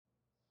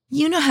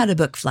You know how to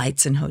book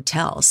flights and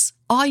hotels.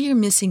 All you're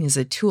missing is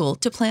a tool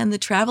to plan the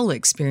travel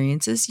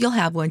experiences you'll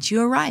have once you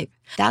arrive.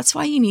 That's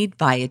why you need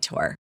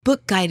Viator.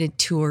 Book guided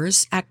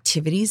tours,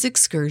 activities,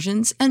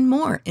 excursions, and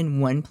more in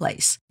one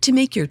place to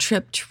make your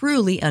trip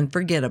truly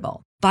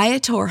unforgettable.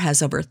 Viator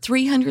has over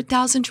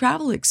 300,000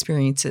 travel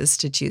experiences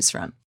to choose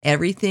from.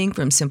 Everything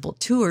from simple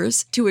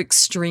tours to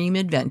extreme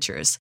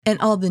adventures and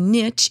all the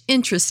niche,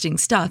 interesting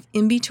stuff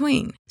in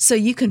between. So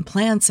you can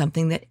plan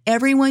something that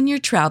everyone you're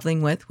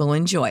traveling with will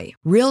enjoy.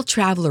 Real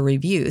traveler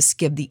reviews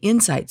give the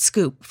inside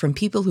scoop from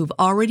people who've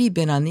already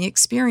been on the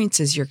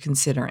experiences you're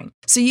considering.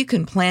 So you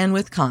can plan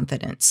with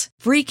confidence.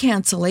 Free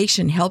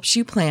cancellation helps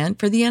you plan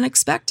for the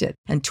unexpected.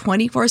 And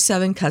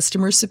 24/7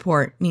 customer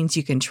support means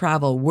you can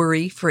travel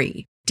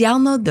worry-free.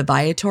 Download the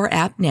Viator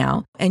app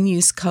now and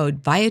use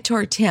code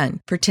Viator10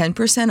 for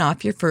 10%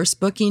 off your first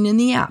booking in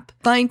the app.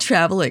 Find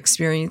travel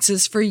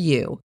experiences for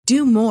you.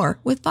 Do more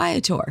with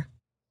Viator.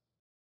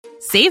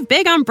 Save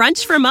big on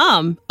brunch for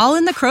mom, all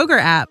in the Kroger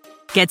app.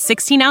 Get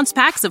 16-ounce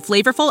packs of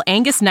flavorful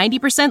Angus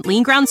 90%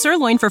 lean ground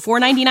sirloin for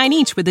 $4.99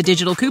 each with a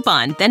digital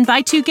coupon. Then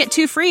buy 2, get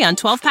 2 free on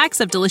 12 packs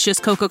of delicious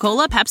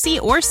Coca-Cola,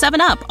 Pepsi, or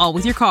 7-Up, all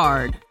with your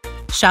card.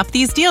 Shop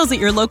these deals at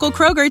your local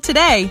Kroger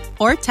today,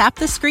 or tap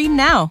the screen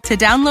now to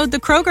download the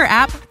Kroger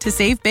app to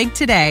save big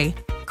today.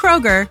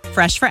 Kroger,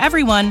 fresh for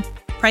everyone.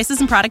 Prices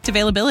and product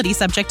availability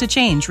subject to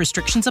change.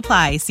 Restrictions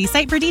apply. See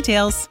site for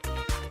details.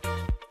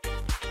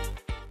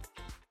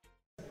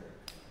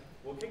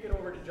 We'll kick it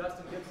over to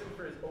Justin Gibson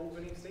for his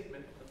opening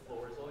statement. The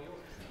floor is all yours.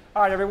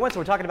 All right, everyone, so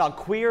we're talking about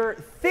queer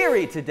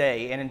theory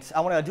today, and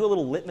I want to do a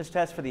little litmus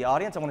test for the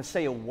audience. I want to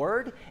say a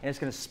word, and it's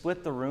going to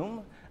split the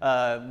room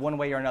one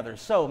way or another.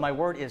 So my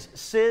word is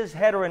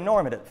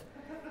cis-heteronormative.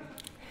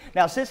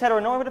 Now,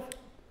 cis-heteronormative,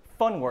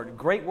 fun word,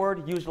 great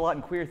word, used a lot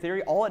in queer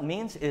theory. All it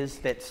means is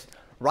that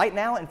right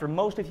now, and for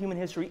most of human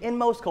history, in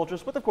most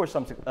cultures, with of course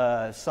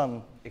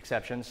some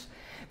exceptions,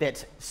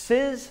 that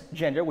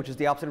cisgender, which is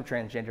the opposite of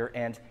transgender,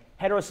 and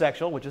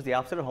heterosexual, which is the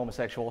opposite of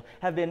homosexual,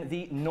 have been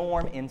the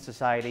norm in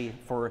society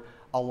for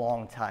a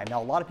long time.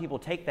 Now, a lot of people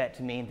take that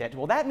to mean that,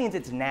 well, that means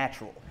it's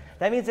natural.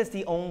 That means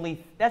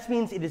that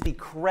means it is the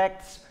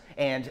correct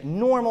and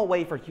normal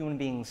way for human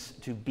beings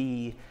to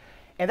be.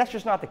 And that's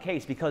just not the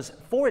case, because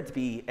for it to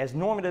be as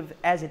normative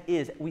as it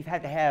is, we've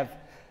had to have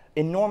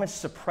enormous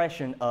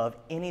suppression of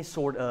any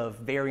sort of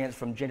variance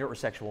from gender or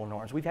sexual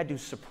norms. We've had to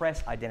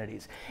suppress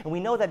identities. And we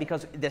know that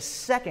because the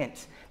second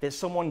that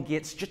someone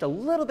gets just a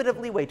little bit of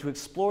leeway to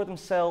explore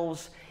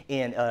themselves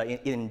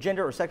in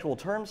gender or sexual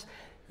terms,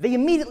 they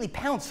immediately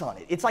pounce on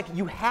it. It's like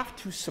you have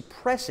to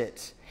suppress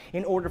it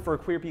in order for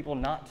queer people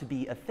not to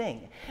be a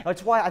thing.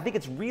 That's why I think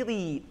it's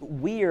really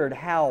weird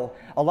how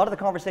a lot of the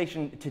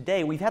conversation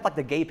today, we've had like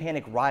the gay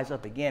panic rise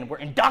up again. We're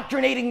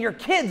indoctrinating your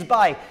kids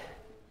by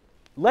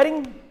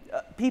letting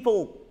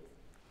people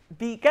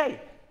be gay.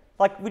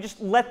 Like, we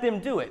just let them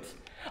do it.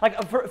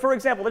 Like, for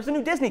example, there's a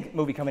new Disney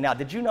movie coming out.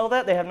 Did you know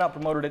that? They have not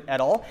promoted it at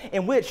all,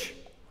 in which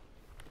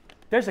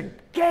there's a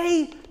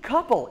gay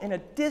couple in a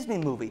Disney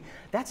movie.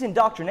 That's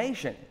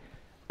indoctrination.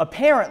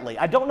 Apparently.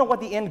 I don't know what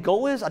the end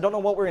goal is. I don't know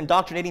what we're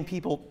indoctrinating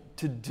people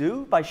to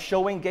do by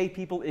showing gay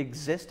people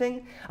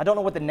existing. I don't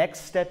know what the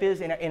next step is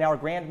in our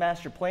grand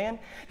master plan.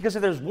 Because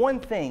if there's one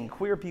thing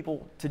queer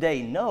people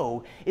today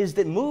know, is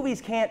that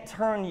movies can't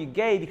turn you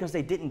gay because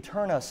they didn't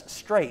turn us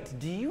straight.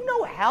 Do you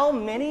know how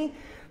many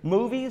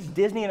movies,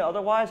 Disney and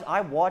otherwise, I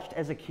watched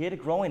as a kid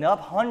growing up?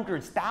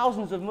 Hundreds,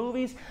 thousands of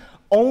movies,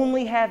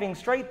 only having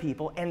straight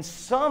people, and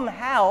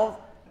somehow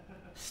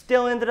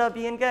still ended up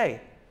being gay.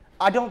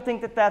 I don't think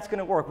that that's going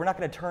to work. We're not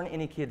going to turn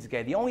any kids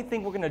gay. The only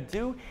thing we're going to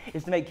do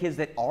is to make kids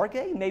that are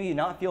gay maybe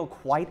not feel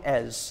quite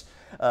as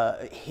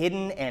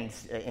hidden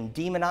and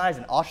demonized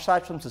and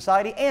ostracized from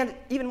society. And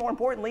even more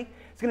importantly,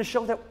 it's going to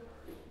show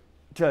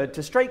that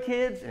to straight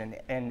kids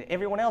and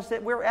everyone else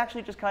that we're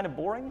actually just kind of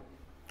boring.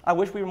 I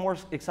wish we were more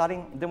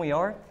exciting than we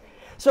are.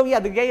 So yeah,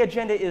 the gay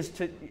agenda is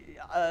to,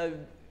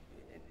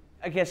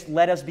 I guess,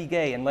 let us be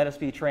gay and let us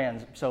be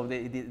trans. So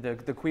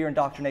the queer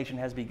indoctrination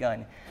has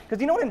begun. Because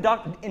you know what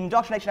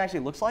indoctrination actually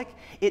looks like?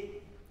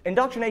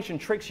 Indoctrination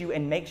tricks you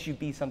and makes you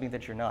be something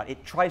that you're not.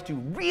 It tries to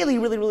really,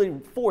 really, really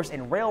force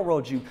and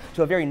railroad you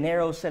to a very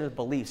narrow set of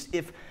beliefs.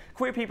 If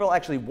queer people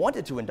actually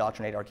wanted to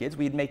indoctrinate our kids,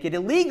 we'd make it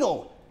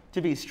illegal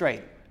to be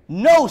straight.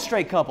 No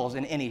straight couples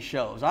in any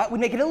shows. Right? We'd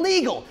make it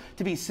illegal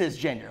to be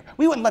cisgender.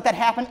 We wouldn't let that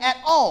happen at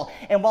all.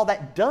 And while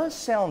that does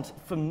sound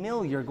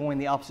familiar going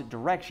the opposite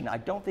direction, I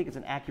don't think it's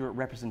an accurate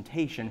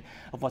representation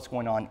of what's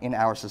going on in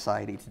our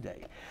society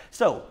today.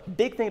 So,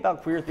 big thing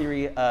about queer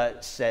theory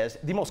says,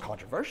 the most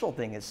controversial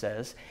thing it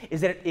says, is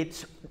that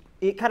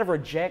it kind of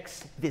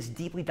rejects this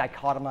deeply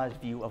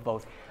dichotomized view of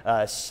both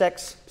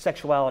sex,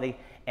 sexuality,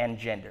 and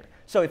gender.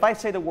 So if I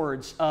say the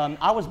words,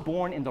 I was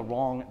born in the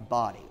wrong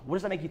body, what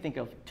does that make you think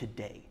of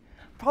today?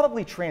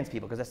 Probably trans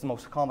people, because that's the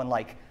most common,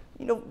 like,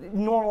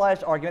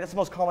 normalized argument. That's the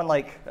most common,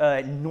 like,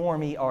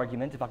 normie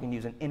argument, if I can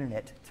use an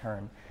internet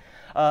term.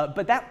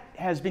 But that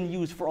has been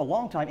used for a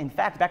long time. In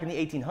fact, back in the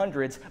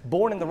 1800s,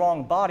 born in the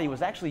wrong body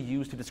was actually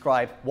used to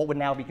describe what would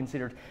now be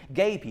considered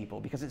gay people,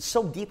 because it's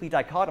so deeply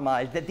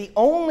dichotomized that the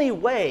only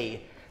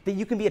way that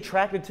you can be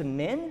attracted to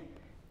men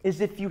is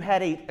if you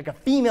had a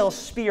female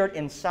spirit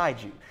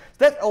inside you.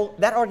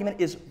 That argument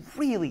is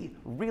really,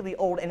 really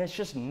old, and it's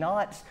just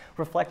not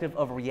reflective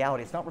of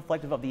reality. It's not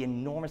reflective of the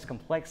enormous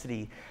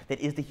complexity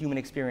that is the human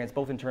experience,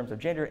 both in terms of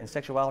gender and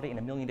sexuality and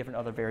a million different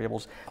other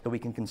variables that we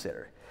can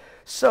consider.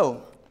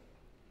 So,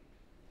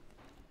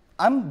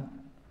 I'm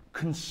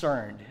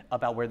concerned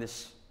about where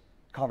this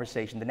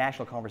conversation, the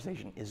national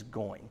conversation, is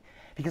going,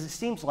 because it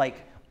seems like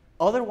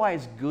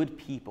otherwise good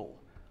people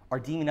are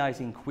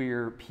demonizing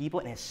queer people,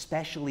 and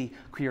especially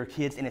queer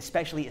kids, and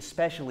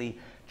especially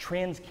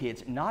trans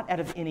kids, not out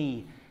of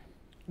any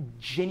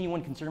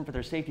genuine concern for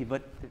their safety,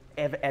 but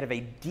out of a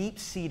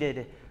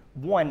deep-seated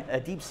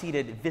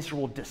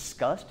visceral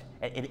disgust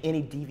at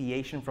any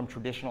deviation from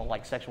traditional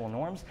sexual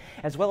norms,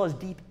 as well as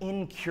deep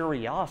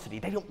incuriosity.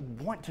 They don't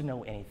want to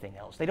know anything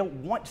else. They don't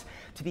want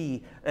to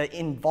be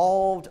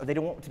involved, or they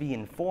don't want to be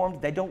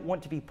informed. They don't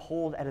want to be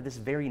pulled out of this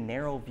very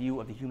narrow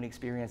view of the human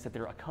experience that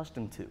they're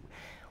accustomed to.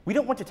 We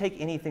don't want to take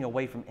anything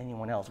away from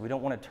anyone else. We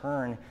don't want to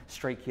turn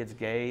straight kids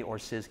gay or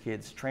cis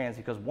kids trans,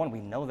 because one, we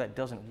know that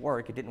doesn't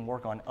work. It didn't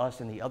work on us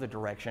in the other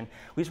direction.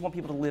 We just want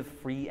people to live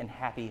free and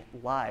happy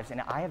lives.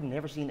 And I have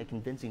never seen a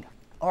convincing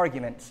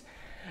argument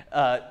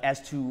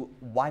as to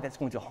why that's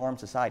going to harm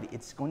society.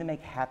 It's going to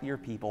make happier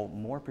people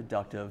more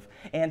productive,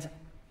 and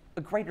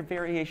a greater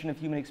variation of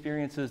human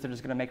experiences that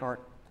is going to make our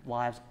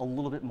lives a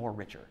little bit more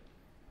richer.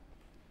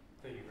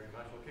 Thank you very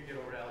much. We'll kick it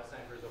over to Alex Stein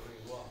for his opening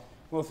as well.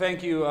 Well,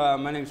 thank you.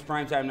 My name's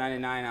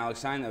Primetime99, Alex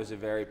Stein. That was a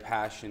very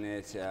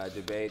passionate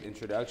debate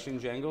introduction,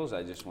 Jangles.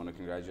 I just want to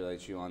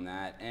congratulate you on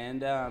that.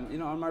 And,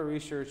 on my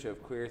research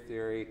of queer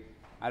theory,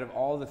 out of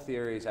all the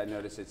theories, I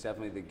noticed it's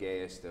definitely the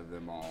gayest of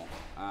them all.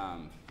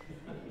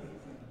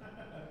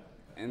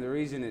 And the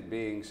reason it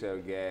being so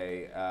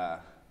gay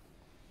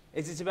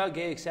is it's about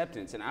gay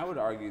acceptance. And I would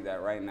argue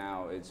that right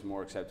now it's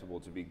more acceptable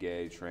to be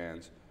gay,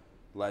 trans,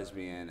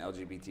 lesbian,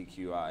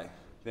 LGBTQI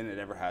than it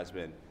ever has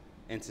been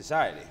in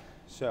society.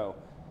 So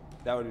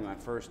that would be my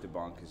first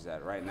debunk, is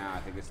that right now I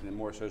think it's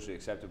more socially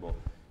acceptable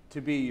to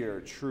be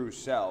your true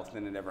self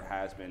than it ever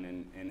has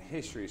been in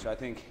history. So I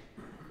think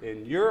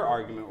in your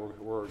argument,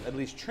 we're at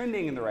least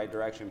trending in the right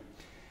direction.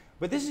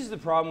 But this is the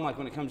problem,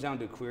 when it comes down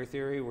to queer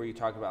theory, where you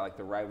talk about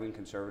the right-wing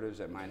conservatives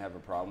that might have a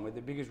problem with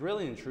it, because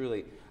really and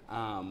truly,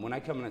 when I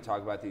come in and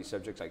talk about these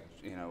subjects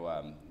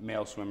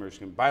male swimmers,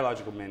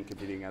 biological men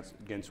competing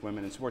against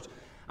women in sports,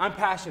 I'm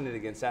passionate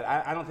against that.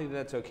 I don't think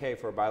that's okay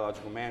for a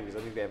biological man, because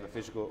I think they have a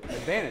physical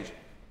advantage.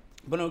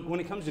 But when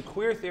it comes to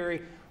queer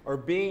theory or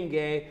being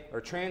gay or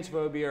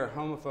transphobia or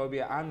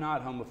homophobia, I'm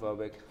not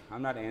homophobic.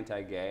 I'm not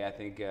anti-gay. I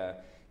think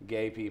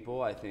gay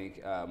people, I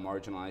think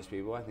marginalized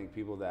people, I think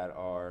people that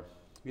are,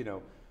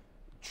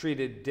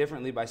 treated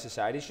differently by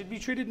society should be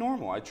treated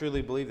normal. I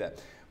truly believe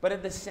that. But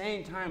at the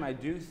same time, I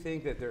do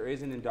think that there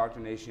is an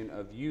indoctrination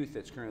of youth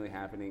that's currently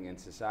happening in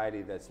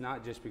society that's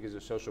not just because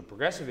of social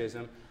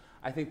progressivism.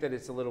 I think that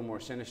it's a little more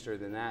sinister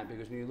than that,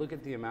 because when you look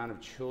at the amount of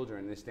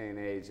children in this day and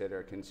age that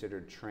are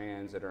considered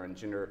trans, that are on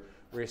gender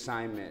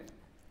reassignment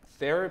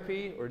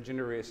therapy or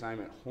gender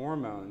reassignment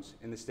hormones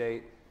in the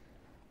state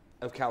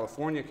of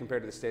California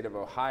compared to the state of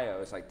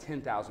Ohio, it's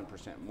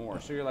 10,000% more.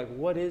 So you're like,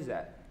 what is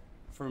that?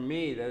 For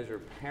me, those are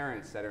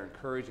parents that are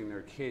encouraging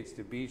their kids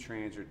to be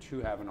trans or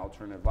to have an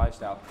alternative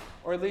lifestyle,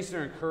 or at least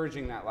they're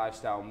encouraging that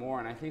lifestyle more.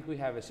 And I think we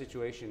have a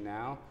situation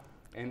now,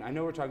 and I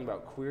know we're talking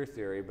about queer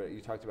theory, but you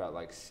talked about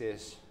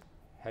cis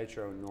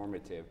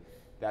heteronormative.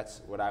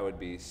 That's what I would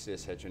be,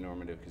 cis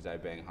heteronormative, because I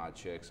bang hot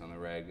chicks on the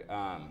reg. Is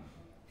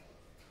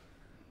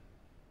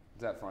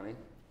that funny?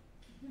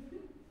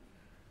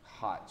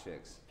 Hot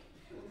chicks.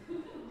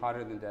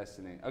 Hotter than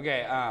Destiny.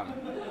 Okay.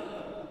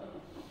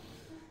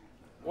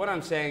 What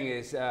I'm saying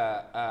is,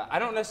 I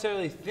don't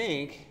necessarily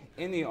think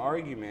in the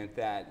argument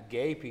that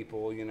gay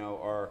people,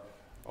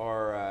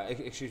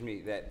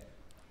 that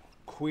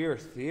queer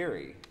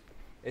theory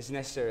is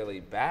necessarily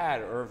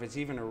bad, or if it's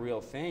even a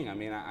real thing. I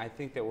mean, I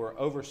think that we're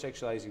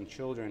over-sexualizing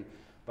children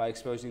by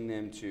exposing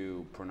them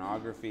to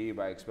pornography,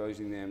 by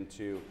exposing them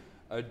to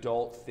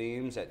adult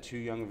themes at too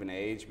young of an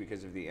age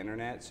because of the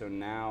internet. So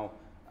now,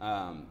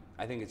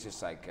 I think it's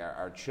just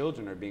our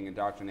children are being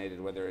indoctrinated,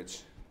 whether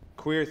it's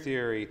queer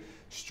theory,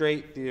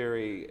 straight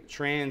theory,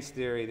 trans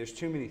theory. There's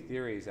too many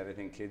theories that I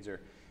think kids are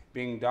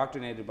being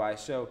indoctrinated by.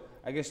 So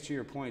I guess to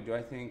your point, do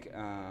I think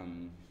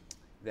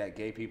that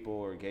gay people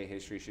or gay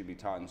history should be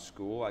taught in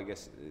school? I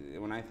guess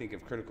when I think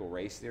of critical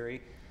race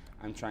theory,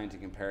 I'm trying to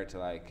compare it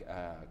to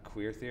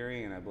queer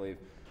theory, and I believe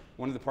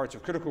one of the parts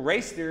of critical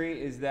race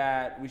theory is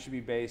that we should be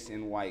based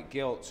in white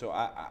guilt. So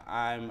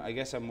I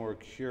guess I'm more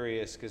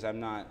curious, because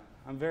I'm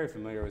very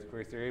familiar with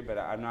queer theory, but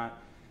I'm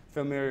not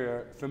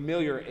familiar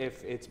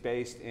if it's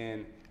based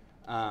in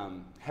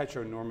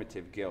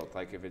heteronormative guilt,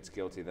 like if it's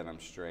guilty that I'm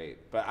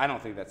straight. But I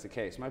don't think that's the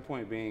case. My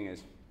point being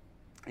is,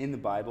 in the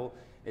Bible,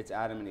 it's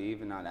Adam and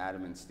Eve and not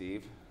Adam and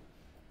Steve.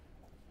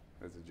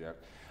 That's a joke.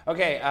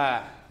 Okay,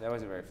 that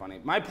wasn't very funny.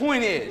 My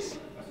point is,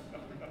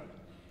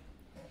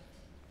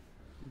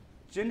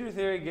 gender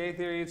theory, gay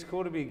theory, it's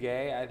cool to be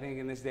gay. I think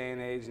in this day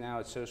and age now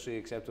it's socially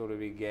acceptable to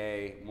be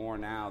gay more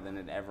now than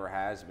it ever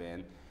has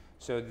been.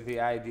 So the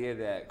idea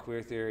that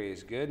queer theory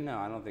is good, no,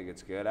 I don't think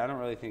it's good. I don't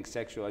really think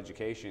sexual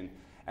education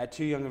at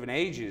too young of an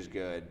age is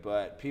good,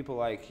 but people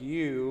like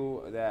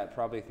you that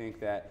probably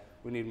think that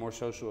we need more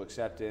social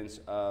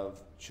acceptance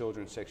of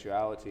children's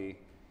sexuality,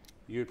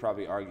 you would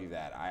probably argue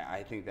that.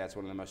 I think that's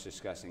one of the most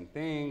disgusting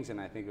things, and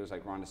I think it was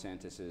like Ron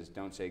DeSantis's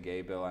Don't Say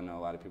Gay bill. I know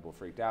a lot of people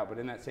freaked out, but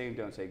in that same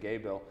Don't Say Gay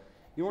bill,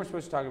 you weren't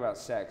supposed to talk about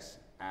sex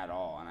at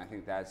all, and I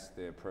think that's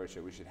the approach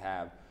that we should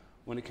have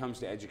when it comes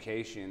to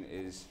education,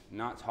 is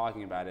not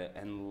talking about it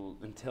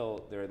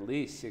until they're at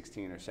least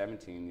 16 or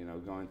 17, you know,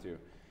 going through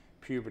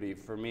puberty.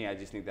 For me, I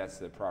just think that's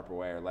the proper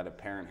way, or let a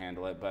parent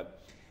handle it. But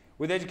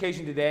with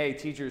education today,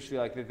 teachers feel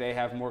like that they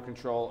have more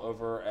control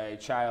over a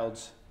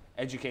child's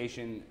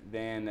education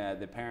than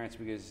the parents,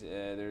 because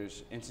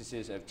there's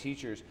instances of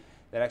teachers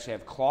that actually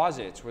have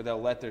closets where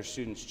they'll let their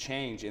students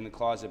change in the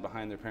closet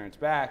behind their parents'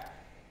 back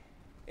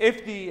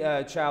if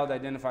the child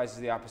identifies as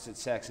the opposite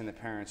sex and the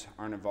parents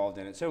aren't involved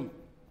in it. So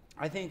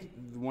I think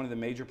one of the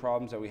major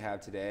problems that we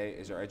have today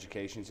is our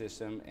education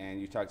system, and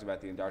you talked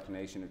about the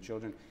indoctrination of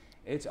children.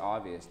 It's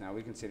obvious. Now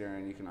we can sit here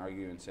and you can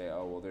argue and say,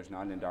 oh, well, there's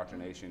not an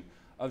indoctrination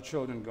of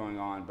children going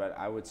on, but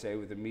I would say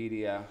with the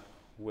media,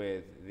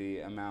 with the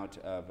amount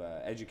of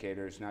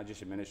educators, not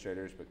just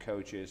administrators, but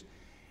coaches,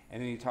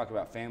 and then you talk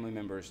about family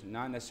members,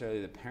 not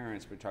necessarily the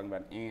parents, but talking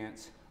about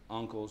aunts,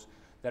 uncles,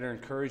 that are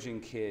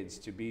encouraging kids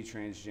to be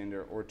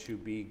transgender or to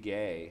be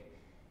gay,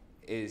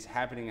 is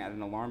happening at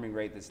an alarming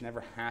rate that's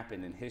never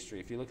happened in history.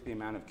 If you look at the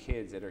amount of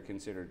kids that are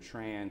considered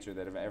trans or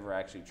that have ever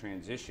actually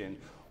transitioned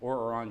or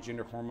are on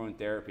gender hormone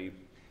therapy,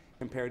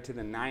 compared to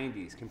the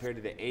 90s, compared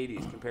to the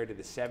 80s, compared to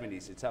the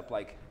 70s, it's up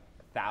like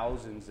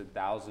thousands and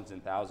thousands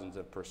and thousands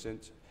of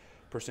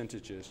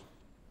percentages.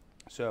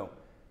 So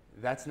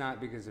that's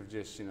not because of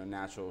just, you know,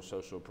 natural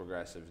social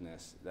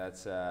progressiveness.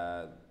 That's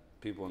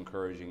people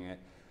encouraging it.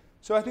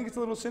 So I think it's a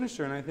little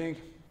sinister, and I think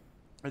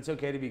it's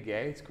okay to be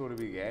gay. It's cool to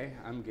be gay.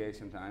 I'm gay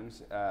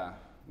sometimes. I'm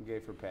gay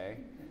for pay.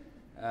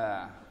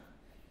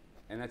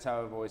 And that's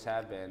how I've always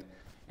have been.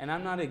 And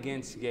I'm not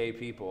against gay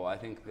people. I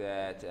think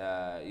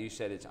that you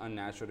said it's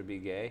unnatural to be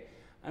gay.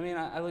 I mean,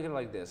 I look at it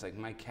like this. Like,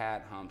 my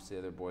cat humps the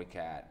other boy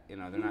cat. You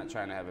know, they're not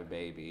trying to have a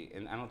baby.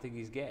 And I don't think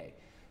he's gay.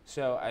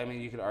 So, I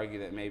mean, you could argue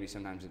that maybe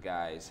sometimes the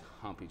guys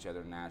hump each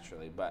other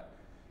naturally. But,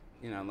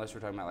 you know, unless we're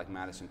talking about like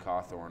Madison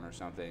Cawthorn or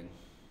something.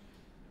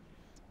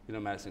 You know,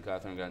 Madison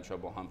Cawthorn got in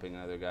trouble humping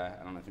another guy.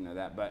 I don't know if you know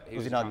that, but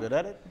was he not good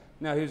at it?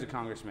 No, he was a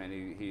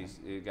congressman.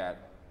 He got.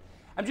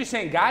 I'm just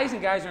saying, guys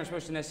and guys aren't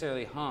supposed to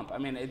necessarily hump. I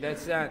mean,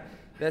 that's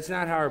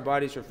not how our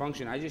bodies are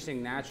functioning. I just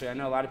think naturally. I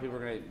know a lot of people are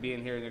going to be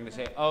in here and they're going to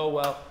say, oh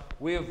well,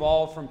 we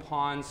evolved from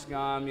pond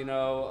scum. You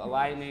know,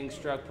 lightning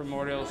struck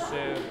primordial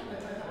soup,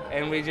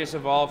 and we just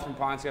evolved from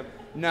pond scum.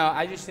 No,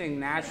 I just think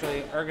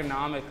naturally,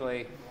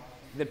 ergonomically,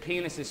 the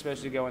penis is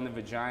supposed to go in the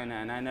vagina,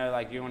 and I know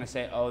like you want to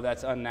say, oh,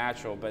 that's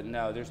unnatural, but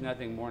no, there's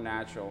nothing more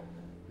natural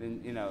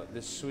than, you know,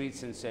 the sweet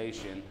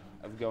sensation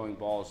of going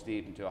balls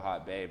deep into a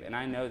hot babe. And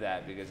I know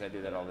that because I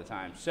do that all the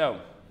time. So,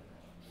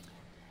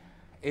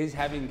 is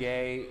having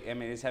gay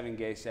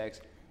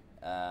sex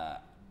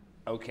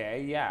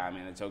okay? Yeah, I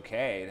mean, it's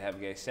okay to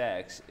have gay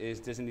sex.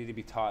 Does it need to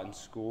be taught in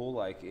school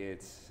like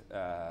it's,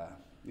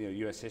 you know,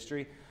 U.S.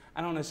 history?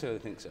 I don't necessarily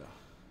think so.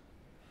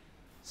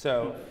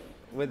 So,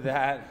 with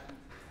that,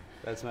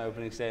 that's my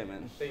opening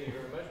statement. Thank you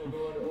very much. We'll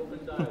go into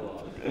open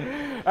dialogue.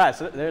 All right,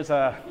 so there's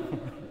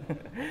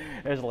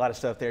a lot of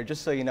stuff there.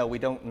 Just so you know, we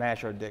don't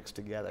mash our dicks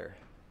together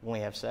when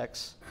we have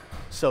sex.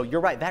 So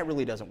you're right, that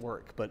really doesn't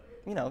work. But,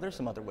 you know, there's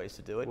some other ways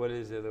to do it. What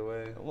is the other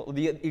way? Well,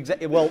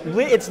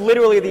 it's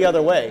literally the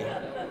other way.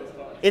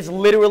 It's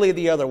literally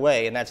the other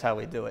way, and that's how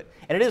we do it.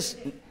 And it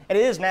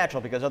is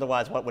natural, because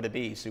otherwise what would it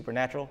be?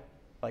 Supernatural?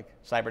 Like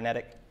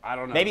cybernetic? I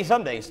don't know. Maybe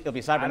some days it'll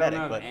be cybernetic.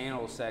 I don't know but if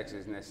anal sex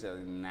is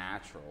necessarily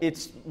natural.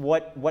 It's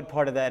what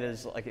part of that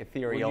is like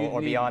ethereal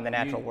or beyond the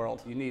natural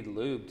world? You need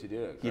lube to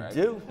do it, correct?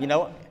 You do? You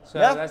know? So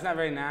yeah. That's not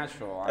very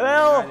natural. I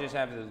Well, mean, I just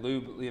have the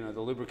lube, you know,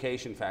 the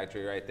lubrication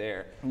factory right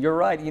there. You're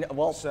right. You know,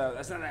 well, So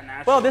that's not that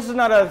natural. well, this is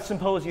not a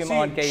symposium See,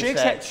 on gay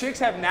sex. chicks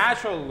have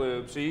natural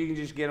lube, so you can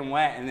just get them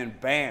wet and then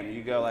bam,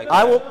 you go like.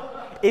 I will.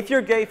 If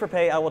you're gay for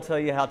pay, I will tell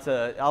you how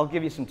to. I'll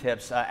give you some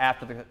tips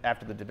after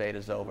the debate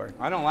is over.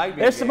 I don't like.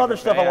 There's Being some gay other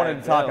for stuff pay. I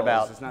wanted to talk Bills.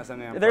 about. It's not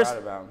something I'm There's-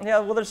 proud about. Yeah,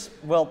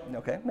 well,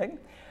 okay, maybe.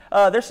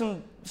 There's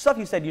some stuff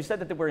you said. You said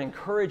that we're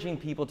encouraging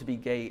people to be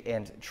gay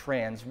and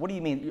trans. What do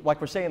you mean? Like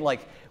we're saying,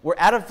 like we're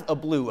out of a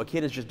blue. A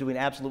kid is just doing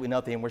absolutely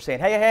nothing, and we're saying,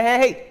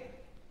 hey,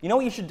 you know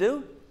what you should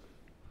do?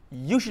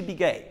 You should be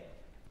gay.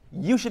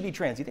 You should be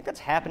trans. You think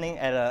that's happening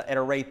at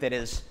a rate that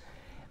is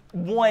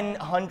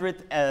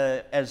 100th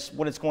as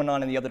what is going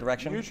on in the other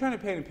direction? You're trying to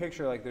paint a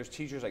picture like there's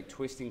teachers like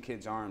twisting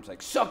kids' arms,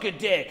 like suck a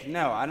dick.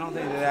 No, I don't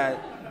think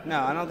that.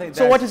 No, I don't think.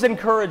 So what does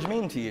encourage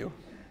mean to you?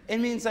 It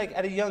means like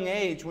at a young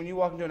age, when you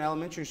walk into an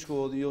elementary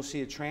school, you'll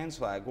see a trans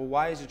flag. Well,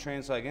 why is a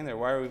trans flag in there?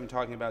 Why are we even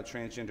talking about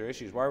transgender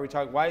issues?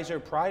 Why is there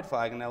a pride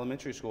flag in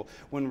elementary school?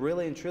 When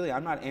really and truly,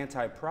 I'm not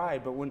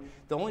anti-pride, but when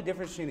the only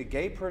difference between a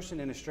gay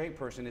person and a straight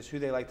person is who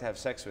they like to have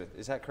sex with.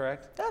 Is that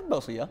correct?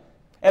 Mostly, yeah.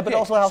 But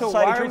also how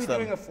society treats them. So why are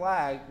we doing a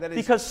flag that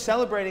is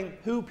celebrating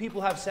who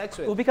people have sex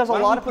with? Well, because a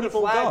lot of people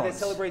don't. Why don't we put a flag that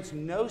celebrates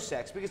no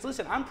sex? Because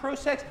listen, I'm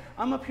pro-sex.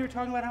 I'm up here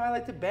talking about how I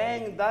like to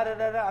bang and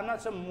da-da-da-da. I'm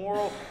not some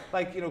moral,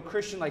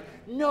 Christian,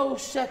 no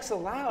sex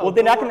allowed. Well,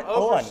 then I can we're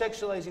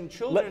over-sexualizing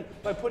children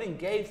by putting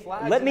gay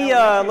flags let me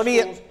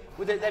schools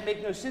that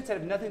make no sense, that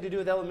have nothing to do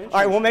with elementary. All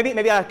right, well,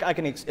 maybe I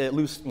can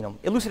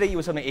elucidate you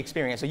with some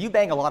experience. So you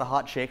bang a lot of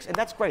hot chicks, and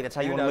that's great. That's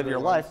how you want to live your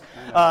life.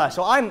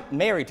 So I'm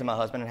married to my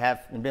husband and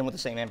have been with the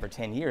same man for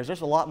 10 years.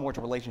 There's a lot more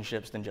to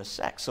relationships than just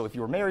sex. So if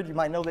you were married, you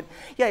might know that,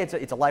 yeah,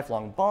 it's a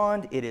lifelong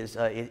bond. It is,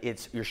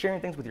 you're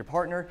sharing things with your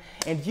partner,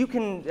 and you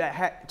can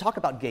talk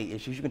about gay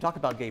issues. You can talk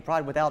about gay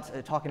pride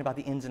without talking about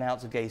the ins and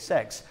outs of gay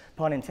sex,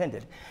 pun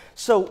intended.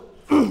 So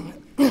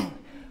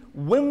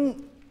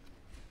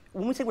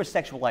when we say we're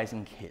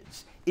sexualizing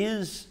kids,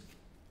 is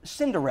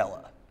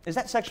Cinderella, is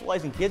that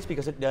sexualizing kids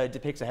because it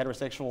depicts a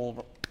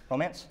heterosexual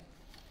romance?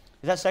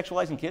 Is that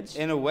sexualizing kids?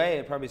 In a way,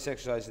 it probably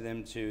sexualizes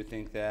them to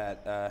think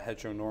that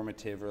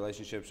heteronormative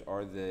relationships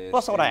are the Well,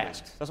 that's what I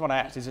asked. That's what I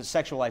asked. Is it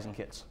sexualizing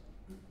kids?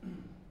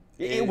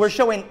 We're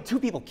showing two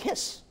people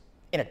kiss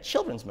in a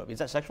children's movie. Is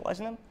that sexualizing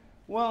them?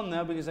 Well,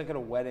 no, because like at a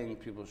wedding,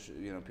 people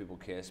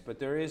kiss, but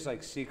there is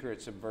like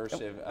secret,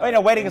 subversive. A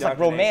wedding is like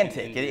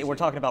romantic. We're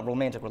talking about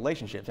romantic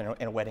relationships in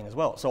a wedding as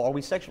well. So, are we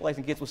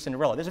sexualizing kids with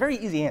Cinderella? There's a very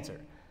easy answer.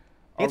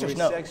 The answer is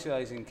no. Are we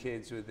sexualizing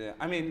kids with it?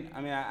 I mean,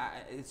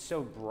 it's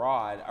so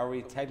broad. Are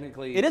we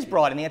technically? It is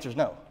broad, and the answer is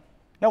no.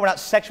 No, we're not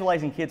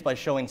sexualizing kids by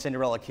showing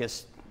Cinderella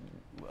kiss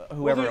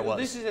whoever it was.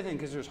 This is the thing,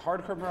 because there's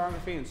hardcore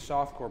pornography and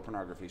softcore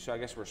pornography. So I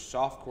guess we're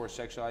softcore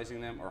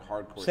sexualizing them or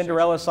hardcore.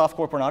 Cinderella's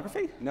softcore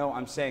pornography? No,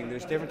 I'm saying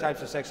there's different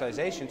types of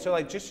sexualization. So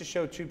like just to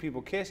show two people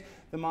kiss,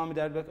 the mom and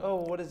dad would be like, oh,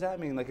 what does that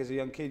mean? Like as a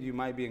young kid, you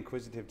might be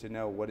inquisitive to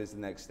know what is the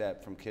next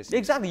step from kissing.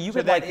 Exactly.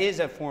 So that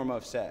is a form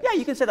of sex. Yeah,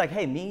 you can say like,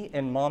 hey, me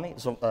and mommy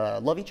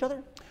love each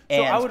other.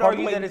 So I would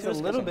argue that it's a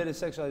little bit of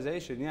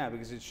sexualization, yeah,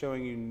 because it's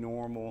showing you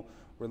normal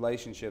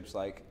relationships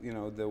like,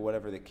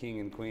 the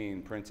king and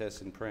queen, princess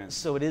and prince.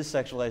 So it is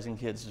sexualizing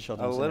kids to show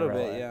them Cinderella. A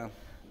little bit, yeah.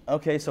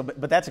 Okay, so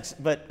but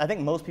I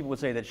think most people would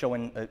say that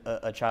showing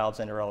a child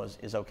Cinderella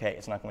is okay.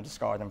 It's not going to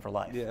scar them for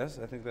life. Yes,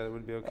 I think that it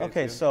would be okay.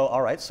 Okay, too. so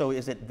all right, so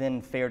is it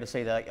then fair to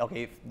say that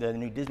if the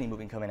new Disney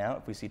movie coming out,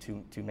 if we see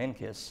two men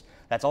kiss,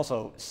 that's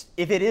also,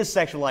 if it is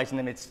sexualizing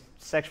them, it's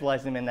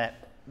sexualizing them in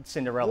that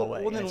Cinderella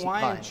way. Well, then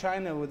why in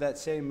China with that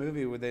same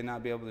movie would they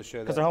not be able to show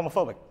that? Because they're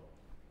homophobic.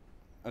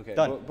 Okay,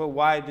 but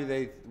why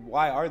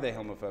are they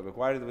homophobic?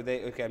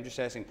 Okay, I'm just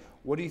asking,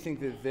 what do you think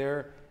that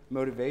their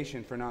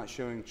motivation for not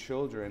showing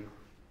children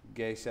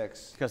gay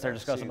sex? Because they're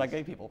disgusted by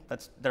gay people.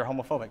 They're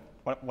homophobic.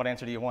 What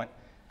answer do you want?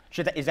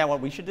 Is that what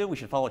we should do? We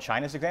should follow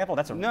China's example?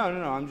 No.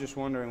 I'm just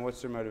wondering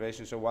what's their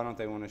motivation. So why don't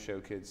they want to show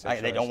kids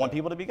sexualized They don't want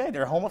people to be gay.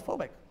 They're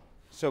homophobic.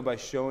 So by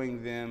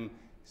showing them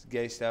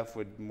gay stuff,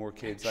 would more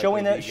kids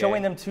showing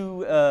them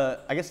two,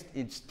 I guess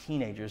it's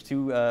teenagers,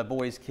 two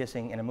boys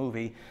kissing in a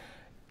movie.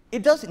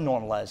 It does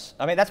normalize.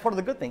 I mean, that's part of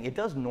the good thing. It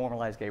does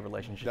normalize gay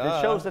relationships. Duh.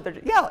 It shows that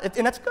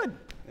and that's good.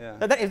 Yeah.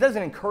 It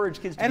doesn't encourage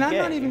kids to be gay. And I'm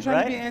not even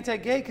trying to be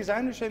anti-gay, because I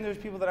understand there's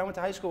people that I went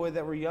to high school with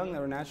that were young that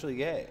were naturally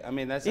gay. I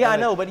mean, that's... Yeah, I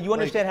know, but you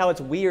understand how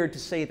it's weird to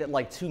say that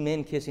like two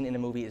men kissing in a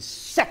movie is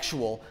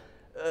sexual.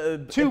 A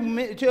man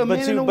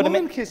and a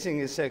woman kissing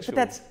is sexual.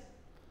 But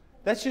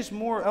that's just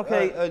more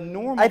a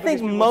normal... I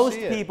think most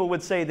people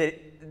would say that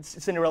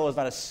Cinderella is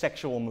not a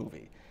sexual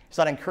movie.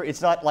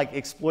 It's not like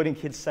exploiting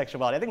kids'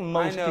 sexuality. I think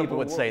most people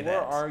would say that.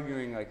 We're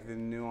arguing like the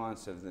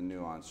nuance of the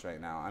nuance right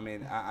now. I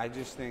mean, I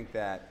just think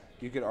that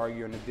you could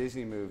argue in a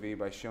Disney movie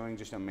by showing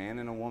just a man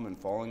and a woman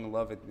falling in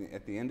love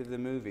at the end of the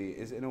movie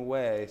is in a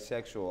way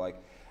sexual. Like,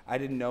 I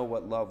didn't know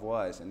what love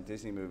was in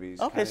Disney movies.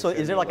 Okay, so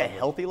is there like a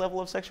healthy level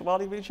of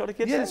sexuality being shown to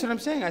kids? Yeah, that's what I'm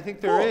saying. I think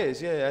there is.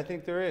 Yeah, I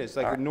think there is.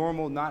 Like a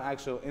normal, not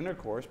actual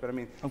intercourse, but I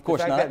mean, of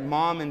course the fact that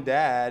mom and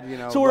dad,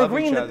 love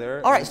each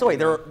other. All right, so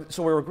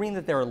we're agreeing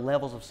that there are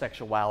levels of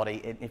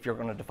sexuality, if you're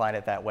going to define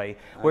it that way,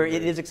 where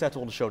it is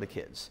acceptable to show to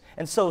kids.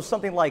 And so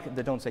something like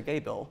the Don't Say Gay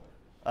bill,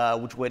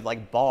 which would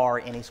like bar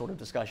any sort of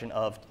discussion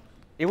of,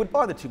 it would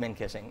bar the two men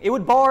kissing.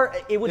 It'd bar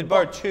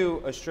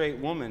a straight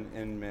woman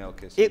and male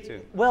kissing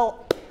too.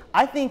 Well,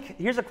 I think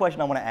here's a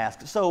question I want to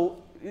ask.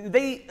 So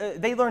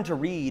they learned to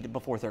read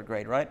before 3rd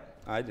grade, right?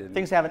 I didn't.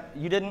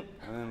 You didn't?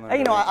 I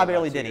didn't I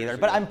barely did either.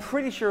 But I'm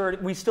pretty sure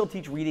we still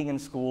teach reading in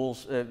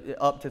schools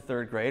up to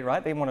 3rd grade,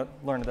 right? They want to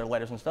learn their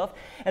letters and stuff.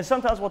 And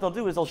sometimes what they'll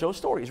do is they'll show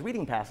stories,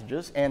 reading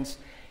passages. And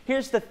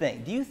here's the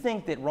thing: do you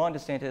think that Ron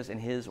DeSantis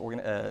and his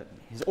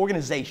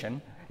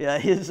organization,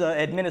 his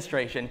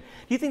administration, do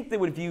you think they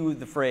would view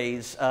the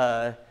phrase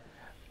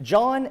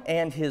 "John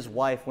and his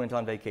wife went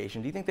on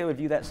vacation"? Do you think they would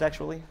view that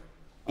sexually?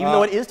 Even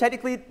though it is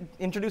technically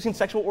introducing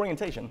sexual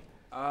orientation.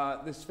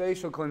 This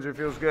facial cleanser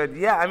feels good.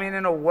 Yeah, I mean,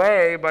 in a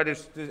way, but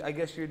I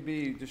guess you'd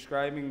be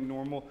describing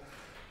normal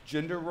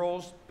gender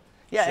roles.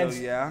 Yeah,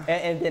 So, yeah.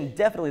 And then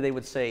definitely they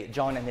would say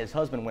John and his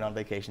husband went on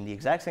vacation. The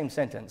exact same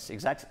sentence,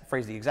 exact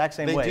phrase, the exact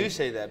same way. They do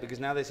say that because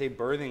now they say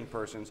birthing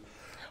persons.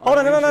 Oh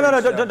no!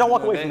 Don't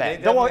walk away from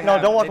that. Don't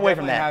walk away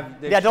from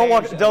that. Yeah, don't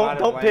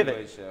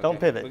pivot. Don't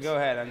pivot. But go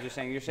ahead. I'm just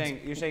saying.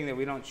 You're saying that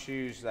we don't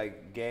choose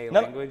like gay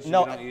language.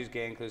 No. We don't use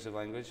gay inclusive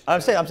language.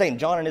 I'm saying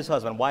John and his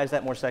husband. Why is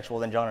that more sexual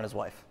than John and his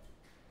wife?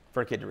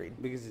 For a kid to read.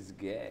 Because it's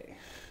gay.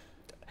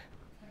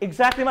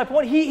 Exactly my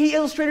point. He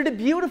illustrated it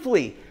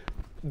beautifully.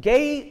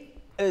 Gay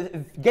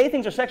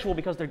things are sexual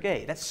because they're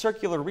gay. That's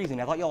circular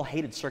reasoning. I thought y'all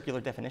hated circular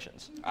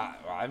definitions.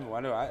 I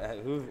wonder.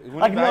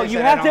 Like no, you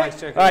have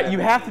to. All right, you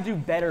have to do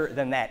better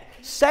than that.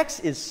 Sex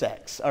is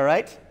sex. All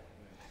right.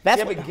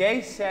 That's but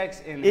gay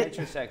sex and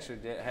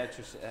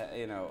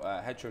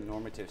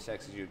heteronormative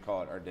sex, as you'd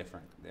call it, are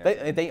different.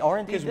 They are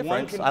indeed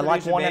different. I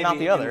like one and not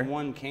the other. And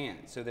one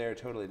can't, so they're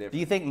totally different. Do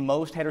you think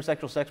most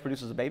heterosexual sex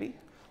produces a baby?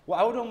 Well,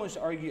 I would almost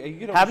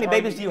argue. How many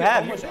babies do you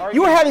have?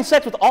 You were having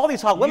sex with all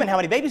these hot women. How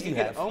many babies do you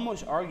have? You could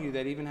almost argue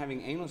that even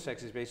having anal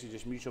sex is basically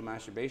just mutual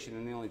masturbation,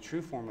 and the only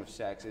true form of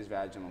sex is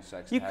vaginal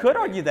sex. You could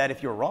argue that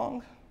if you're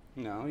wrong.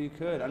 No, you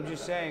could. I'm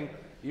just saying,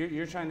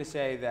 you're trying to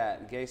say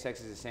that gay sex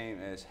is the same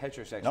as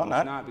heterosexual. No,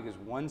 it's not, because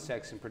one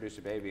sex can produce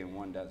a baby and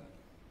one doesn't.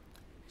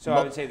 So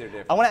I would say they're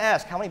different. I want to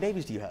ask, how many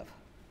babies do you have?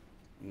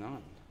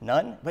 None.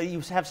 None? But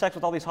you have sex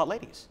with all these hot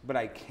ladies. But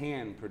I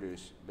can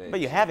produce babies. But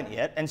you haven't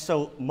yet, and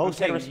so most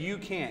heterosexual. You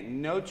can't.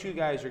 No two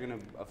guys are going to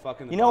fuck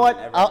in the You know what?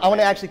 I want to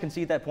baby. actually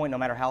concede that point. No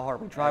matter how hard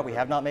we try, we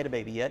have not made a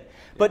baby yet.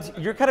 But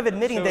you're kind of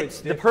admitting that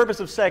the purpose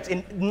of sex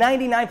in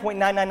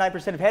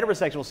 99.999% of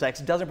heterosexual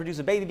sex doesn't produce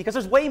a baby because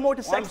there's way more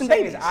to sex than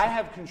babies. I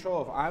have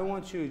control. If I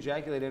want to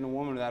ejaculate in a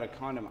woman without a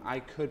condom,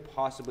 I could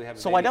possibly have a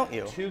baby. So why don't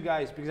you? Two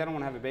guys, because I don't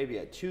want to have a baby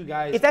yet. Two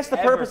guys. If that's the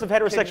purpose of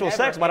heterosexual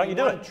sex, why don't you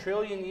do it? 1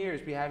 trillion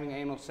years be having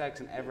anal sex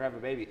and ever have a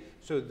baby.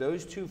 So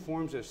those two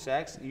forms of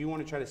sex, you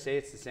want to try to say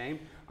it's the same?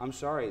 I'm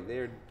sorry,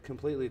 they're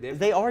completely different.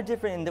 They are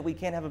different in that we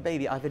can't have a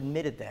baby. I've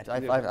admitted that.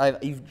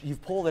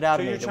 You've pulled it out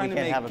of me that we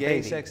can't have a baby. So you're trying to make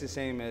gay sex the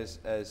same as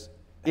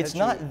it's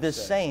not the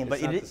same, but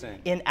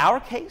in our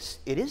case,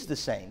 it is the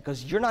same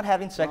because you're not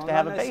having sex to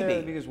have a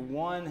baby. Because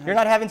you're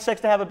not having sex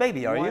to have a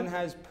baby, are you? One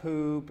has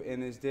poop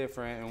and is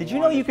different. And Did you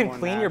know you can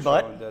clean your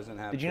butt?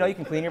 Did you know you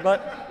can clean your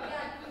butt?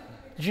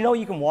 Did you know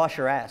you can wash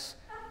your ass?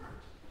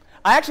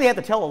 I actually have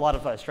to tell a lot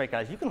of straight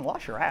guys, you can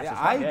wash your ass. Yeah,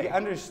 I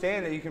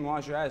understand that you can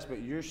wash your ass,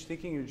 but you're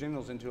sticking your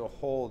genitals into a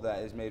hole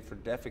that is made for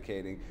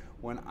defecating.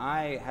 When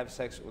I have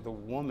sex with a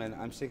woman,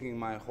 I'm sticking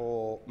my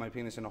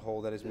penis in a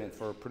hole that is meant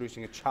for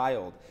producing a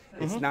child.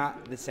 It's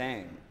not the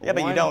same. Yeah,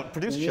 but you don't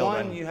produce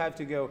children. One, you have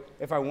to go,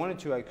 if I wanted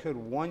to, I could.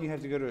 One, you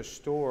have to go to a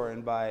store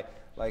and buy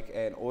like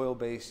an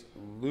oil-based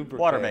lubricant.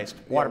 Water-based.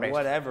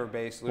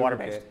 Whatever-based lubricant.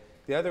 Water-based.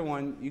 The other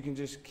one, you can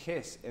just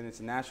kiss, and it's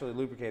naturally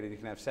lubricated. You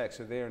can have sex,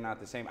 so they are not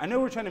the same. I know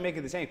we're trying to make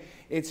it the same.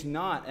 It's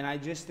not, and I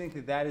just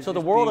think that is. So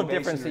the world of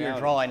difference that you're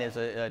drawing is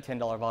a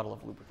 $10 bottle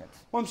of lubricant.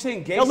 Well, I'm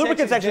saying gay sex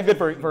lubricant's actually good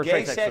for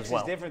straight sex as well. Gay sex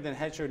is different than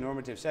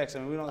heteronormative sex. I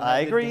mean, we don't.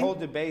 I agree. The whole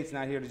debate's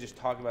not here to just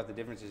talk about the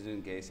differences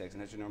in gay sex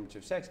and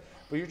heteronormative sex,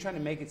 but you're trying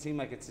to make it seem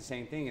like it's the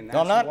same thing, and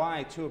that's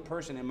why to a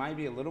person it might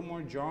be a little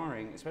more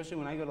jarring, especially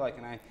when I go to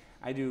I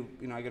go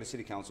to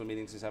city council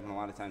meetings. This happens a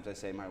lot of times. I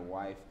say my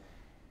wife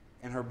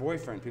and her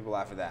boyfriend, people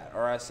laugh at that.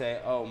 Or I say,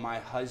 oh, my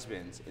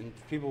husband's, and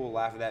people will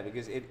laugh at that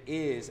because it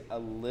is a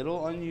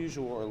little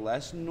unusual or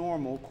less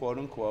normal, quote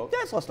unquote. Yeah,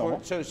 it's less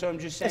normal. So I'm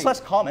just saying. It's less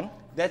common.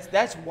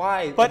 That's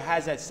why it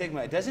has that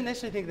stigma. It doesn't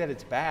necessarily think that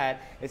it's bad.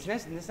 It's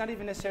not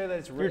even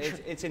necessarily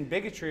that it's in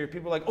bigotry or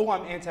people are like, oh,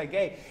 I'm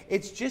anti-gay.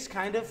 It's just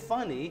kind of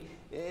funny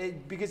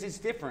because it's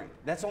different.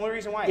 That's the only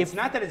reason why. It's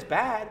not that it's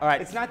bad. All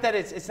right. It's not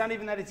not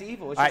even that it's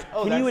evil. It's all just,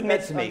 right. Can you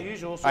admit to me?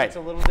 Unusual, so it's a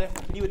little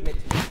different. Can you admit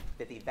to me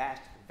that the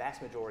vast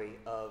majority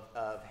of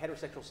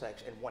heterosexual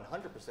sex and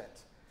 100%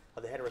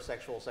 of the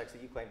heterosexual sex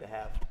that you claim to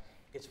have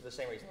is for the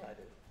same reason I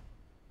do?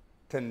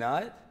 To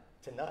nut?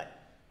 To nut.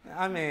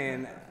 I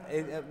mean,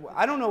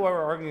 I don't know why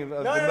we're arguing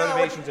about the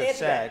motivations of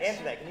sex.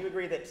 Answer that. Can you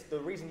agree that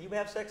the reason you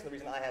have sex and the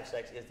reason I have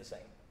sex is the same?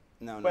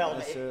 No, not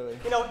necessarily.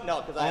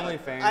 No, because I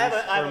have for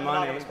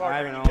money. I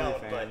have an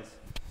OnlyFans.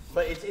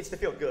 But it's to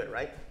feel good,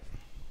 right?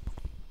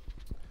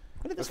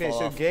 Okay,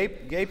 so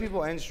gay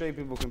people and straight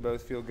people can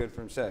both feel good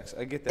from sex.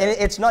 I get that. And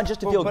it's not just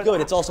to feel good;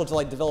 it's also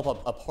to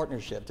develop a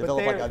partnership,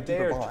 develop a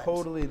deeper bond. They're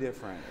totally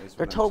different.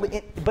 They're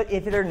totally. But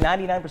if they're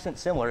 99%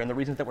 similar in the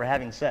reasons that we're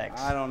having sex,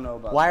 I don't know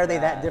about. Why are they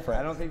that different?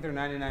 I don't think they're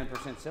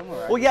 99%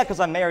 similar. Well, yeah, because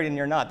I'm married and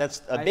you're not.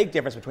 That's a big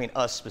difference between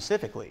us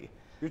specifically.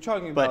 You're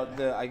talking about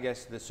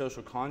the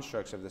social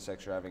constructs of the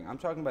sex you're having. I'm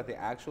talking about the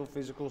actual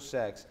physical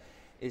sex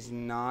is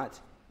not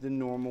the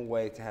normal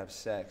way to have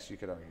sex, you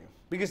could argue.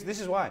 Because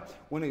this is why.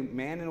 When a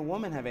man and a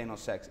woman have anal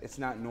sex, it's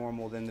not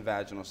normal than the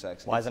vaginal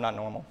sex. Why is it not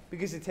normal?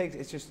 Because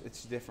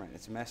it's different.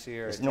 It's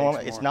messier. It's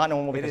normal. It's not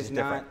normal because it's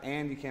different.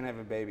 And you can't have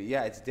a baby.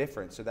 Yeah, it's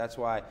different. So that's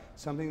why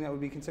something that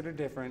would be considered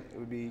different, it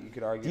would be, you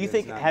could argue. Do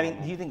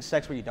you think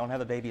sex where you don't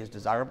have a baby is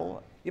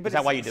desirable? Yeah, but is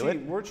that why you do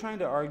it? We're trying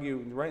to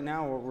argue, right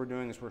now what we're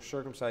doing is we're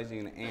circumcising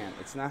an ant.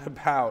 It's not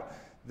about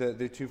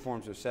the two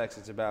forms of sex.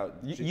 It's about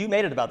You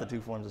made it about the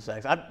two forms of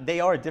sex. They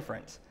are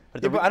different.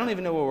 Yeah, but I don't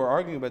even know what we're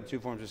arguing about the two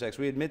forms of sex.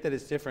 We admit that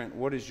it's different.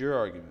 What is your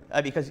argument?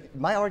 Because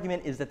my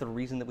argument is that the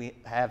reason that we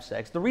have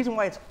sex, the reason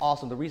why it's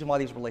awesome, the reason why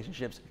these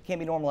relationships can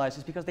be normalized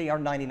is because they are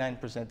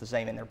 99% the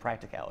same in their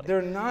practicality.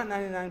 They're not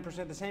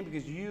 99% the same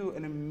because you,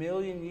 in a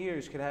million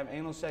years, could have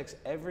anal sex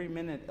every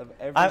minute of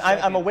every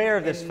second. I'm aware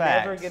of this and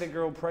fact. Never get a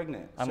girl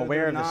pregnant. I'm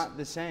aware of this. Not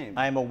the same.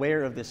 I am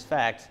aware of this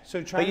fact.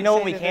 So trying to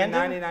say that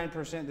they're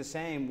 99% the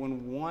same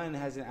when one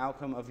has an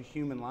outcome of a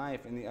human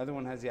life and the other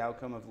one has the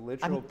outcome of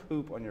literal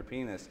poop on your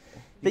penis.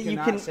 You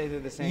cannot say they're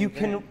the same thing. You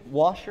can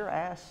wash your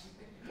ass.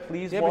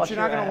 Please wash your ass. Yeah, but you're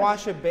not going to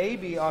wash a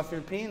baby off your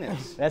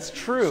penis. That's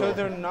true. So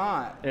they're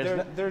not.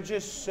 They're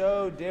just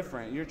so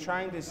different. You're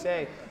trying to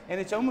say,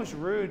 and it's almost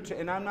rude to,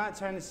 and I'm not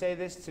trying to say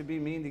this to be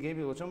mean to gay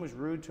people, it's almost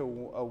rude to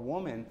a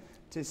woman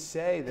to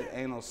say that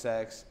anal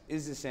sex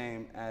is the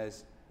same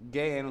as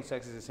gay anal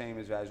sex is the same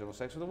as vaginal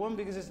sex with a woman,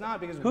 because it's not.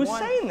 Because who's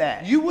saying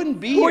that? You wouldn't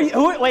be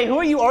here. Wait, who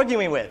are you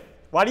arguing with?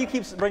 Why do you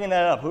keep bringing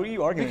that up? Who are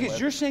you arguing with?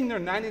 Because you're saying they're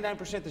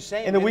 99% the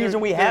same. And the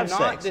reason we have sex.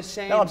 They're not the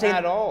same no, I'm saying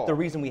at all. The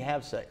reason we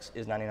have sex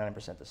is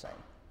 99% the same.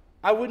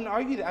 I wouldn't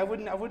argue that. I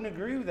wouldn't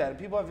agree with that.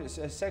 People have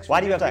sex for Why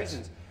do you have sex?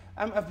 reasons.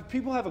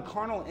 People have a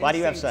carnal Why do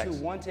you have instinct sex?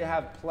 to want to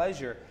have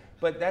pleasure,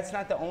 but that's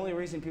not the only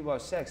reason people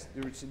have sex.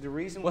 The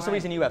reason What's the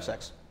reason you have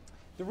sex?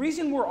 The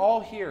reason we're all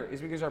here is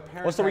because our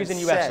parents What's the reason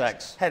you have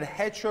sex? Had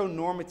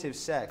heteronormative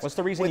sex. What's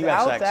the reason you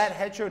have sex? Without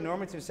that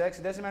heteronormative sex,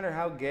 it doesn't matter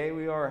how gay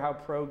we are or how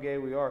pro-gay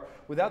we are.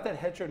 Without that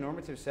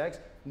heteronormative sex,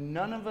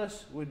 none of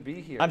us would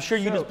be here. I'm sure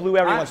you just blew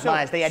everyone's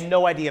minds. They had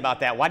no idea about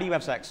that. Why do you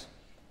have sex?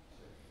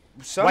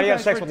 Why do you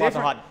have sex with lots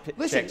of hot chicks?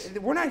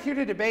 Listen, we're not here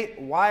to debate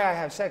why I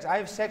have sex. I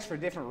have sex for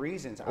different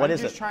reasons. I'm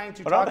just trying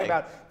to talk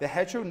about the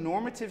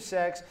heteronormative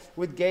sex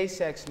with gay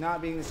sex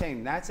not being the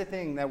same. That's the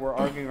thing that we're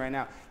arguing right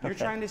now. You're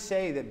trying to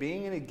say that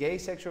being in a gay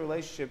sexual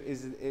relationship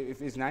is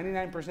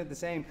 99% the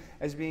same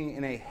as being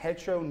in a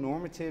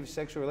heteronormative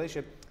sexual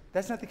relationship.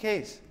 That's not the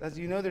case.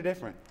 You know they're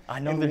different. I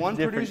know and they're one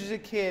different. produces a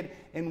kid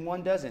and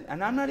one doesn't.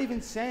 And I'm not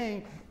even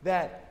saying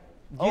that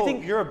Do you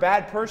think you're a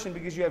bad person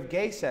because you have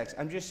gay sex.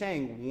 I'm just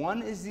saying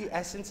one is the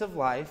essence of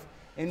life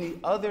and the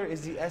other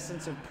is the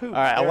essence of poop.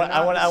 All right,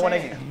 I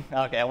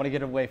want to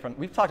get away from.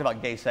 We've talked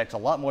about gay sex a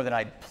lot more than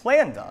I'd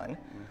planned on,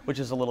 which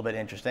is a little bit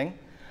interesting.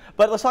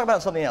 But let's talk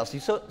about something else.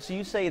 So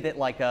you say that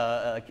like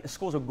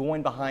schools are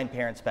going behind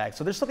parents' backs.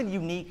 So there's something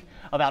unique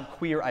about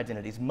queer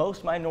identities.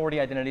 Most minority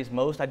identities,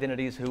 most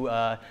identities who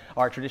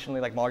are traditionally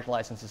like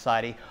marginalized in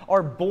society,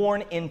 are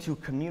born into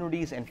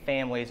communities and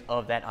families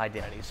of that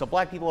identity. So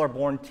black people are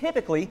born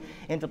typically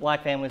into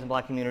black families and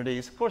black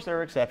communities. Of course, there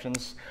are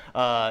exceptions.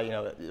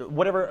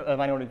 Whatever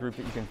minority group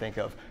that you can think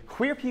of.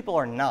 Queer people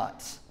are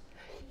not.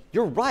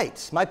 You're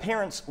right. My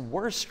parents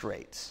were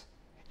straight.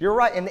 You're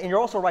right, and you're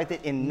also right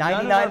that in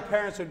 99... None of our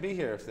parents would be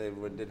here if they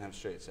didn't have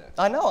straight sex.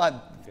 I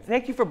know.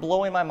 Thank you for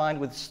blowing my mind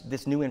with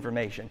this new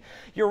information.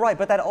 You're right,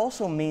 but that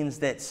also means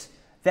that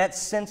that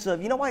sense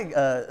of... You know why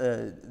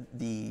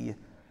the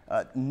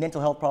mental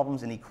health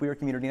problems in the queer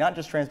community, not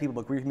just trans people,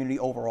 but queer community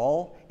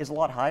overall, is a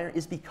lot higher,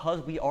 is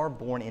because we are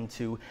born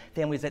into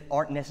families that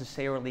aren't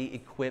necessarily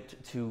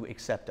equipped to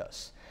accept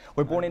us.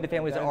 We're born into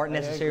families that aren't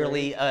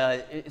necessarily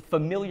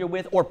familiar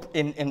with, or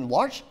in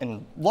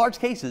large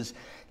cases,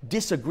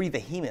 disagree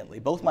vehemently.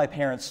 Both my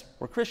parents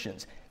were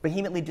Christians,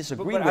 vehemently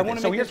disagreed with it.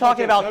 So when you're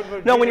talking about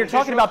when you're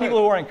talking about people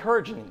who are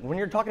encouraging, when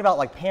you're talking about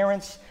like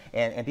parents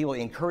and people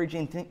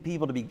encouraging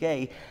people to be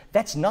gay,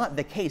 that's not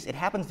the case. It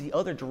happens the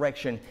other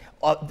direction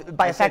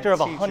by a factor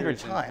of 100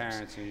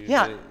 times.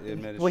 Yeah.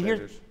 Well,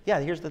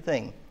 here's the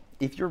thing.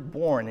 If you're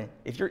born,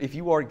 if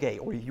you are gay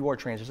or if you are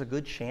trans, there's a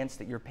good chance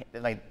that you're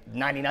like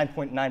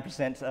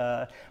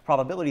 99.9%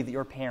 probability that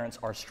your parents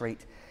are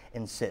straight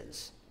and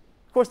cis.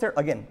 Of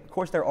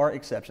course there are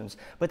exceptions,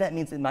 but that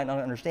means they might not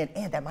understand,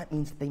 and that might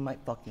mean that they might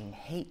fucking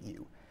hate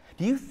you.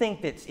 Do you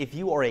think that if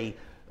you are a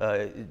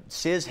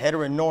cis,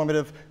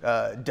 heteronormative,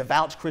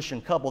 devout Christian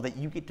couple, that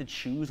you get to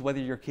choose whether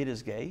your kid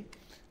is gay?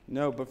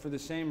 No, but for the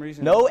same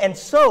reason. No, and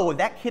so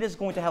that kid is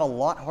going to have a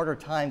lot harder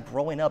time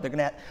growing up. They're going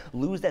to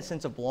lose that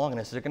sense of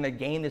belongingness. They're going to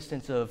gain this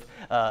sense of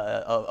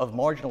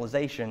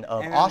marginalization,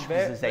 of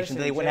ostracization that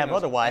they wouldn't have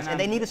otherwise, and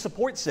they need a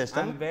support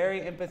system. I'm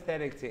very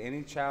empathetic to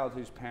any child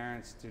whose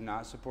parents do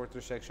not support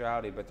their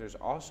sexuality, but there's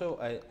also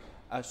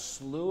a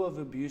slew of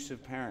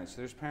abusive parents.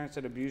 There's parents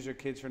that abuse their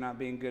kids for not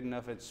being good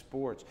enough at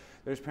sports.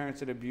 There's parents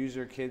that abuse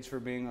their kids for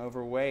being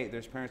overweight.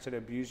 There's parents that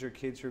abuse their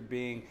kids for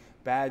being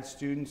bad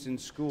students in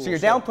school. So you're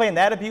downplaying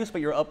that abuse, but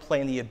you're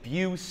upplaying the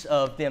abuse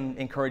of them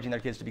encouraging their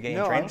kids to be gay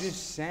and trans? No, I'm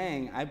just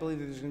saying, I believe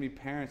that there's going to be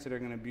parents that are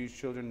going to abuse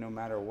children no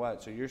matter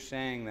what. So you're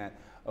saying that,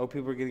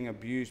 people are getting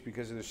abused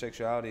because of their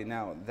sexuality.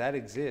 Now, that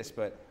exists,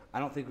 but I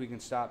don't think we can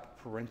stop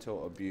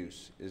parental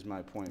abuse, is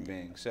my point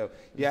being. So,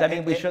 yeah. Does that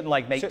mean we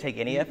shouldn't take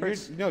any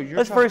efforts?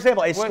 Let's, for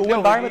example, a school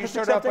environment you that's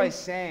start off by accepting?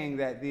 saying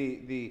that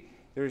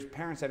there's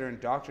parents that are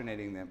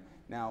indoctrinating them.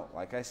 Now,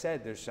 like I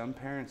said, there's some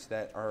parents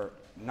that are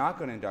not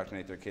going to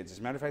indoctrinate their kids. As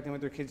a matter of fact, they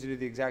want their kids to do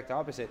the exact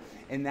opposite.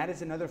 And that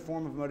is another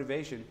form of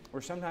motivation.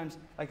 Or sometimes,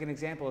 like an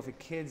example, if a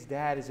kid's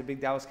dad is a big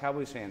Dallas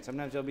Cowboys fan,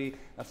 sometimes they'll be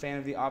a fan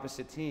of the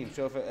opposite team.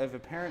 So if a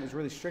parent is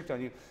really strict on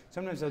you,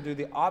 sometimes they'll do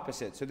the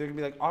opposite. So they're going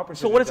to be like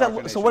opposite. So what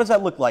does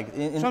that look like?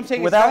 So I'm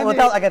saying without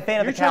like a fan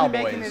of the Cowboys.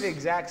 You're trying to make it an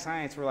exact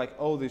science where like,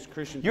 oh, these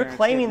Christian You're parents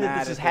claiming get that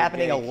mad this is at their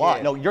happening gay a lot.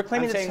 kid. No, you're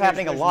claiming I'm this is saying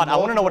happening a there's lot. I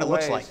want to know what it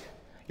looks multiple like. ways.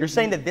 You're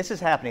saying that this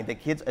is happening, that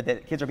kids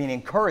are being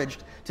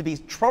encouraged to be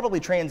probably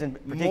trans in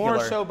particular.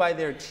 More so by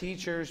their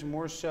teachers,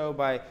 more so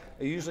by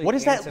usually What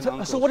is aunts that? and So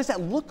uncles. what does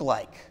that look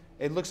like?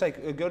 It looks like,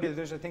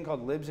 there's a thing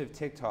called Libs of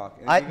TikTok.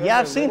 And if you go Yeah, to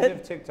I've seen Libs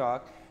it. of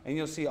TikTok, and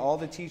you'll see all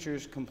the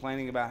teachers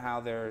complaining about how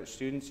their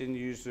students didn't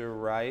use their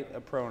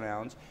right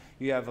pronouns.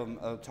 You have them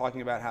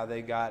talking about how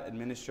they got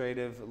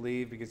administrative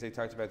leave because they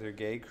talked about their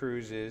gay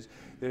cruises.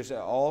 There's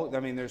So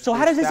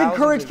how does this thousands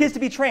encourage of- kids to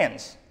be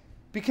trans?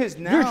 Because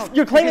now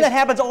You're claiming because that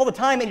happens all the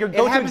time, and your it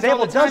go-to happens all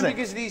example the time doesn't.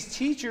 because these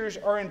teachers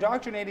are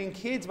indoctrinating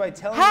kids by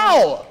telling them.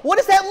 How? What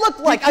does that look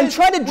like? I'm Because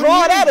trying to when draw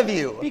it you're- out of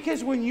you.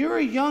 Because when you're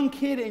a young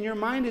kid and your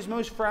mind is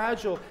most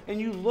fragile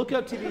and you look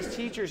up to these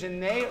teachers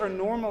and they are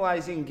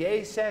normalizing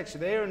gay sex,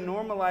 they are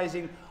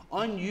normalizing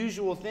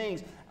unusual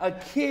things, a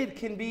kid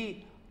can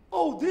be,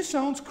 oh, this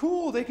sounds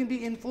cool. They can be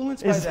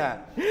influenced by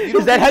that.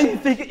 Is that how you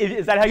think?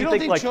 Is that how You you don't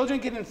think? think Like, children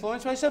get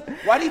influenced by stuff?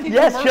 Why do you think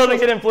yes, commercials- children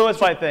get influenced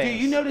by things.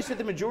 Do you notice that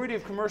the majority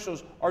of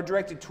commercials are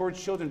directed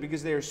towards children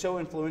because they are so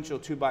influential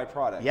to buy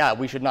products? Yeah,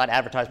 we should not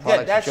advertise Yeah,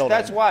 products to children.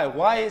 that's why.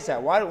 Why is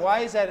that? Why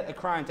is that a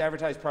crime to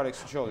advertise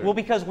products to children? Well,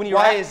 because when you're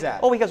why is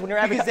that? Oh, because when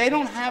you're because they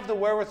don't have the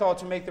wherewithal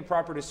to make the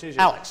proper decision.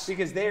 Alex.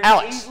 Because they are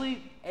Alex.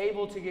 easily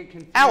able to get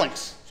confused.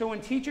 Alex. So when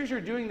teachers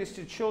are doing this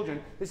to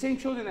children, the same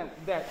children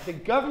that the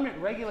government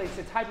regulates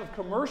the type of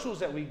commercials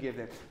that we give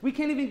them. We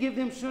can't even give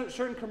them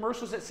certain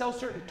commercials that sell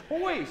certain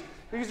toys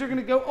because they're going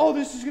to go, oh,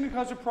 this is going to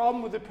cause a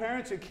problem with the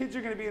parents and kids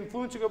are going to be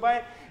influenced to go buy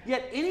it.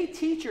 Yet any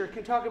teacher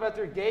can talk about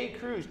their gay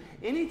cruise.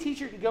 Any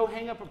teacher can go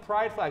hang up a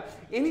pride flag.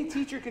 Any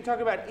teacher can talk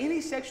about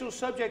any sexual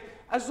subject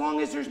as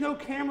long as there's no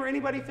camera or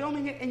anybody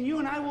filming it, and you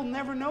and I will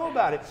never know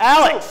about it.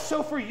 Alex!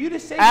 So for you to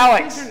say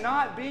Alex! that kids are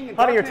not being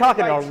Honey, you're indoctrinated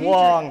talking by a teachers,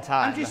 long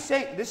time. I'm just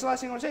saying, this is the last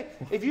thing I want to say.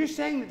 If you're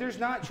saying that there's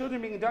not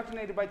children being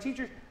indoctrinated by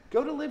teachers,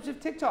 go to Libs of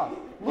TikTok.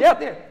 Look Yep. at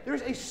there.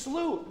 There's a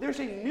slew. There's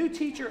a new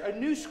teacher, a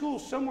new school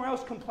somewhere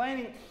else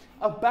complaining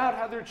about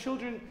how their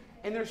children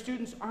and their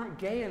students aren't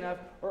gay enough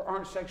or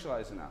aren't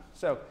sexualized enough.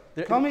 So,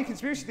 call me a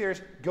conspiracy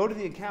theorist. Go to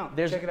the account.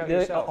 Check it out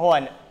yourself. Hold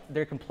on.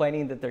 They're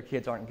complaining that their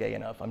kids aren't gay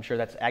enough. I'm sure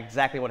that's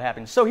exactly what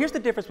happens. So here's the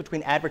difference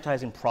between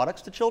advertising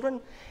products to children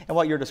and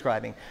what you're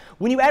describing.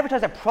 When you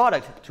advertise a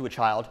product to a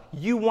child,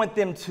 you want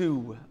them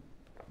to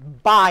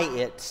buy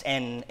it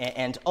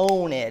and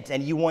own it,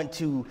 and you want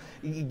to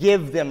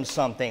give them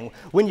something.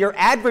 When you're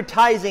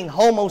advertising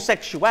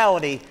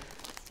homosexuality,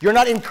 you're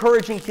not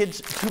encouraging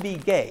kids to be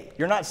gay.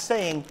 You're not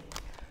saying,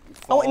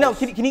 oh, no,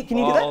 can you do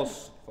that?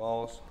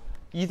 False.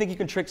 You think you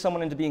can trick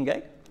someone into being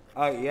gay?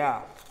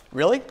 Yeah.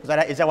 Really? Is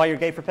that why you're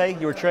gay for pay?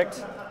 You were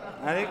tricked?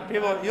 I think you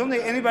don't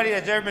think anybody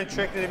that's ever been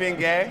tricked into being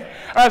gay?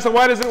 All right, so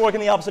why doesn't it work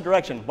in the opposite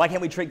direction? Why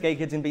can't we trick gay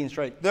kids into being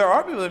straight? There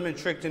are people that have been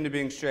tricked into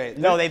being straight.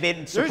 No, they've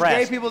been suppressed.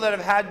 There's gay people that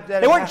have had...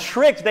 They weren't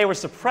tricked, they were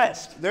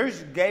suppressed.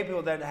 There's gay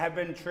people that have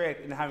been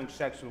tricked into having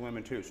sex with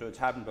women too, so it's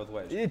happened both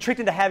ways. Tricked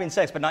into having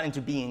sex, but not into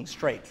being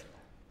straight.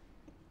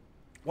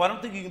 Well, I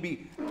don't think you can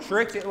be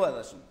tricked. Well,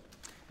 listen.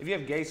 If you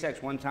have gay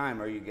sex one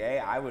time, are you gay?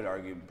 I would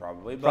argue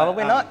probably. But,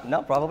 Probably not.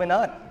 No, probably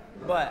not.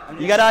 But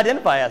You got to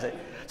identify as it.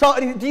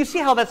 So, do you see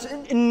how that's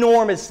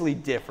enormously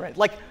different?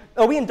 Like,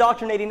 are we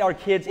indoctrinating our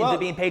kids into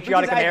being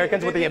patriotic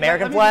Americans with the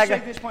American flag? Let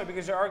me just make this point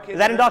because there are kids. Is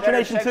that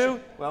indoctrination too?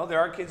 Well, there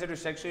are kids that are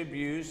sexually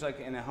abused, like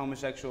in a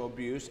homosexual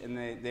abuse, and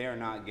they are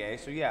not gay.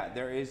 So yeah,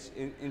 there is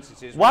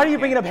instances. Why where are you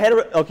bringing up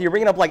Okay, you're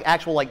bringing up like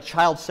actual like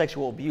child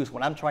sexual abuse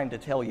when I'm trying to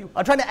tell you.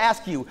 I'm trying to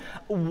ask you,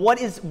 what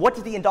does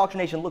the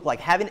indoctrination look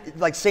like?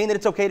 Saying that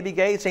it's okay to be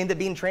gay, saying that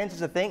being trans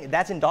is a thing,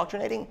 that's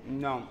indoctrinating?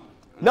 No.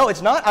 No,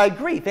 it's not. I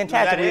agree.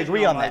 Fantastic. We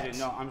agree on that.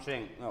 No, I'm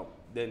saying no.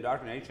 The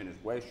indoctrination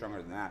is way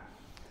stronger than that.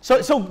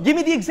 So give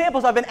me the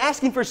examples I've been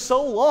asking for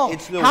so long.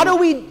 It's the How do one-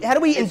 we it's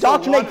the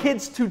indoctrinate one-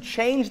 kids to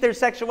change their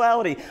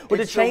sexuality or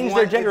to It's the change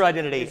their one- gender it's-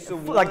 identity? it's the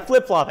one- Like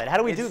flip-flop it. How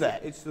do we do It's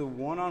that? It's the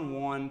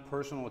one-on-one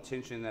personal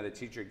attention that a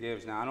teacher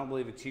gives. Now, I don't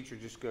believe a teacher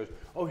just goes,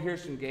 oh,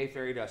 here's some gay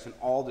fairy dust, and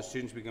all the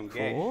students become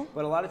gay. Cool.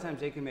 But a lot of times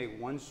they can make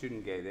one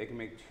student gay. They can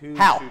make two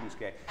How? students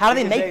gay. How do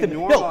they Because make them-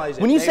 No, normalize it.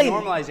 when you They say-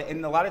 normalize it,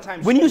 and a lot of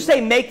times When you say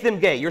make them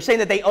gay, you're saying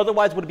that they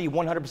otherwise would be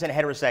 100%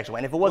 heterosexual.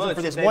 And if it wasn't Well, for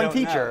it's this that they one don't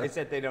know. teacher, It's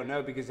that they don't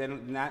know because they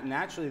don't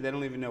naturally they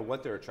don't even know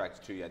what they're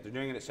attracted to yet. They're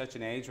doing it at such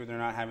an age where they're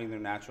not having their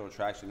natural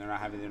attraction. They're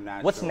not having their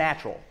natural. what's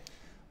natural?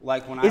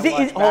 Like when Is I it-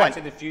 watched hold on. Back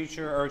to the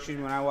Future, or excuse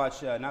me, when I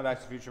watched not Back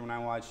to the Future, when I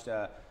watched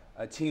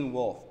Teen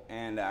Wolf,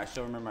 and I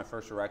still remember my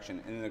first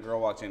erection, and then the girl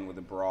walked in with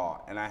a bra,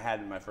 and I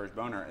had my first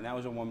boner, and that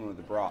was a woman with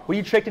a bra. Were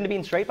you tricked into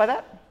being straight by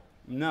that?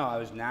 No, I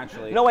was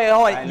naturally. No, wait,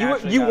 hold I on.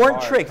 naturally You got weren't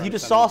hard tricked. from You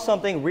just saw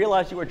something. something,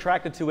 realized you were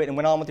attracted to it, and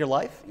went on with your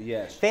life?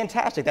 Yes.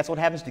 Fantastic. That's what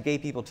happens to gay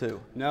people,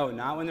 too. No,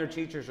 not when their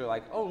teachers are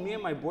like, oh, me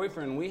and my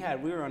boyfriend, we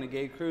were on a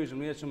gay cruise and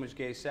we had so much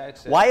gay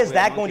sex. Why is we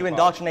had that going to monkeypox."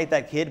 indoctrinate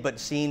that kid, but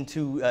seeing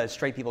two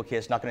straight people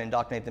kiss not going to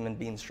indoctrinate them in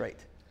being straight?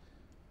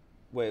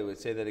 Wait,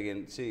 say that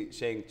again.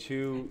 Saying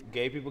two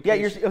gay people Yeah,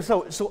 kiss?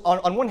 so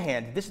on one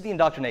hand, this is the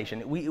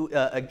indoctrination.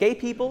 A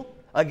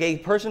gay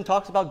person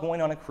talks about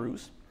going on a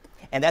cruise,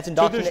 and that's So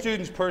indoctrination. their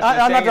students personally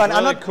saying it's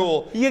really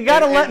cool. You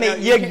gotta And- let and me. no,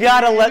 You can't-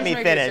 gotta you let just me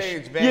make it say finish.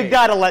 it's You vague.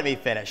 gotta let me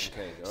finish.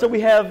 Okay, go So we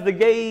ahead. have the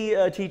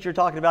gay teacher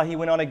talking about he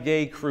went on a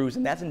gay cruise,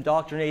 and that's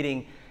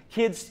indoctrinating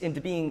kids into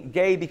being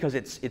gay because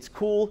it's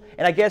cool.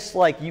 And I guess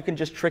like you can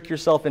just trick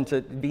yourself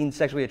into being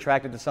sexually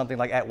attracted to something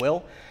like at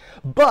will.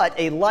 But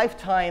a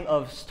lifetime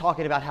of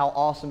talking about how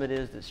awesome it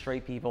is that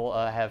straight people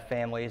have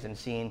families, and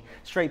seeing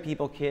straight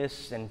people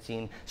kiss, and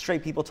seeing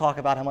straight people talk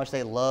about how much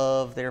they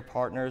love their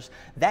partners,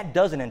 that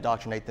doesn't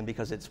indoctrinate them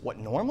because it's what,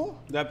 normal?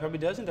 That probably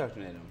does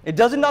indoctrinate them. It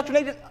does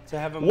indoctrinate it? To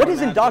have a What more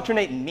does natural-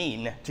 indoctrinate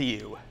mean to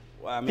you?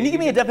 Well, I mean, Can you give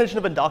me a definition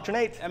of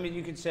indoctrinate? I mean,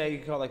 you could say, you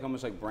could call it like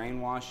almost like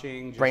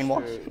brainwashing. Just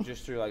Brainwash?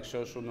 just through like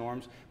social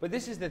norms. But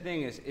this is the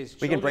thing is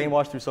We can children-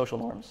 brainwash through social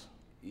norms?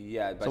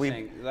 Yeah, by So we-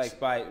 saying like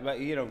by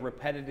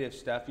repetitive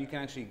stuff, you can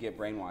actually get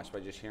brainwashed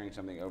by just hearing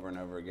something over and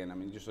over again. I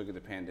mean, just look at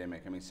the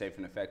pandemic. I mean, safe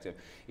and effective.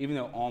 Even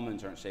though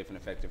almonds aren't safe and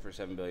effective for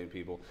 7 billion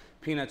people,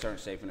 peanuts aren't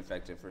safe and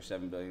effective for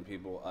 7 billion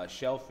people.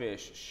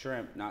 Shellfish,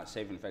 shrimp, not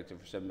safe and effective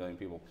for 7 billion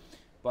people.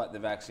 But the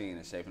vaccine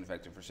is safe and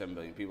effective for 7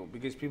 billion people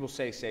because people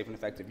say safe and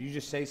effective. You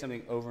just say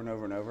something over and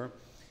over and over,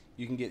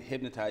 you can get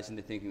hypnotized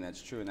into thinking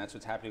that's true, and that's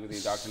what's happening with the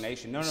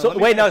indoctrination. No, So let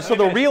me wait, finish, no. let So me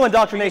the finish. real Because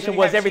indoctrination when you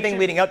was have everything teachers-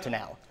 leading up to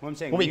now. What I'm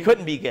saying, when we when you-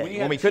 couldn't be gay, when you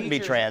when we have couldn't be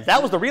teachers- trans.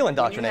 That was the real when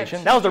you have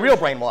indoctrination. That was the real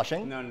teachers-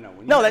 brainwashing. No. When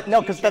you No, have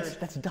no, because that's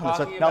teachers dumb. That's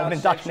talking not what about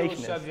indoctrination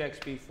sexual is. subjects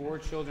before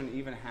children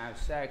even have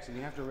sex, and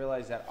you have to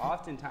realize that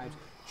oftentimes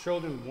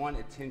children want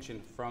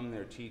attention from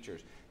their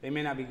teachers. They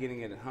may not be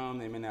getting it at home.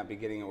 They may not be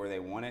getting it where they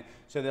want it.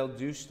 So they'll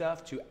do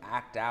stuff to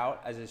act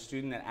out. As a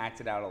student that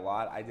acted out a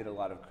lot, I did a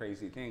lot of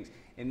crazy things.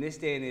 In this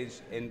day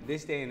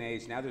and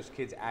age, now there's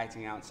kids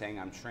acting out saying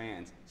I'm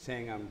trans,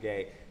 saying I'm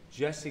gay,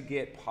 just to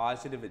get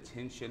positive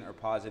attention or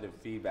positive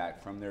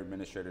feedback from their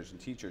administrators and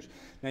teachers.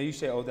 Now you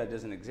say, oh, that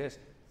doesn't exist.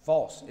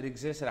 False. It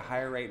exists at a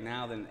higher rate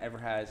now than it ever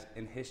has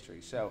in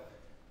history. So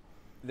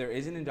there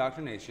is an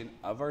indoctrination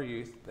of our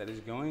youth that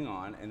is going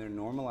on, and they're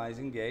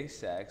normalizing gay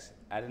sex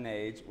at an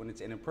age when it's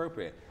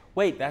inappropriate.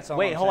 Wait, That's all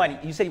wait, I'm hold saying.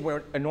 on. You said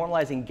we're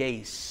normalizing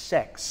gay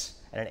sex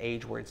at an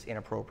age where it's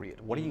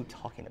inappropriate. What are you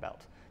talking about?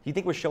 Do you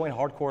think we're showing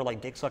hardcore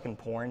like dick sucking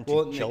porn to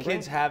Well, the children?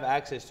 kids have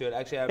access to it.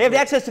 Actually, They have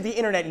access to the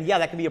internet, and yeah,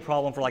 that can be a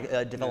problem for like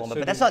development. So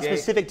but that's does not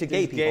specific to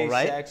gay people,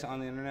 right? Sex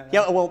on the internet?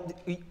 Yeah, well,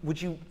 would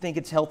you think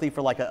it's healthy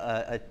for like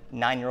a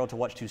 9-year-old to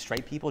watch two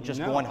straight people just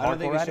No, going I don't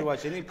think hardcore you at should it?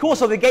 watch any Cool. porn.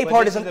 So the gay But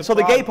part this is isn't. the So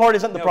the gay problem. part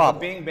isn't the No, problem.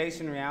 but being based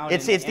in reality.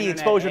 It's in the internet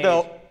exposure age,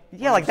 though. what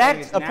Yeah, I'm like saying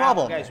that's is a now,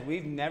 problem. Guys,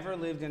 we've never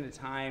lived in a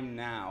time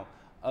now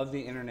of the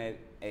internet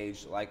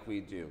age like we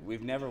do. We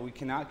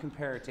cannot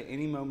compare it to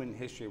any moment in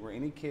history where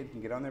any kid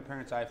can get on their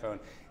parent's iPhone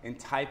and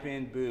type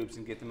in boobs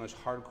and get the most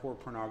hardcore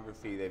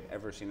pornography they've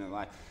ever seen in their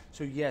life.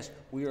 So yes,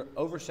 we are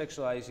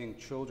over-sexualizing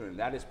children.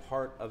 That is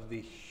part of the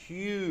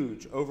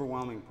huge,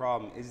 overwhelming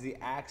problem, is the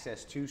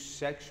access to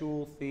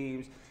sexual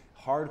themes,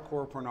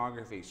 hardcore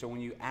pornography. So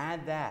when you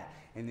add that,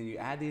 and then you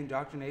add the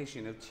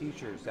indoctrination of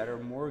teachers that are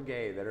more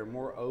gay, that are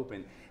more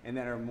open, and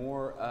that are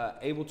more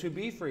able to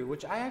be free,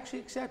 which I actually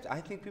accept. I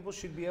think people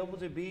should be able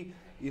to be,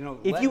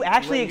 If you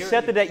actually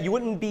accepted that, you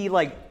wouldn't be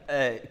like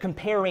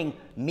comparing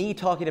me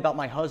talking about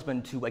my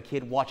husband to a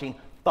kid watching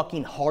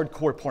fucking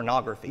hardcore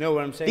pornography. No,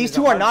 what I'm saying These is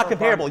two the are not hardcore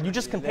comparable. porn- You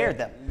just compared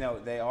them. No,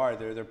 they are.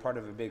 They're part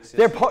of a big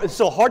system.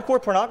 So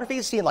hardcore pornography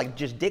is seeing like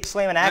just dick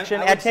slamming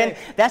action I at would 10. say-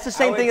 That's the I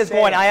same would thing as say-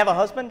 going, I have a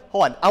husband?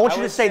 Hold on. I want I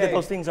you to would say that say-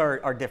 those things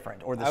are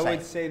different or the I same.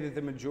 would say that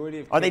the majority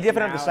of Are they kids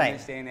different or the now same? in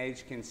this day and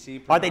age can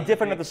see Are they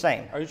different or pornography. the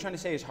same? Are you trying to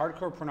say is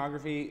hardcore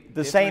pornography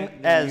The different same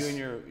than as-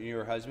 you and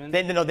your husband?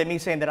 No, they mean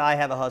saying that I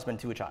have a husband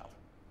to a child.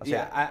 I'll say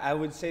Yeah, that. I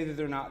would say that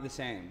they're not the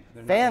same.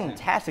 They're not the same.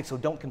 Fantastic. So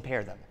don't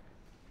compare them.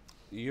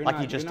 You're Like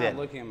not, you just you're not did.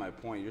 looking at my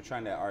point. You're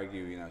trying to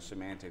argue,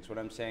 semantics. What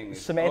I'm saying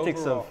is Semantics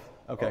overall,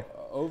 okay.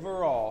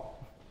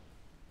 Overall,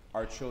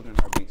 our children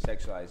are being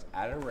sexualized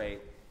at a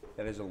rate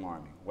that is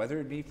alarming. Whether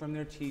it be from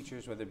their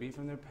teachers, whether it be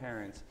from their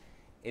parents,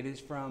 it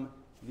is from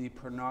the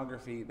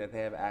pornography that they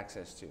have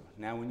access to.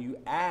 Now, when you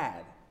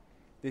add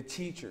the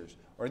teachers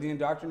or the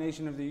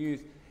indoctrination of the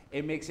youth,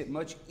 it makes it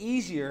much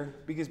easier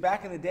because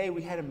back in the day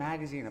we had a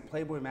magazine, a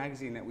Playboy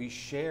magazine that we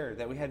shared,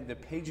 that we had, the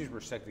pages were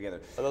stuck together.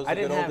 Are those the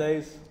good old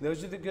days?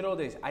 Those are the good old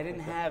days. I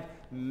didn't have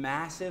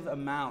massive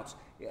amounts,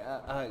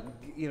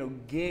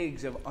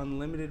 gigs of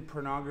unlimited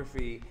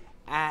pornography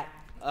at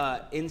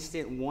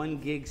instant 1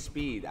 gig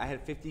speed. I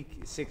had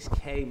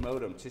 56K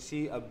modem to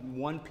see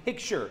one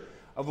picture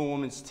of a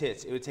woman's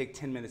tits. It would take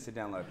 10 minutes to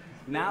download.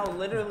 Now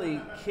literally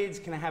kids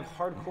can have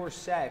hardcore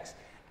sex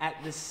at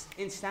this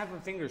in snap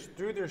of fingers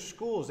through their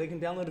schools. They can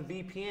download a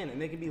VPN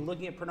and they can be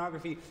looking at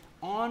pornography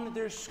on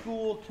their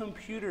school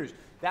computers.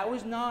 That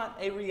was not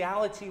a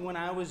reality when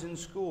I was in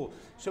school.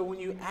 So when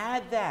you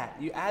add that,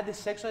 you add the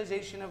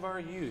sexualization of our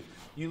youth,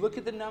 you look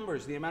at the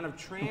numbers, the amount of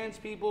trans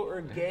people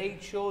or gay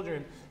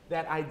children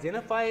that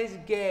identify as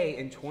gay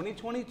in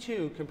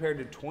 2022 compared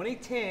to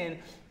 2010,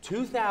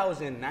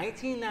 2000,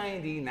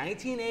 1990,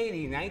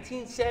 1980,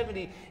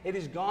 1970, it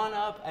has gone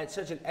up at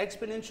such an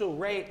exponential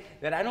rate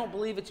that I don't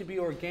believe it to be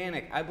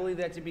organic. I believe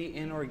that to be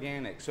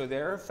inorganic. So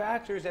there are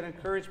factors that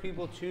encourage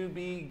people to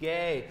be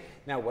gay.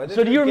 Now, whether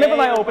so do you remember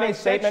my opening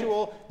statement? Do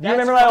you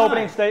remember my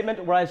opening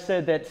statement where I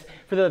said that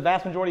for the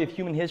vast majority of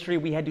human history,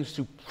 we had to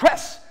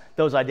suppress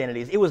those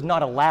identities? It was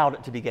not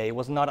allowed to be gay. It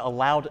was not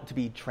allowed to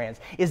be trans.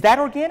 Is that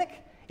organic?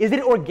 Is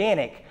it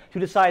organic to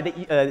decide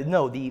that,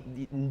 no, the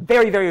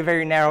very, very,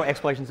 very narrow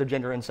explorations of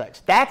gender and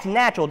sex? That's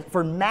natural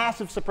for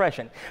massive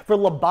suppression, for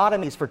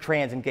lobotomies for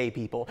trans and gay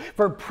people,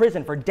 for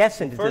prison, for death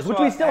sentences, which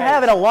we still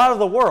have in a lot of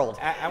the world.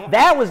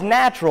 That was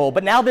natural,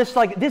 but now this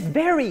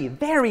very,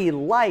 very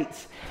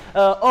light,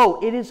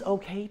 it is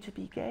okay to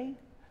be gay?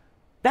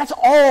 That's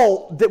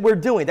all that we're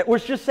doing. That we're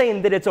just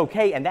saying that it's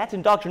okay, and that's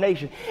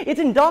indoctrination.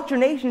 It's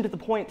indoctrination to the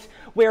point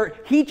where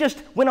he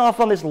just went off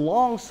on this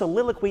long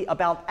soliloquy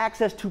about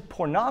access to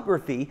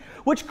pornography,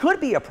 which could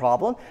be a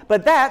problem,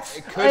 but that's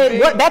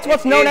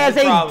what's known as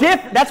a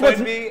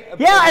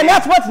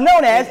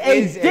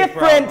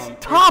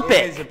different topic.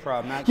 It is a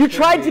problem. You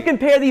tried to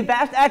compare the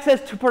vast access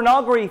to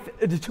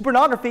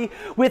pornography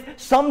with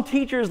some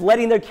teachers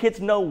letting their kids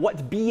know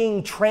what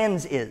being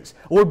trans is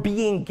or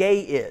being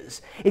gay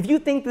is. If you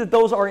think that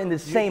those are in the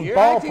same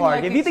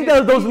ballpark, if you think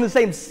that those are in the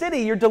same city,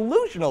 you're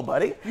delusional,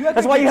 buddy.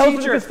 That's why you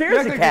hosted the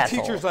Conspiracy Castle.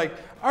 The teacher's like,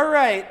 all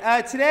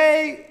right,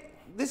 today,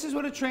 this is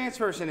what a trans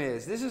person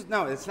is.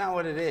 No, it's not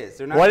what it is.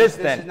 They're not. What is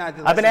then?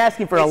 I've been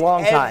asking for a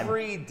long time.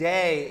 Every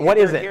day. What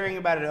is it? We're hearing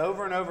about it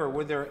over and over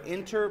with their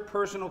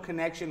interpersonal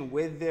connection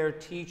with their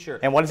teacher.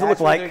 And what does it look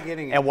like?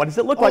 And what does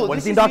it look like? What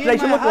does the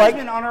indoctrination look like?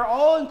 On our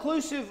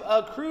all-inclusive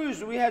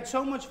cruise, we had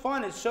so much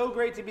fun. It's so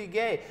great to be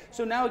gay.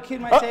 So now a kid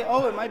might say,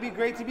 it might be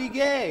great to be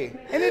gay.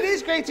 And it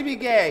is great to be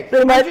gay.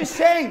 I'm just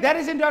saying, that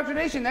is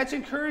indoctrination. That's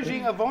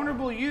encouraging a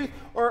vulnerable youth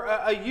or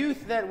a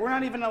youth that we're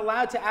not even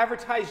allowed to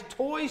advertise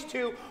toys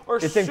to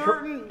or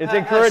certain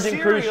encouraging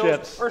cruise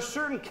ships or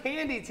certain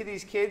candy to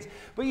these kids,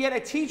 but yet a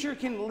teacher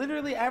can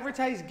literally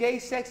advertise gay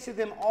sex to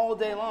them all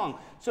day long.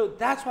 So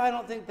that's what I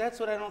don't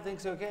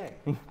think's okay.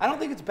 I don't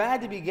think it's bad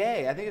to be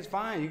gay. I think it's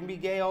fine. You can be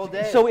gay all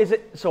day.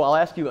 So I'll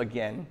ask you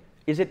again.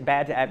 Is it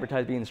bad to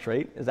advertise being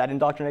straight? Is that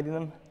indoctrinating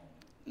them?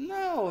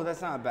 No,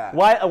 that's not bad.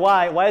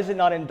 Why is it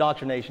not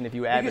indoctrination if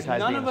you advertise being straight?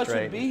 Because none of us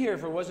would be here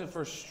if it wasn't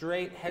for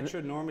straight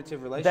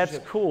heteronormative relationships.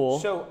 That's cool.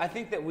 So I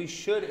think that we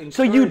should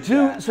encourage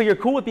that. So you're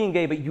cool with being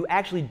gay, but you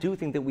actually do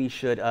think that we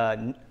should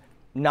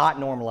not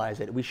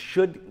normalize it. We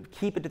should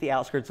keep it to the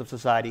outskirts of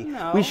society.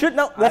 No, we should.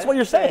 No, that's what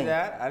you're saying.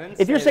 I didn't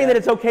if you're say saying that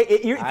it's okay,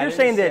 if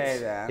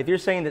you're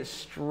saying that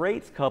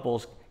straight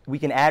couples, we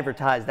can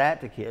advertise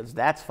that to kids,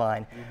 that's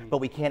fine. Mm-hmm. But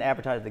we can't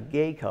advertise the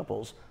gay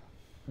couples.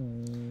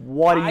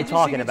 What are you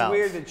talking about? I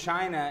just think it's weird that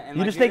China and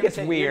you just think it's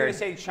weird. You're going to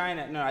say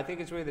China. No, I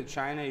think it's weird that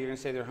China. You're going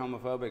to say they're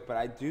homophobic, but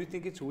I do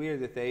think it's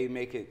weird that they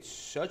make it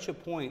such a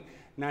point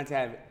not to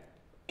have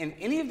in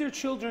any of their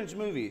children's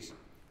movies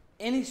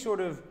any sort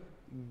of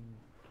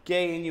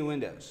gay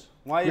innuendos.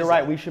 Why is You're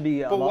right. We should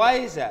be. But why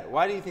is that?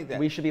 Why do you think that?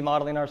 We should be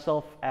modeling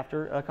ourselves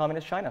after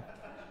communist China.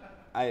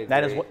 I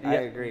agree. I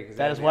agree.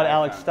 That is what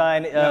Alex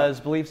Stein's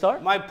beliefs are.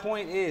 My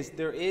point is,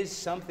 there is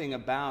something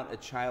about a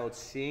child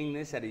seeing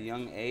this at a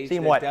young age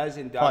seeing that what? Does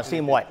indoctrinate.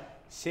 Seeing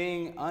what?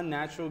 Seeing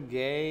unnatural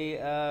gay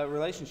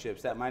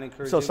relationships that might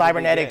encourage. So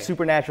cybernetic,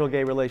 supernatural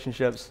gay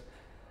relationships.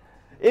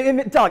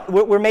 Doug,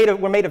 we're made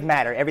of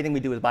matter. Everything we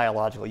do is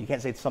biological. You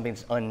can't say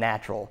something's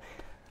unnatural.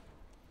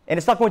 And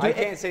it's not going to. I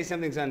can't say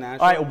something's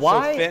unnatural. All right,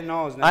 why? So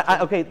fentanyl is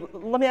natural. Okay,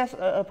 let me ask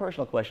a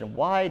personal question.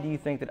 Why do you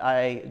think that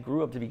I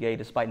grew up to be gay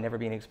despite never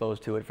being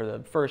exposed to it for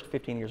the first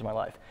 15 years of my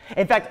life?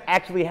 In fact,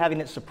 actually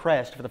having it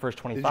suppressed for the first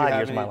 25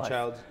 years of my life. Did you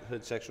have any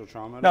childhood sexual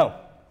trauma? No.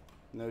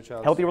 No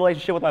childhood. Healthy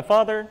relationship with my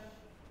father.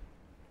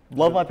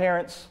 Love my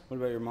parents. What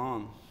about your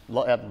mom?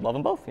 Love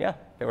them both, yeah.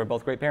 They were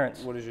both great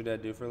parents. What does your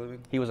dad do for a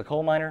living? He was a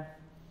coal miner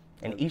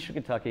in Eastern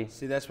Kentucky.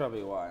 See, that's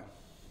probably why.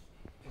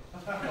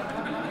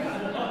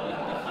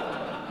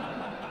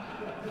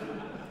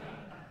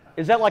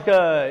 Is that like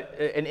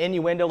an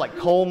innuendo, like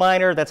coal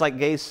miner? That's like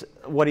gay.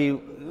 What do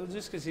you? Well,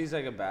 just because he's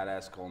like a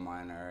badass coal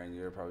miner, and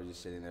you're probably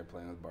just sitting there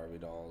playing with Barbie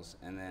dolls,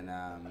 and then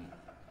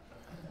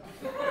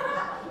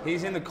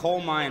he's in the coal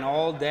mine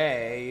all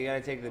day. You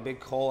gotta take the big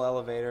coal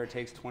elevator. It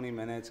takes 20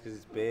 minutes because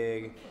it's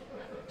big.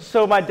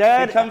 So my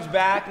dad comes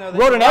back.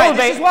 Rode an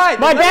elevator. This is why.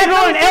 My dad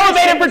rode an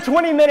elevator for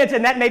 20 minutes,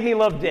 and that made me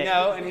love dick.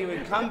 No, and he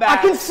would come back.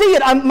 I can see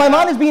it. My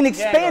mind is being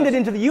expanded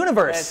into the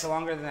universe. It's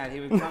longer than that. He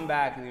would come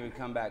back, and he would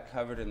come back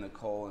covered in the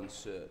coal and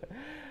soot.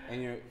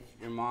 And your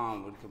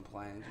mom would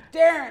complain,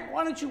 Darren,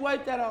 why don't you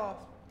wipe that off?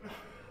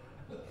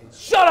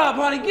 Shut up,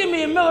 honey. Give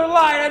me a Miller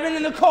Lite. I've been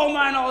in the coal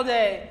mine all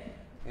day.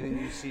 And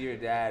then you'd see your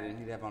dad, and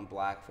he'd have on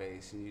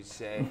blackface, and you'd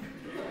say,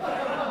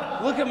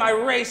 "Look at my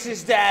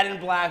racist dad in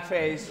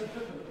blackface.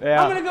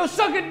 Yeah. I'm gonna go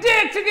suck a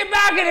dick to get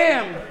back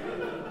at him."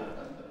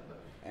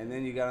 And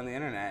then you got on the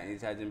internet, and you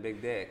typed in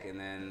big dick, and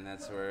then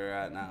that's where you're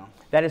at now.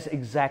 That is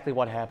exactly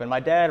what happened. My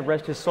dad,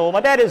 rest his soul,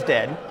 my dad is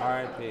dead.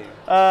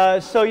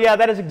 R.I.P. So yeah,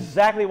 that is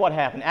exactly what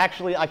happened.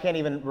 Actually, I can't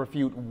even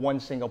refute one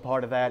single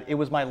part of that. It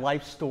was my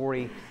life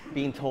story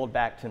being told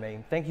back to me.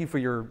 Thank you for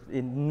your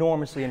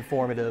enormously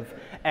informative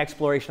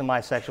exploration of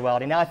my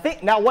sexuality. Now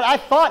what I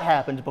thought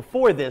happened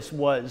before this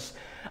was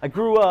I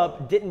grew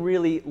up, didn't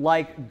really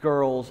like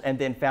girls, and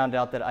then found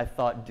out that I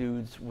thought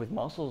dudes with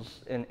muscles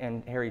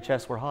and hairy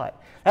chests were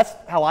hot. That's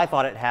how I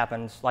thought it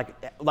happened.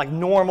 Like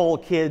normal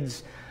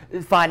kids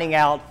finding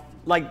out,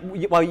 like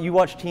while you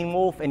watched Teen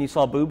Wolf and you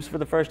saw boobs for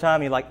the first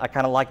time, you're like, I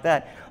kind of like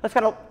that. That's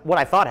kind of what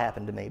I thought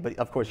happened to me, but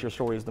of course your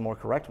story is the more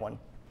correct one.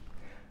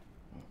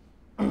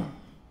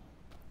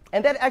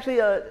 And that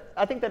actually,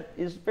 I think that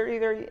is very,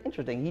 very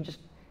interesting.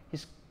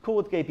 He's cool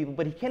with gay people,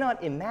 but he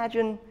cannot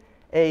imagine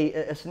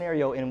a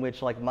scenario in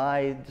which like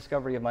my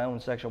discovery of my own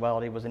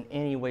sexuality was in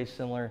any way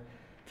similar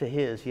to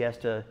his. He has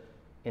to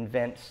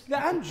invent.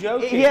 I'm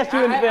joking. He has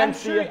to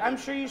invent. I'm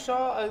sure you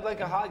saw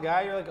a hot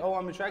guy. You're like, oh,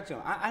 I'm attracted to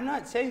him. I'm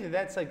not saying that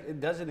that's like it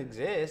doesn't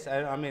exist.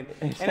 I mean,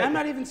 and I'm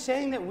not even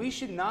saying that we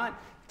should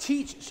not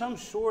teach some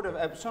sort of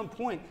at some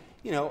point,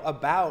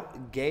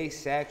 about gay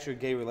sex or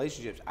gay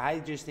relationships. I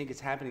just think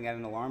it's happening at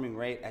an alarming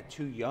rate, at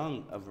too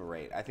young of a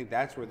rate. I think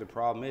that's where the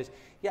problem is.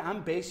 Yeah,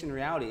 I'm based in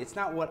reality. It's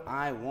not what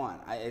I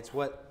want. It's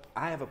what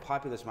I have a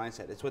populist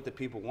mindset. It's what the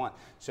people want.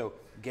 So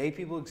gay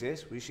people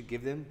exist. We should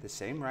give them the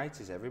same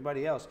rights as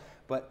everybody else.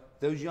 But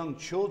those young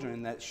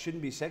children that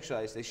shouldn't be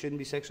sexualized, they shouldn't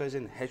be sexualized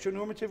in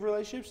heteronormative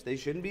relationships. They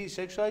shouldn't be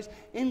sexualized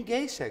in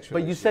gay sex relationships.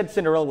 But you said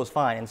Cinderella was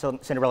fine, and so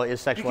Cinderella is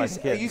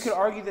sexualizing kids. You could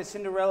argue that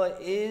Cinderella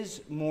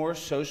is more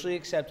socially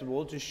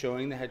acceptable to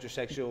showing the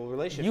heterosexual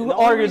relationship. You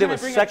argued it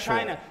was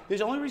sexual. There's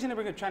the only reason I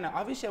bring up China.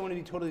 Obviously, I want to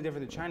be totally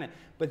different than China,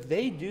 but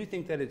they do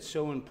think that it's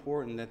so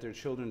important that their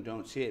children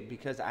don't see it,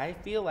 because I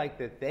feel like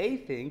that they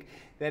think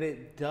that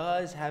it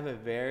does have a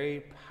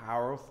very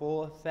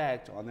powerful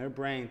effect on their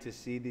brain to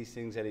see these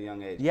things at a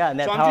young age. Yeah, and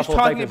that powerful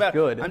effect is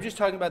good. I'm just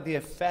talking about the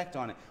effect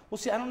on it. Well,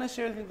 see, I don't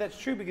necessarily think that's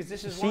true, because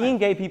this is seeing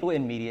gay people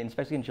in media, and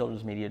especially in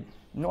children's media,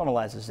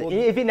 normalizes it.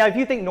 If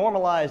you think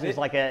normalize is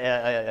like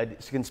a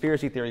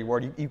conspiracy theory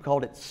word, you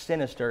called it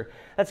sinister.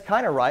 That's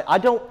kind of right.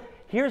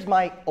 Here's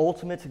my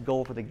ultimate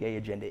goal for the gay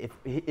agenda.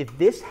 If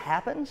this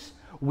happens,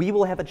 we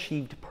will have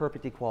achieved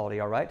perfect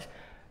equality. All right?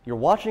 You're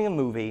watching a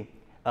movie.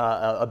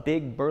 A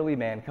big burly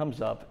man comes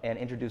up and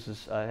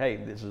introduces, hey,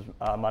 this is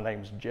my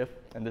name's Jeff,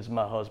 and this is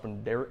my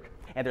husband Derek.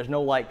 And there's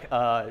no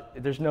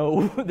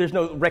there's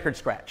no record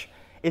scratch.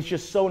 It's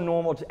just so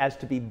normal as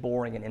to be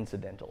boring and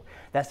incidental.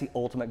 That's the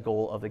ultimate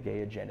goal of the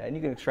gay agenda, and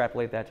you can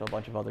extrapolate that to a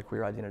bunch of other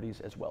queer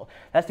identities as well.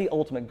 That's the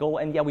ultimate goal,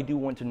 and yeah, we do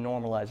want to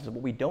normalize this.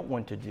 What we don't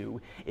want to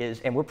do is,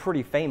 and we're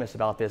pretty famous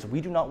about this,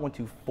 we do not want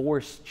to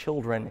force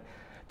children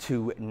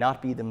to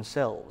not be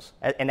themselves,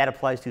 and that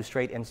applies to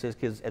straight and cis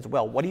kids as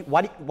well. Why do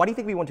you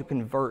think we want to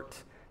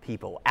convert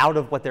people out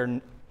of what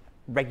their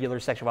regular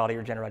sexuality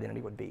or gender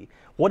identity would be?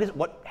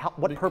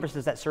 What purpose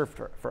does that serve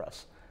for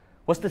us?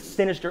 What's the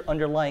sinister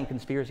underlying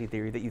conspiracy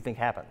theory that you think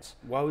happens?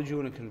 Why would you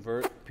want to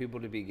convert people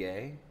to be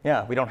gay?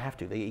 Yeah, we don't have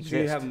to. They exist. So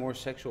you have more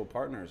sexual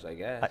partners, I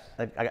guess.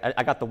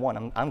 I got the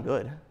one. I'm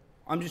good.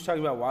 I'm just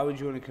talking about why would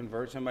you want to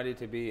convert somebody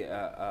to be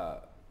the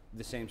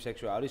same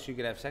sexuality so you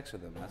could have sex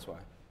with them? That's why.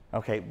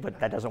 Okay, but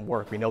that doesn't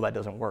work. We know that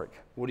doesn't work.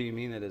 What do you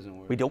mean that doesn't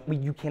work?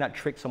 You cannot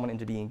trick someone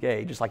into being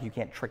gay, just like you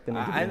can't trick them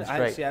into being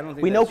straight. I don't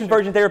think we know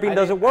conversion therapy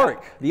doesn't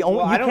work.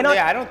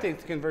 I don't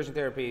think conversion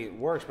therapy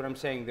works, but I'm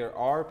saying there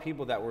are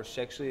people that were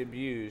sexually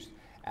abused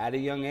at a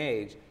young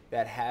age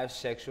that have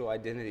sexual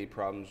identity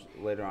problems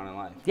later on in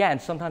life. Yeah, and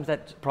sometimes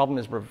that problem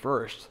is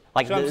reversed.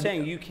 So I'm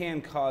saying you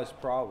can cause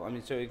problems. I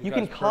mean, so you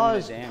can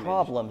cause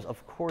problems.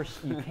 Of course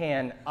you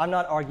can. I'm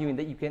not arguing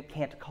that you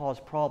can't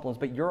cause problems,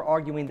 but you're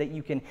arguing that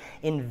you can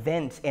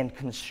invent and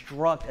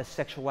construct a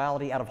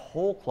sexuality out of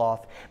whole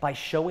cloth by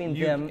showing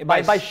them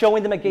by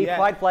showing them a gay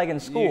pride flag in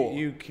school.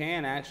 You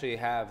can actually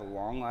have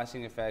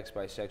long-lasting effects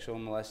by sexual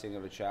molesting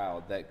of a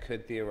child that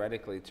could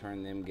theoretically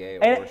turn them gay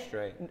or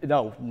straight.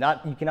 No,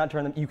 you cannot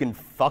turn them. You can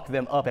fuck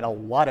them up in a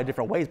lot of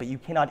different ways, but you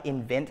cannot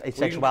invent a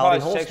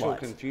sexuality whole cause sexual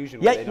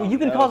confusion. You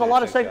can cause a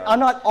lot of sex.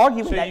 I'm not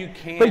arguing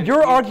that. But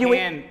you're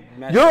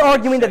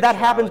arguing that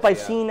happens by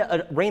seeing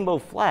a rainbow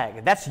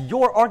flag. That's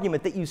your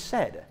argument that you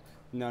said.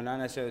 No, not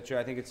necessarily true.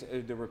 I think it's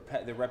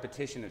the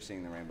repetition of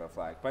seeing the rainbow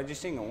flag. By just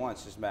seeing it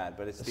once is bad,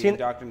 but it's the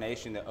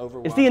indoctrination, the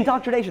overwhelming. It's the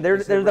indoctrination.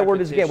 There's that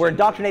word again. We're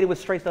indoctrinated with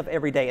straight stuff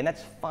every day, and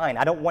that's fine.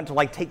 I don't want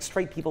to take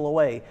straight people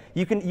away.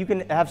 You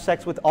can have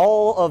sex with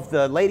all of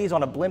the ladies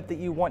on a blimp that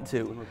you want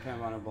to. We're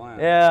pimp on a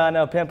blimp. Yeah, I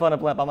know, pimp on a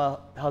blimp. I'm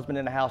a husband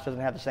in a house, doesn't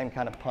have the same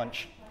kind of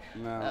punch.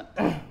 No.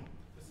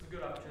 This is a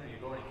good opportunity to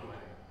go into Q&A.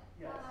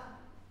 Yes.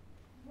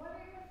 What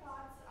are your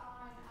thoughts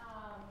on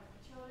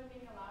children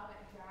being allowed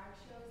at drag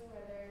shows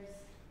where there's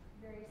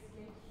very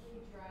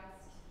skintily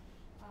dressed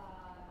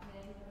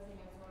men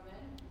posing as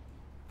women?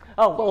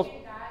 Oh, well, Do you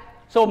think that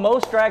so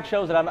most drag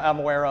shows that I'm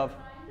aware of,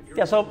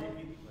 yeah, so,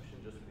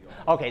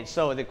 okay,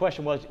 so the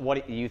question was,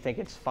 what do you think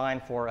it's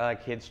fine for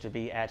kids to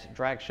be at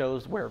drag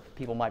shows where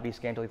people might be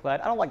scantily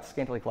clad? I don't like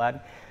scantily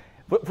clad.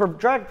 But for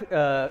drag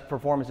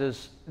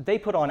performances, they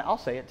put on, I'll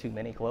say it, too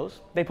many clothes.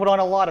 They put on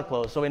a lot of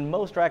clothes. So in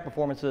most drag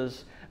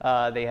performances,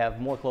 they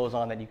have more clothes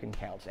on than you can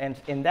count. And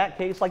in that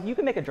case, like, you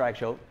can make a drag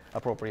show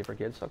appropriate for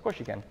kids. So of course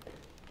you can.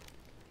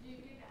 do you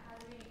think that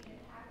has any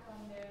impact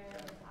on their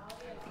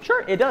mentality?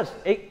 Sure, it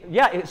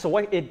does. So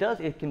what it does,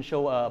 it can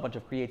show a bunch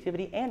of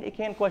creativity, and it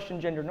can question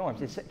gender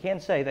norms. It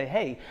can say that,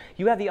 hey,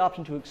 you have the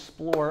option to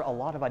explore a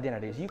lot of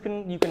identities. You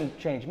can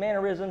change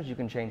mannerisms, you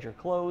can change your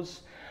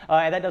clothes,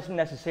 and that doesn't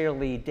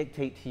necessarily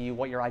dictate to you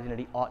what your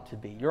identity ought to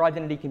be. Your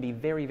identity can be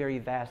very, very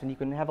vast, and you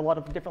can have a lot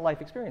of different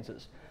life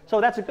experiences. So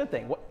that's a good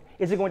thing.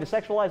 Is it going to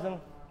sexualize them?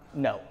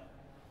 No. I'm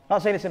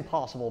not saying it's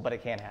impossible, but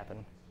it can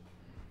happen.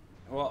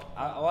 Well,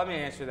 let me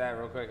answer that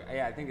real quick.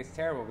 Yeah, I think it's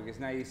terrible because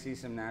now you see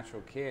some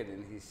natural kid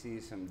and he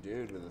sees some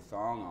dude with a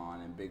thong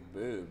on and big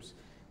boobs,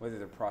 whether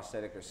they're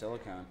prosthetic or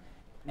silicone.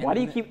 Why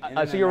do you keep,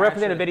 so you're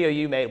referencing a video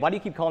you made. Why do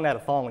you keep calling that a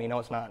thong when you know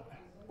it's not?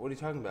 What are you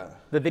talking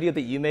about? The video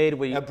that you made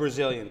where you, A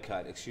Brazilian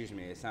cut, excuse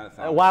me. It's not a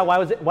thong.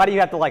 why do you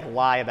have to like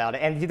lie about it?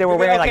 And they were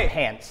wearing Okay. like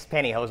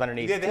pantyhose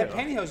underneath. Yeah, they have too.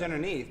 pantyhose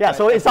underneath. Yeah, but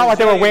so a it's not like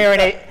they were Brazilian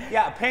wearing cut- a-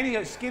 Yeah,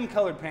 pantyhose,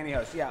 skin-colored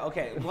pantyhose. Yeah,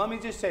 okay. Let me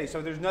just say,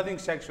 so there's nothing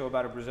sexual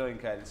about a Brazilian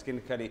cut,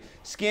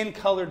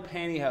 skin-colored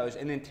pantyhose,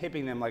 and then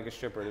tipping them like a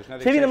stripper. There's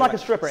nothing. Tipping them sexual like a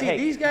stripper, See, hey.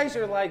 these guys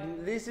are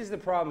like. This is the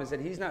problem: is that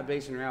he's not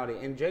based in reality,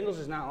 and Jangles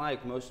is not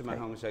like most of my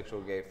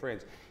homosexual gay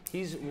friends.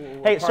 He's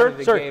Hey, part sir, of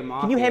the sir, gay can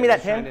mafia you hand me that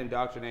that's trying pen? to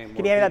indoctrinate Can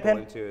more you hand me that people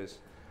pen? into his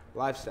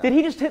lifestyle. Did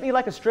he just tip me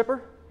like a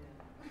stripper?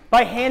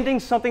 By handing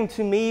something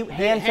to me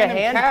hand to hand him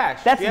hand?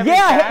 cash. That's Do you have any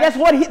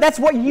cash? that's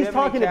what you he's have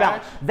any talking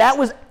about. cash? That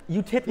was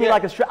you tipped me Yeah.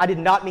 like a stripper. I did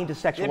not mean to Yeah,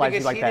 sexualize you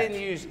because like he that.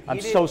 didn't use.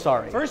 I'm so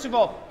sorry. First of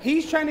all,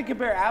 he's trying to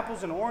compare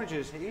apples and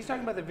oranges. He's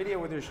talking about the video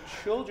where there's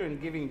children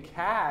giving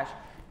cash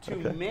to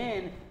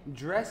men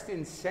dressed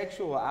in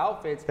sexual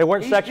outfits. They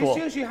weren't sexual.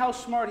 This shows you how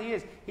smart he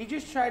is. He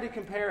just tried to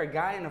compare a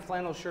guy in a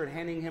flannel shirt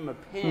handing him a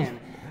pin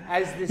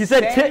as the He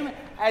said same tip-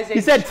 as a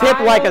he said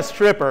tip like a child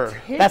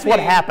stripper. That's what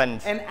tipping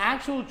happened. An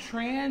actual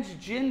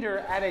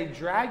transgender at a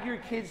drag your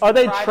kids. to Are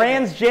they Pride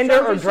event. transgender So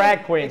I'm or just drag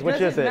saying, queens? Which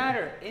is doesn't it?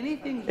 matter.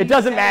 Anything he It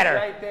doesn't says matter.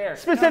 right there.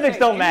 Specifics No, I'm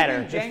don't saying matter.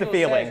 anything It's the Django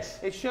feelings.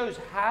 says, it shows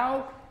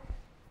how.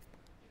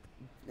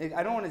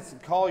 I don't want to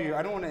call you.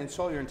 I don't want to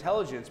insult your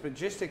intelligence, but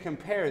just to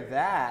compare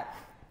that,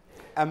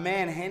 a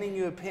man handing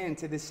you a pin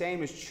to the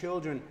same as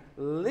children,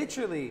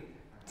 literally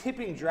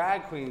tipping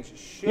drag queens.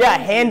 shows Yeah,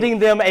 you handing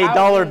them a how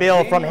dollar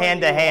bill from ignorant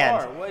hand to you hand.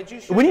 are. Well, it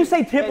just shows When you say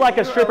tip that like a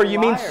you're stripper, you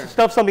mean liar.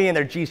 stuff something in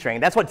their G-string.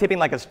 That's what tipping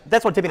a stripper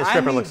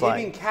I mean looks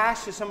giving like.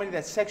 cash to somebody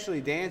that's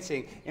sexually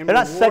dancing and They're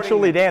not rewarding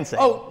sexually them. dancing.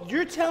 Oh,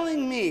 you're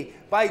telling me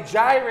by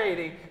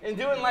gyrating and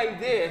doing like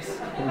this,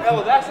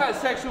 oh, that's not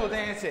sexual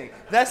dancing.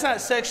 That's not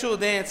sexual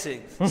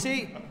dancing.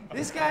 See,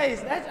 this guy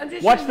is. I'm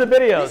just Watch showing the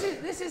you-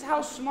 videos. This is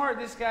how smart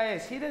this guy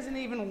is. He doesn't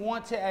even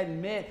want to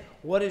admit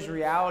what is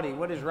reality,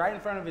 what is right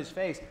in front of his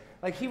face.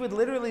 Like he would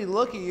literally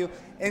look at you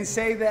and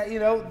say that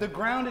the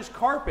ground is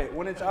carpet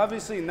when it's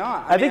obviously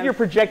not. I think you're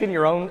projecting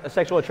your own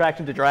sexual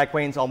attraction to drag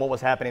queens on what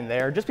was happening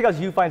there. Just because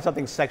you find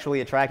something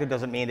sexually attractive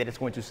doesn't mean that it's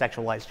going to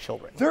sexualize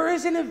children. There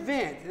is an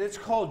event that's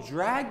called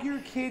Drag Your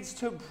Kids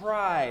to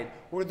Pride,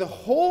 where the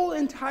whole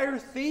entire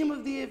theme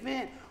of the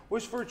event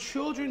was for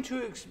children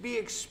to be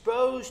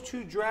exposed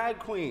to drag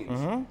queens.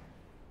 Mm-hmm.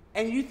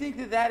 And you think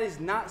that that is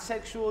not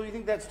sexual? You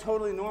think that's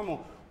totally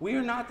normal? We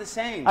are not the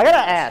same. I gotta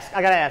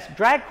ask.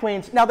 Drag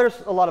queens, now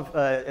there's a lot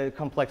of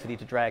complexity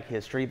to drag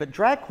history, but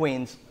drag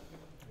queens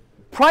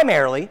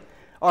primarily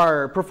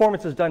are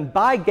performances done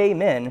by gay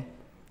men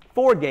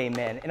for gay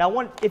men. And I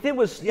want, if it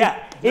was,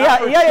 not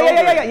for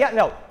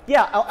children.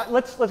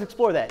 let's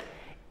explore that.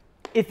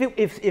 If it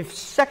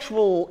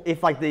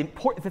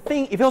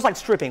was like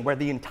stripping, where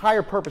the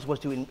entire purpose was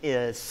to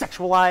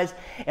sexualize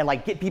and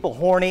like get people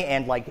horny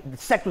and like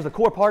sex was the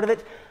core part of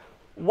it,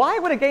 why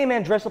would a gay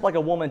man dress up like a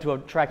woman to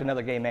attract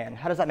another gay man?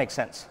 How does that make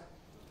sense?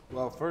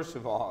 Well, first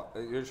of all,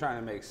 you're trying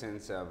to make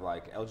sense of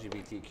like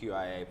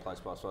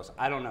LGBTQIA+++.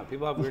 I don't know.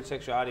 People have weird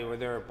sexuality where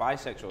they're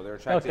bisexual. They're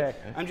attracted. Okay.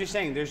 I'm just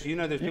saying. There's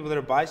people that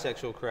are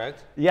bisexual,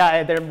 correct? Yeah,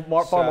 and they're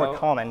far more So,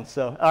 common.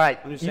 So, all right,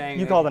 I'm just you saying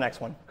you that- call the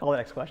next one. Call the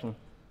next question.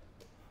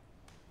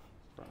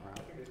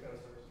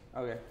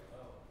 Okay.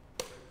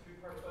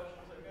 Two-part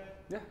questions, okay?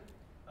 Yeah.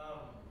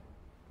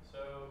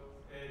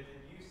 Did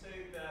you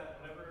say that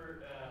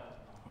whenever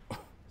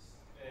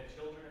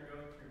children are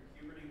going through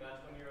puberty,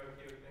 that's when you're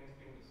okay with things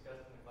being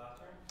discussed in the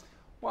classroom?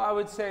 Well, I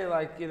would say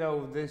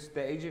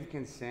the age of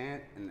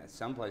consent in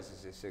some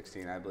places is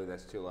 16. I believe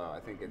that's too low. I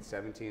think it's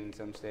 17 in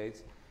some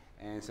states,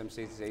 and in some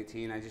states it's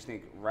 18. I just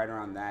think right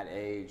around that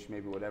age,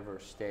 maybe whatever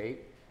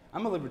state.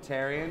 I'm a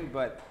libertarian,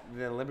 but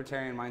the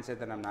libertarian mindset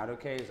that I'm not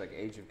okay is like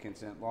age of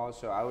consent laws.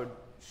 So I would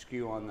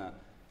skew on the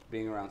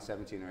being around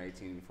 17 or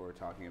 18 before we're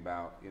talking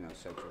about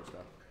sexual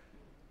stuff.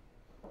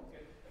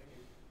 Okay, thank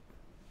you.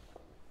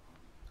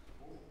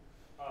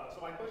 So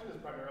my question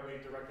is primarily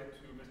directed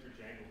to Mr.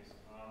 Jangles.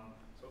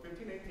 So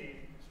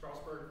 1518,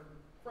 Strasbourg,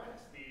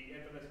 France, the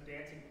infamous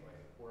dancing play,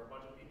 where a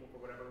bunch of people,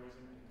 for whatever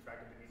reason,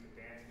 contracted the need to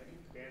dance, and they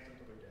need to dance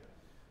until they're dead.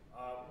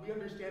 We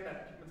understand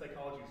that human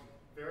psychology is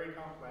very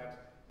complex,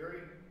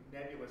 very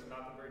nebulous, and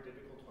often very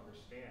difficult to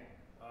understand.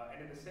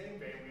 And in the same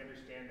vein, we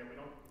understand that we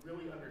don't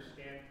really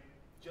understand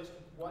just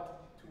to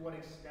what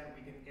extent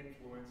we can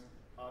influence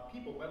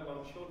people, let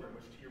alone children,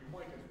 which to your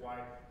point is why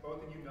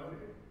both of you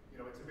noted,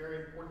 it's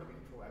very important that we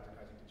control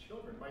advertising to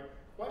children. My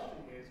question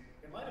is,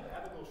 in light of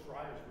Abigail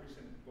Schreier's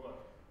recent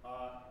book,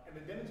 and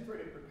the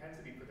demonstrated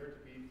propensity for there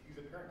to be these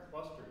apparent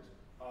clusters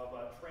of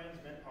trans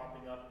men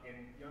popping up in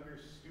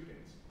younger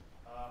students,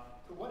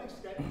 to what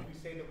extent can we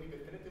say that we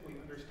definitively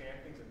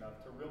understand things enough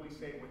to really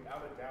say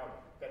without a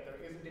doubt that there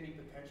isn't any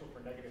potential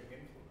for negative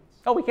influence?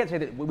 Oh, we can't say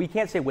that. We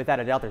can't say without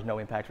a doubt there's no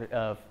impact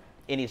of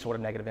any sort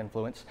of negative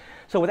influence.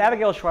 So with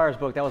Abigail Schreier's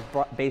book, that was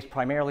based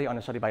primarily on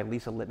a study by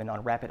Lisa Lippman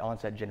on rapid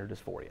onset gender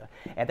dysphoria.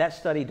 And that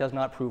study does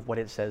not prove what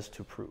it says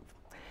to prove.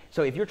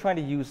 So if you're trying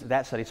to use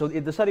that study, so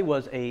the study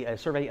was a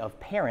survey of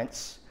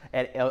parents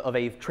of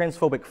a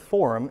transphobic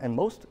forum, and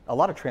a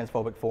lot of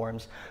transphobic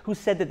forums, who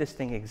said that this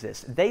thing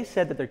exists. They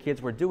said that their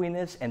kids were doing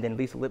this, and then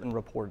Lisa Lippman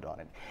reported on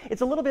it.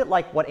 It's a little bit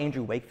like what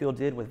Andrew Wakefield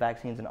did with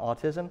vaccines and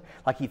autism.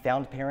 Like, he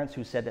found parents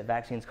who said that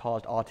vaccines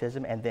caused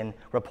autism, and then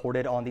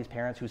reported on these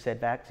parents who said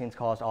vaccines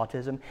caused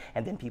autism,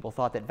 and then people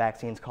thought that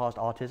vaccines caused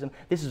autism.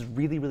 This is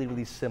really, really,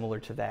 really similar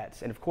to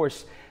that. And of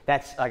course,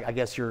 that's, I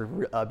guess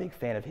you're a big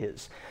fan of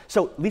his.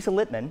 So Lisa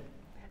Lippman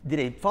did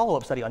a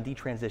follow-up study on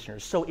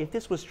detransitioners. So if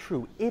this was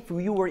true, if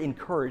you were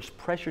encouraged,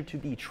 pressured to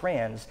be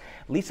trans,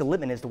 Lisa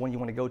Lippman is the one you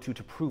want to go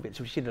to prove it.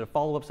 So she did a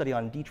follow-up study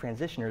on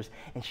detransitioners,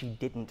 and she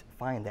didn't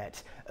find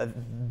that. A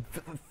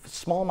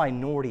small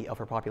minority of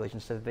her population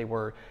said that they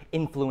were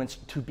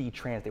influenced to be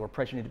trans. They were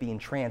pressured into being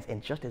trans,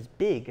 and just as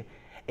big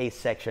a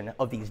section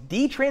of these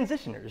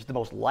detransitioners, the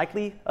most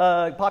likely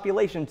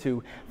population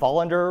to fall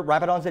under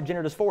rapid onset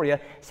gender dysphoria,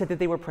 said that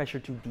they were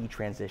pressured to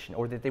detransition,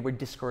 or that they were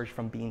discouraged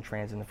from being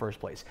trans in the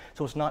first place.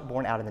 So it's not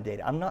borne out in the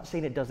data. I'm not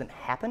saying it doesn't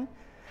happen,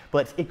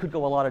 but it could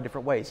go a lot of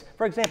different ways.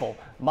 For example,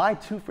 my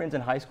two friends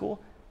in high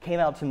school came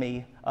out to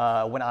me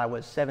when I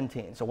was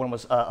 17. So one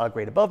was a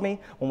grade above me,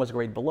 one was a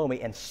grade below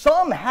me, and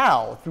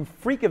somehow, through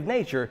freak of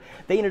nature,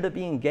 they ended up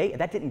being gay.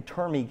 That didn't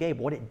turn me gay,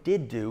 but what it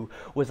did do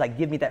was like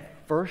give me that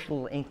first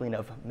little inkling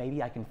of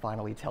maybe I can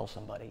finally tell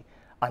somebody.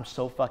 I'm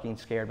so fucking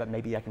scared, but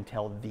maybe I can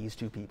tell these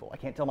two people. I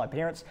can't tell my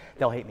parents,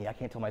 they'll hate me. I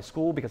can't tell my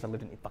school because I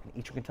lived in fucking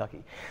Eastern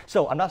Kentucky.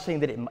 So I'm not saying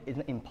that it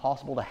isn't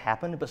impossible to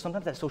happen, but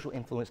sometimes that social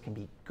influence can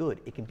be good.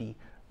 It can be,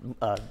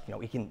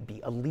 it can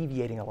be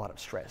alleviating a lot of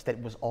stress that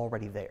was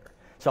already there.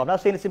 So I'm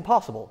not saying it's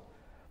impossible,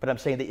 but I'm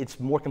saying that it's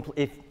more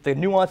if the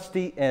nuance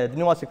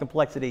and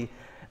complexity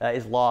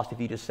is lost if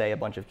you just say a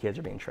bunch of kids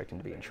are being tricked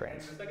into being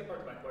trans. And the second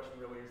part of my question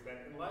really is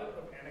that in light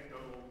of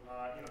anecdotal,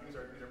 these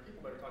are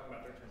people that are talking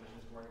about their transition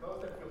story, those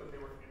that feel that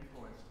they were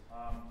influenced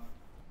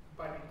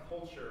by the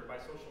culture, by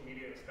social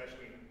media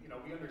especially,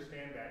 we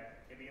understand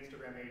that in the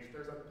Instagram age,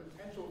 there's a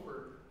potential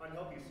for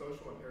unhealthy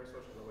social and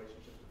parasocial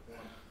relationships to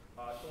form.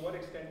 To what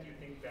extent do you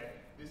think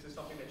that this is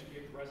something that should be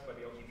addressed by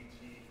the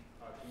LGBT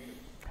community?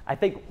 I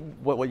think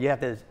what you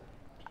have to is,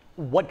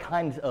 what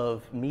kinds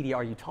of media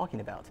are you talking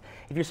about?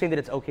 If you're saying that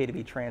it's okay to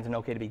be trans and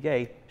okay to be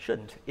gay,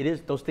 shouldn't. It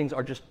is, those things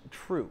are just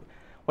true.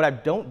 What I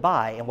don't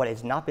buy, and what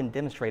has not been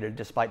demonstrated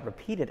despite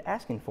repeated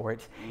asking for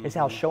it, is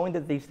how showing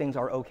that these things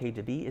are okay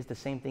to be is the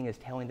same thing as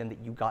telling them that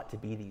you got to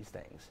be these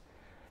things.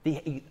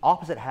 The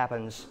opposite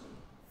happens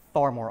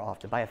far more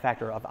often, by a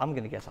factor of, I'm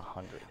going to guess,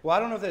 100. Well, I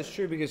don't know if that's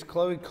true, because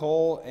Chloe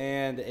Cole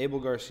and Abel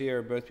Garcia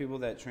are both people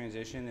that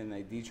transition and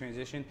they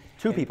detransition.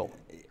 Two people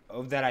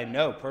that I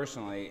know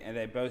personally, and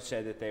they both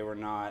said that they were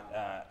not,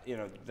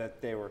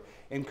 that they were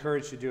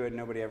encouraged to do it.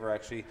 Nobody ever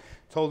actually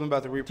told them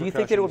about the repercussions. Do you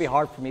think that it would be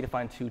hard for me to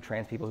find two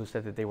trans people who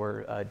said that they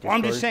were discouraged? Well,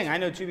 I'm just saying, I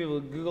know two people.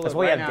 Google That's it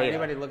why right you now. have data.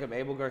 Anybody look up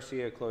Abel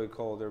Garcia, Chloe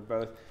Cole. They're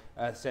both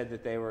said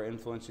that they were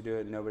influenced to do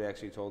it, and nobody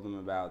actually told them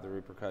about the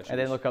repercussions. And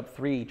then look up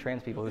 3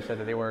 trans people who said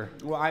that they were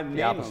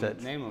the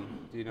opposite. Name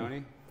them. Do you know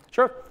any?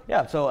 Sure.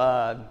 Yeah.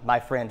 So my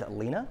friend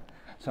Lena.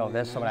 So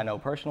that's someone I know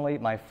personally.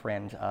 My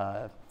friend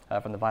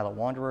from the Violet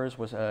Wanderers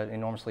was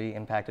enormously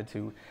impacted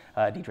to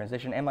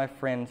detransition, and my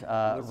friend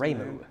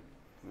Raymu.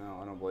 No,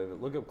 I don't believe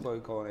it. Look up Chloe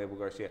Cole and Abel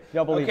Garcia.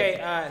 Y'all believe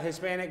it? Okay,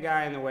 Hispanic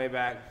guy in the way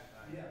back.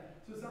 Yeah.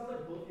 So it sounds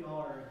like both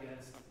y'all are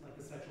against like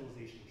the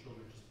sexualization of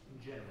children, just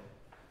in general.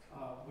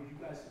 Would you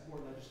guys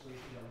support legislation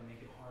that would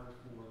make it hard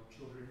for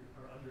children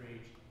or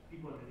underage,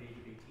 people under the age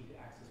of 18 to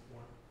access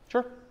porn?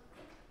 Sure.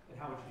 And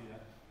how would you do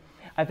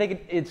that? I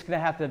think it's going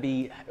to have to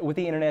be, with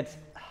the internet,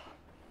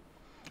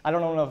 I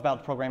don't know enough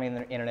about programming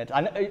the internet.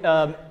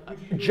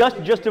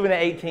 Just doing the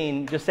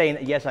 18, just saying,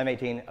 yes, I'm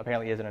 18,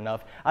 apparently isn't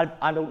enough.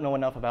 I don't know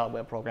enough about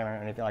web programming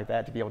or anything like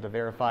that to be able to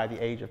verify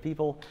the age of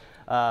people.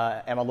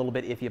 I'm a little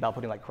bit iffy about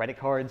putting like credit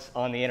cards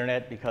on the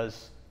internet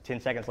because 10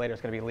 seconds later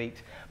it's going to be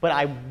leaked. But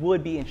I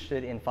would be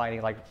interested in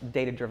finding like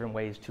data-driven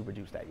ways to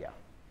reduce that, yeah.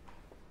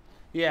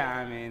 Yeah,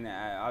 I mean,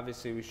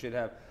 obviously we should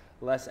have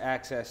less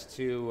access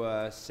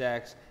to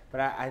sex,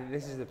 but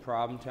this is the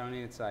problem,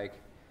 Tony. It's like,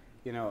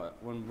 you know,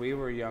 when we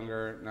were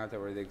younger, not that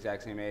we're the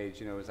exact same age,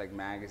 you know, it was like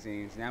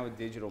magazines. Now with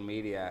digital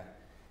media,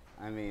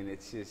 I mean,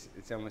 it's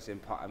almost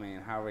I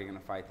mean, how are we going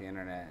to fight the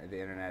internet? The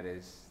internet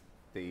is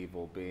the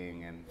evil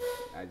being, and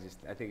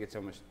I think it's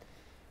almost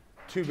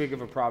too big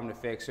of a problem to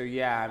fix. So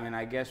yeah, I mean,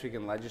 I guess we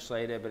can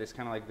legislate it, but it's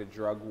kind of like the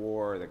drug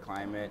war or the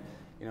climate.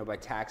 You know, by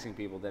taxing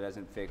people, that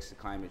doesn't fix the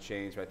climate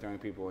change. By throwing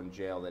people in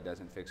jail, that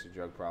doesn't fix the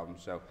drug problem.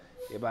 So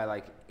by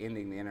like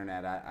ending the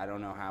internet, I don't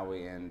know how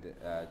we end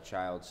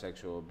child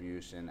sexual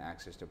abuse and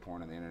access to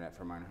porn on the internet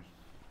for minors.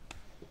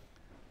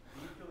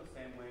 Do you feel the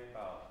same way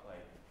about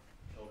like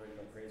children,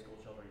 like grade school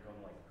children going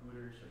to like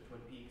Hooters or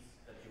Twin Peaks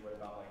that you would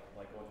about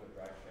like going to a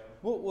drag show?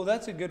 Well,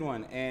 that's a good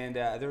one. And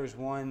there's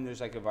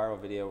like a viral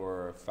video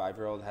where a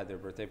 5-year-old had their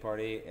birthday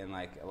party, and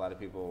like a lot of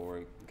people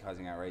were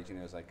causing outrage, and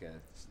it was like a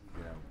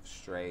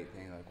straight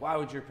thing, like, why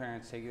would your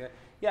parents take you there?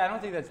 Yeah, I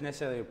don't think that's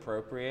necessarily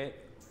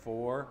appropriate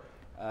for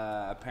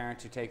a parent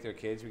to take their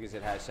kids because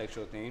it has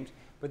sexual themes.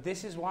 But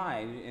this is why,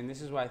 and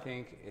this is why I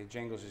think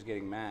Jangles is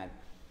getting mad.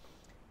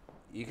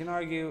 You can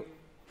argue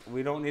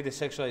we don't need to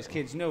sexualize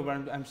kids. No,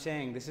 but I'm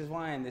saying this is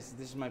why, and this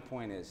is my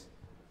point is,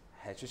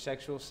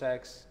 heterosexual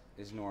sex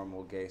is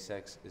normal, gay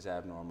sex is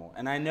abnormal.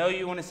 And I know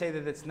you want to say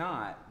that it's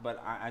not,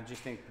 but I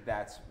just think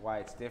that's why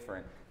it's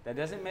different. That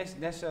doesn't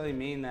necessarily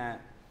mean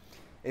that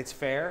it's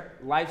fair.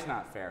 Life's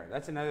not fair.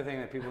 That's another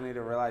thing that people need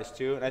to realize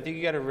too. And I think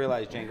you got to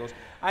realize, Jangles.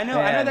 I know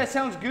that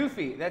sounds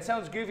goofy.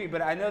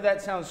 But I know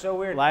that sounds so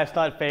weird. Life's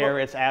not fair.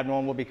 It's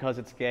abnormal because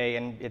it's gay,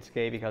 and it's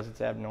gay because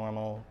it's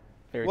abnormal.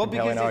 Very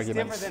compelling because it's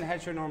arguments.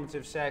 different than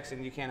heteronormative sex,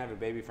 and you can't have a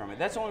baby from it.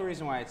 That's the only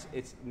reason why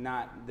it's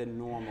not the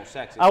normal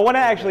sex. I want to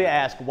actually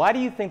ask, why do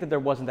you think that there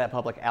wasn't that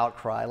public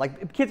outcry?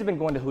 Like, kids have been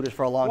going to Hooters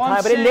for a long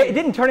time, but it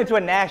didn't turn into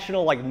a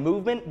national like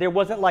movement. There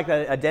wasn't like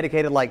a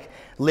dedicated like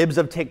libs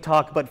of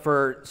TikTok, but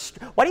for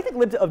why do you think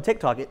libs of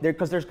TikTok?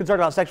 Because they're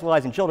concerned about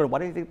sexualizing children. Why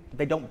do you think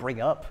they don't bring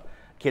up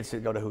kids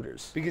to go to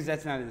Hooters? Because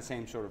that's not the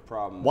same sort of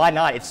problem. Why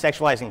not? It's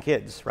sexualizing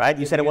kids, right?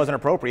 You said it wasn't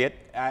appropriate.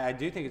 I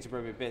do think it's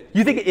appropriate, but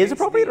you think it is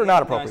appropriate or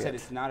not appropriate? No, I said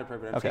it's not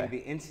appropriate. I'm saying the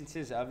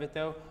instances of it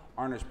though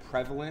aren't as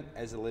prevalent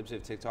as the libs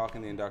of TikTok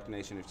and the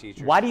indoctrination of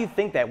teachers. Why do you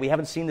think that? We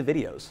haven't seen the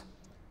videos.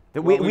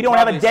 We don't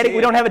have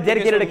a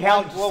dedicated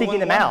account seeking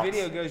them out.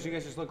 Video goes, you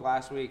guys just look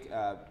last week,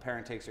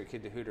 parent takes their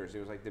kid to Hooters. It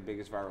was like the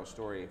biggest viral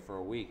story for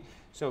a week.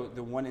 So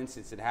the one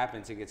instance that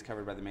happens, it gets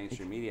covered by the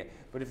mainstream media.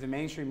 But if the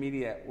mainstream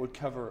media would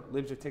cover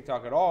libs of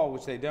TikTok at all,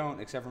 which they don't,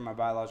 except for my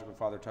biological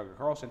father, Tucker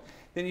Carlson,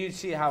 then you'd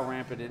see how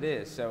rampant it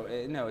is. So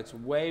no, it's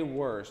way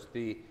worse,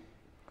 the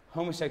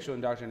homosexual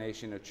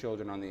indoctrination of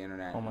children on the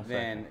internet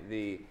than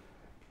the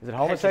Is it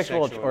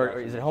homosexual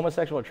or is it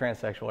homosexual or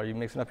transsexual? Are you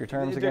mixing up your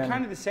terms again? They're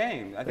kind of the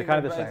same. I think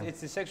kind of the same.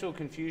 It's the sexual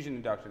confusion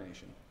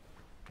indoctrination.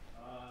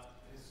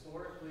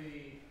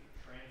 Historically,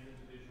 trans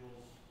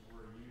individuals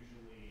were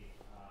usually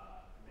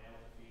male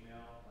to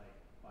female, like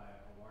by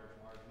a large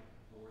margin.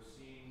 But we're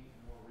seeing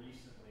more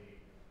recently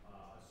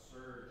a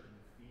surge in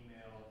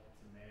female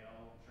to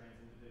male trans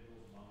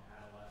individuals among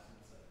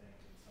adolescents. I think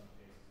in some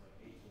cases,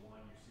 like 8 to 1,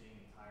 you're seeing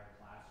entire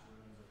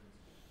classrooms of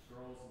these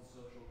girls in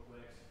social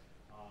cliques.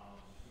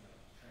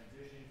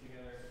 Transitioning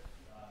together.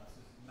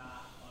 This is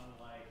not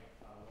unlike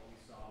what we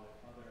saw with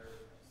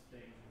other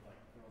things like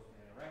girls with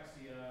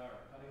anorexia or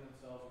cutting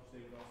themselves, which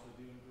they would also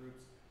do in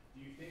groups.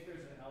 Do you think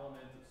there's an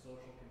element of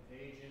social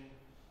contagion?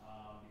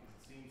 Because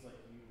it seems like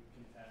you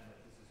contend that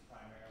this is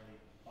primarily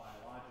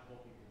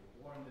biological, people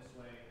were born this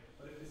way.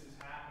 But if this is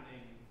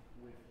happening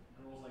with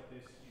girls like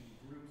this in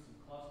groups and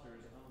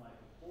clusters, unlike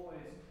with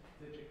boys,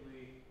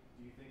 typically, do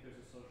you think there's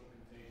a social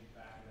contagion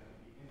factor that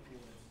could be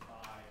influenced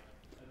by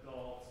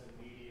adults and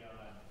media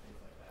and things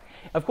like that?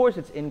 Of course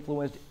it's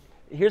influenced.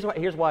 Here's why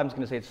I'm just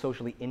going to say it's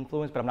socially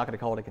influenced, but I'm not going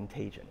to call it a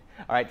contagion.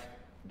 All right,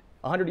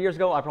 100 years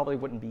ago, I probably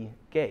wouldn't be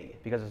gay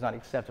because it's not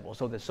acceptable.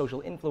 So the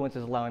social influence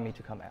is allowing me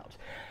to come out.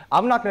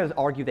 I'm not going to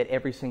argue that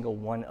every single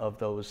one of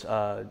those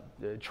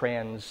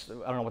trans,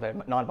 I don't know what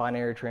that,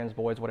 non-binary trans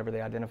boys, whatever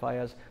they identify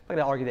as, I'm going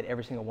to argue that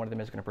every single one of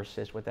them is going to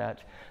persist with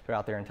that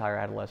throughout their entire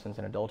adolescence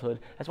and adulthood.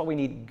 That's why we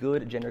need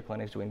good gender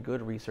clinics doing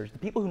good research. The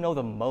people who know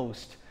the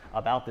most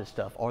about this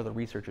stuff are the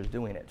researchers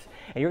doing it.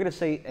 And you're going to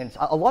say, and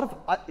a lot of,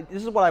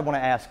 this is what I want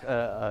to ask,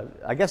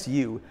 I guess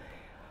you,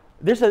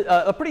 there's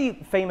a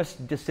pretty famous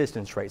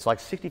desistance rate, so like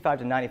 65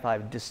 to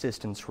 95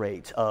 desistance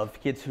rate of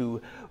kids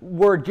who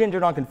were gender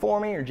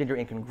nonconforming or gender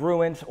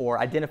incongruent or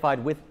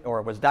identified with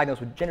or was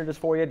diagnosed with gender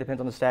dysphoria, depends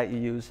on the stat you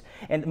use,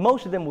 and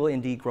most of them will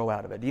indeed grow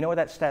out of it. Do you know where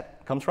that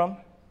stat comes from?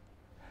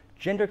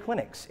 Gender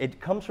clinics. It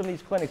comes from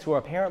these clinics who are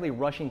apparently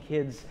rushing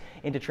kids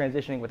into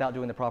transitioning without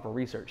doing the proper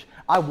research.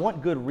 I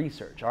want good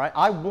research, all right?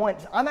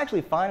 I'm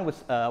actually fine with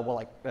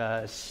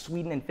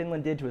Sweden and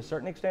Finland did to a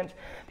certain extent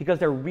because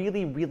they're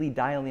really, really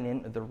dialing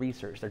in the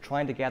research. They're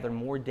trying to gather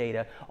more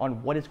data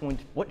on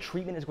what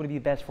treatment is going to be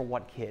best for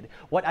what kid,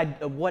 what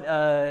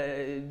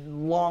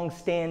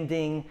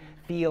long-standing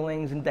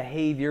feelings and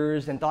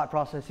behaviors and thought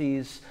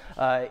processes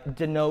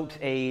denote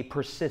a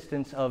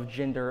persistence of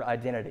gender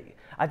identity.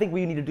 I think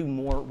we need to do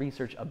more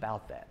research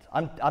about that.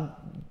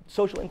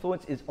 Social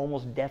influence is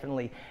almost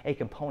definitely a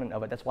component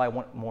of it. That's why I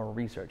want more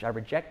research. I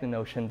reject the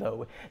notion,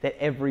 though, that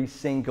every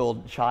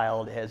single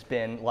child has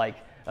been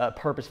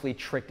purposefully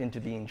tricked into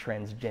being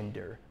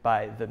transgender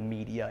by the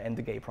media and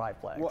the gay pride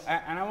flags. Well,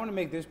 and I want to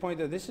make this point,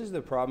 though. This is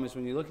the problem, is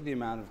when you look at the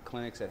amount of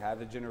clinics that have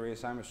the gender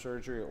reassignment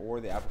surgery or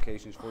the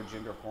applications for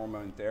gender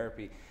hormone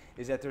therapy,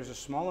 is that there's a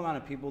small amount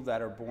of people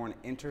that are born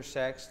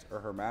intersexed or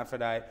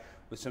hermaphrodite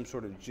with some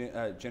sort of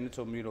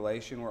genital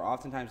mutilation, where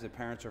oftentimes the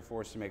parents are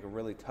forced to make a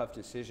really tough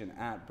decision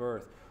at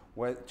birth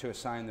to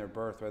assign their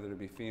birth, whether to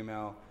be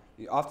female.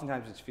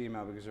 Oftentimes it's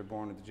female because they're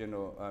born with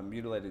the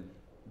mutilated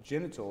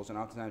genitals, and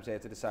oftentimes they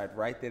have to decide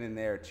right then and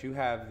there to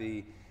have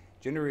the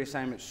gender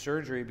reassignment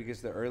surgery,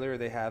 because the earlier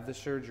they have the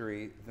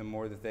surgery, the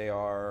more that they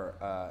are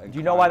Do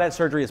you know why that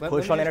surgery is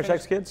pushed on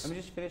intersex kids? Let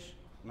me just finish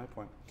my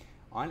point.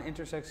 On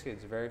intersex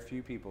kids, very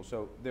few people.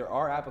 So there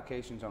are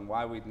applications on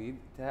why we need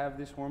to have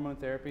this hormone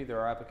therapy. There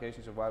are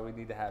applications of why we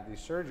need to have these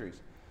surgeries.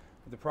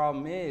 But the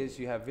problem is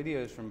you have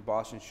videos from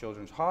Boston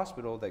Children's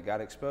Hospital that got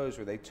exposed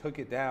where they took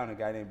it down, a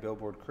guy named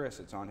Billboard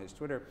Chris, it's on his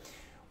Twitter,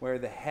 where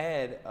the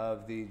head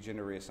of the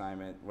gender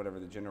reassignment, whatever,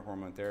 the gender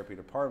hormone therapy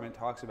department,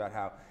 talks about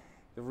how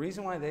the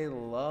reason why they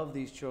love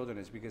these children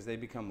is because they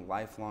become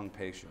lifelong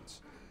patients.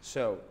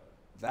 So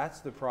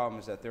that's the problem,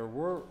 is that there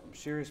were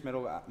serious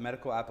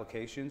medical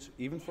applications,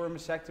 even for a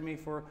mastectomy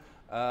for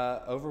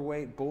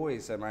overweight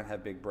boys that might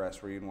have big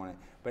breasts where you'd want it.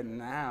 But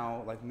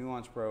now, like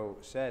Nuance Pro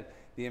said,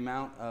 the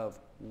amount of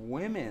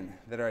women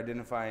that are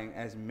identifying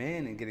as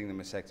men and getting the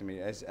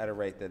mastectomy is at a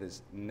rate that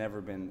has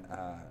never been,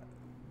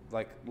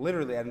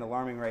 literally at an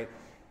alarming rate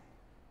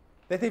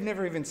that they've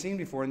never even seen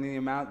before. And the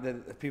amount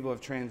that people have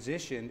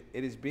transitioned,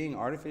 it is being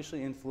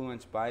artificially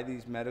influenced by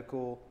these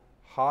medical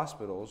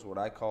hospitals, what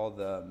I call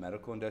the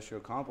medical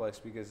industrial complex,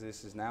 because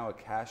this is now a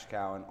cash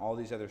cow in all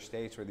these other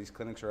states where these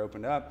clinics are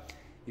opened up.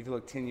 If you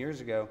look 10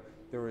 years ago,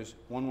 there was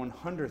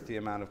 1/100th the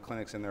amount of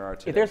clinics than there are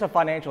today. If there's a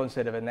financial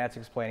incentive, and that's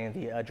explaining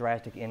the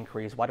drastic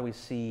increase, why do we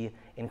see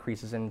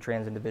increases in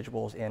trans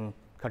individuals in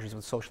countries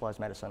with socialized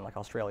medicine like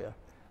Australia,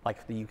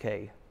 like the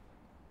UK,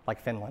 like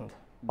Finland?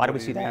 Why do we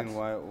see that?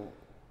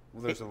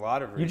 Well, there's a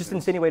lot of reasons. You just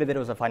insinuated that it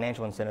was a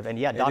financial incentive, and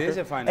yeah, doctors. It is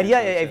a financial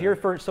incentive. Incentive. If you're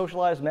for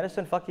socialized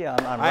medicine, fuck yeah,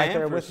 I'm right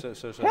there with.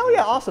 Hell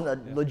yeah, awesome.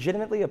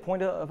 Legitimately a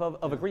point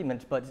of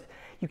agreement, but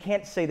you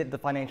can't say that the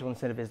financial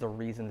incentive is the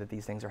reason that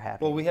these things are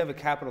happening. Well, we have a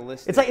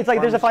capitalistic. It's like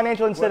there's a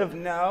financial incentive.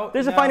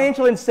 There's a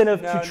financial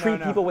incentive to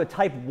treat people with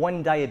type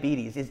 1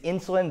 diabetes. Is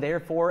insulin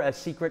therefore a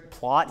secret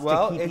plot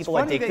to keep people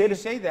addicted? That you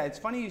say that. It's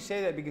funny you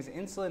say that, because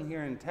insulin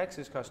here in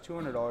Texas costs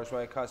 $200,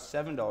 while it costs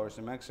 $7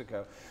 in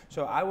Mexico.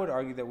 So I would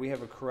argue that we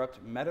have a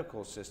corrupt medical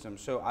system.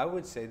 So I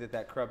would say that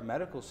that corrupt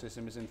medical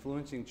system is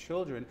influencing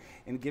children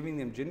and giving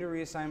them gender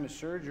reassignment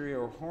surgery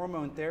or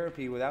hormone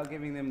therapy without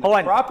giving them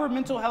the proper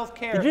mental health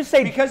care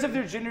because of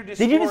their gender dysphoria.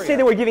 Did you just say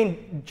that we're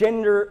giving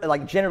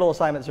genital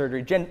assignment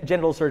surgery,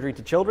 genital surgery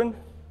to children?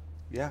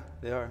 Yeah,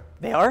 they are.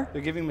 They are?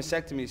 They're giving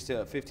mastectomies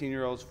to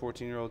 15-year-olds,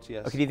 14-year-olds,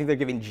 yes. Okay, do you think they're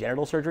giving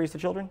genital surgeries to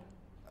children?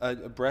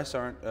 Breasts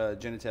aren't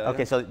genitalia.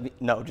 Okay, so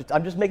no,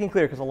 I'm just making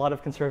clear, because a lot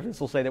of conservatives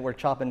will say that we're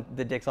chopping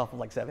the dicks off of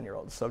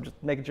 7-year-olds. So just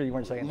making sure you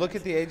weren't saying Look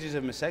at the ages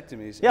of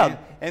mastectomies. Yeah.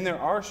 And there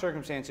are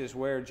circumstances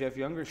where Jeff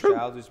Younger's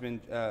child who's been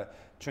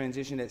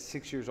transitioned at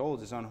 6 years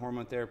old is on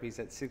hormone therapies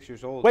at 6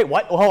 years old. Wait,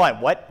 what? Hold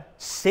on, what?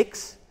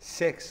 6?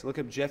 6. Look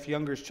up Jeff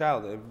Younger's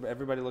child.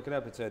 Everybody look it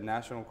up. It's a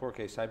national court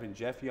case. Type in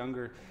Jeff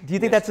Younger. Do you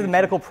think that's the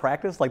medical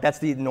practice? That's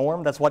the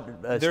norm? That's what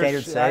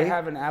standards say? I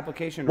have an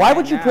application Why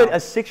would you put a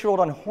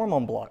 6-year-old on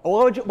hormone block?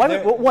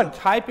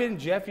 Type in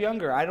Jeff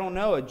Younger. I don't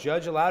know. A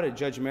judge allowed it.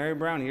 Judge Mary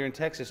Brown here in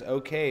Texas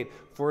okayed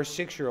for a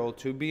 6-year-old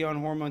to be on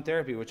hormone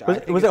therapy, which I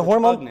think was it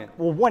hormone? Repugnant.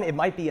 Well, it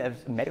might be a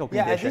medical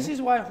condition. Yeah, this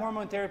is why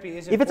hormone therapy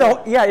is if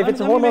important.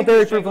 it's a hormone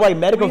therapy for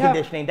medical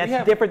conditioning,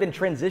 that's different than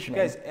transitioning.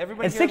 Guys,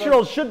 everybody and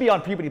 6-year-olds should be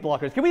on puberty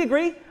blockers. Can we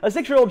agree? A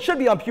 6-year-old should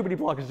be on puberty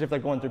blockers if they're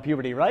going through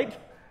puberty, right?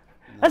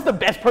 No. That's the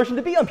best person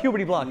to be on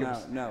puberty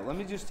blockers. No. Let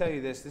me just tell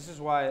you this. This is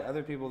why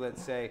other people that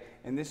say,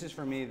 and this is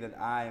for me that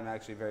I am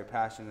actually very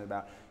passionate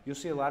about, you'll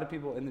see a lot of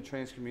people in the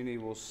trans community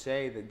will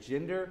say that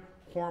gender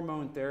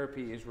hormone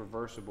therapy is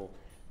reversible.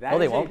 That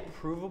is a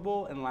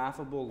provable and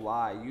laughable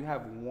lie. You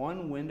have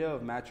one window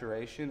of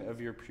maturation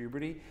of your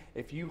puberty.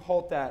 If you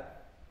halt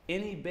that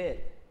any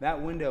bit, that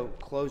window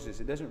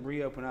closes. It doesn't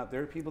reopen up.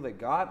 There are people that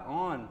got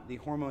on the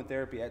hormone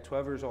therapy at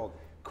 12 years old,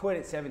 quit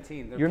at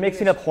 17. You're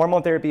mixing up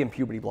hormone therapy and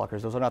puberty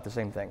blockers. Those are not the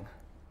same thing.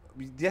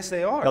 Yes,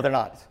 they are. No, they're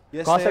not.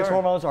 Yes, cross-sex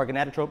hormones are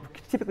gonadotropic.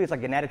 Typically, it's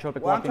like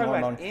gonadotropic blocking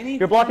hormone.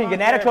 You're blocking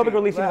gonadotropic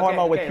releasing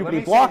hormone with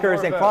puberty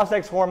blockers, and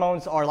cross-sex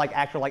hormones are like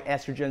actual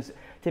estrogens,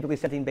 typically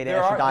setting beta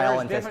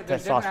estradiol and testosterone.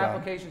 There's different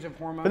applications of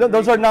hormones. But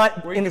those are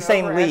not in the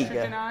same league.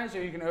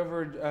 Or you can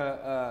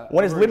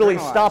one is literally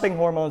stopping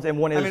hormones, and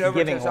one is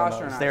giving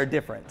hormones. They're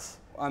different.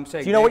 I'm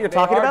saying, do you know what you're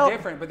talking about? They are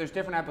different, but there's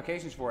different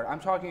applications for it. I'm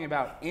talking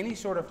about any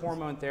sort of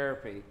hormone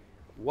therapy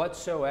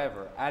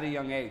whatsoever at a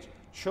young age.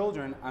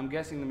 children, I'm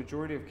guessing the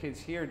majority of kids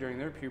here during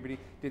their puberty,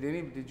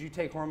 did you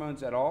take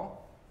hormones at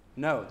all?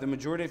 No, the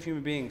majority of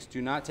human beings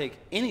do not take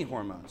any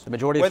hormones. The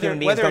majority of human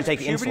beings don't take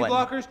insulin. Whether it's puberty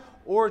blockers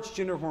or it's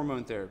gender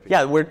hormone therapy.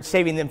 Yeah, we're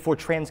saving them for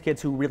trans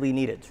kids who really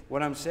need it.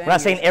 What I'm saying we're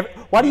not saying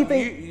why do you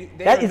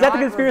think, is that the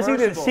conspiracy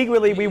that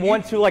secretly we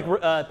want to like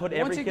put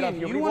every kid on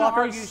puberty blockers? You want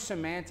to argue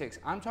semantics.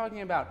 I'm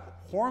talking about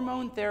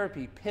hormone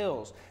therapy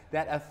pills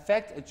that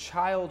affect a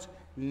child's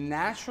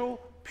natural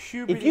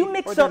puberty. If you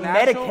mix up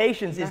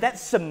medications, is that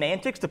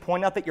semantics to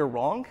point out that you're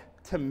wrong?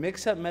 To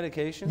mix up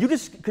medications? You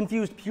just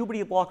confused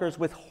puberty blockers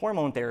with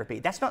hormone therapy.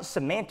 That's not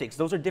semantics.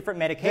 Those are different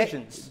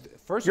medications.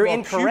 First You're of all,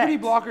 incorrect. puberty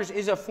blockers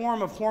is a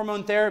form of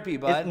hormone therapy,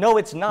 bud. No,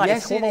 it's not.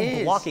 Yes, it's hormone it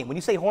is. blocking. When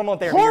you say hormone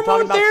therapy, you're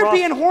talking Hormone about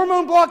therapy and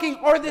hormone blocking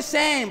are the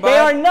same, bud. They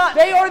are not.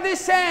 They are the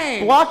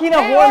same. Blocking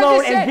a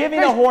hormone and giving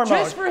a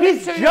hormone.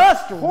 He's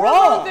just wrong.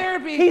 Hormone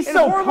therapy He's and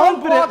so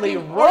hormone confidently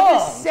blocking wrong. are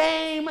the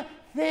same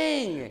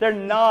thing. They're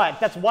not.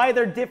 That's why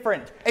they're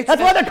different.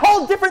 That's why they're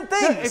called different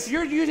things. If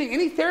you're using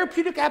any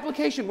therapeutic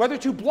application, whether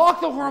to block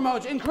the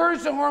hormones,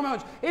 encourage the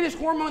hormones, it is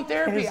hormone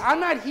therapy.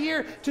 I'm not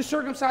here to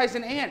circumcise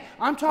an ant.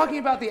 I'm talking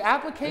about the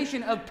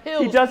application of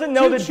pills. He doesn't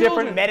know the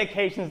children. different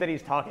medications that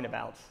he's talking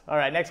about. All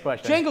right, next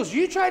question. Jangles,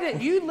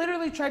 you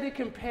literally tried to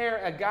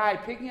compare a guy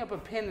picking up a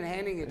pen and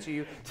handing it to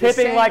you,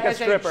 tipping like a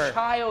stripper, a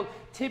child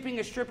tipping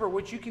a stripper,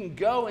 which you can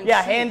go and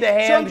yeah, see. hand to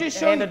hand, so just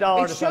hand a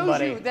dollar to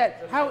somebody. It shows you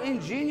that how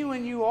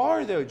ingenuine you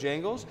are, though,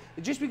 Jangles.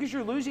 Just because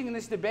you're losing in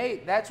this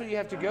debate, that's what you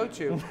have to go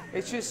to.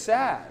 It's just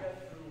sad.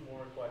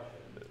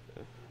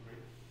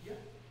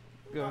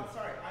 Go ahead.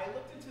 Sorry, I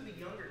looked into the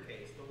younger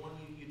case, the one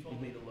you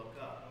told me to look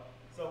up.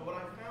 So what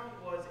I found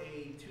was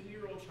a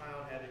 2-year-old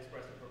child had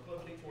expressed a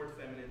proclivity towards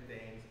feminine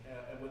things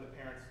with the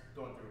parents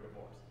going through a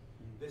divorce.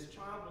 This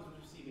child was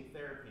receiving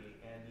therapy,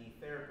 and the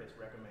therapist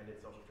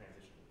recommended social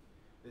transition.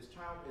 This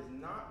child is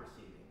not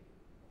receiving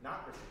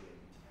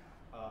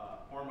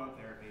hormone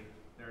therapy.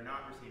 They're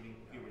not receiving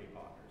puberty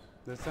blockers.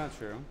 That's not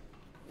true.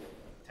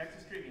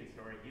 Texas Tribune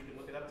story. You can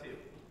look it up too.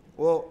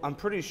 Well, I'm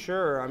pretty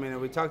sure. I mean,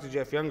 we talked to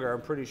Jeff Younger.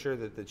 I'm pretty sure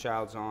that the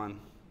child's on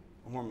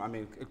hormone. I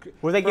mean,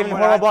 were they giving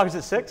hormone blockers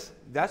at 6?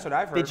 That's what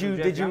I've heard.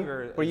 Did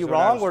you? Were you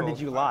wrong or did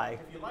you lie?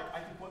 If you like, I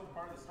can quote the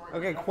part of the story.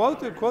 Okay, quote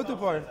the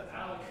part.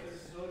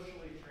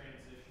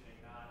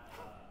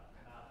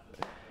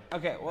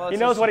 Okay, well, he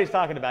knows what he's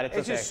talking about.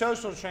 It's a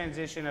social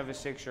transition of a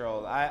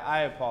 6-year-old.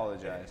 I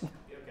apologize.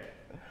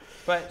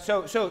 But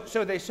so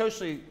they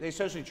socially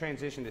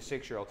transitioned a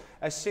 6-year-old.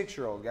 A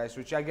 6-year-old, guys,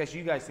 which I guess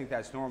you guys think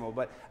that's normal,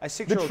 but a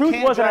 6-year-old the truth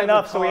can't wasn't drive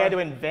enough, a car. so we had to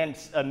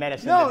invent a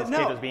medicine that this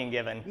kid was being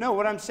given. No,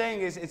 what I'm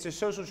saying is it's a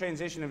social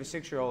transition of a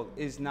 6-year-old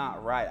is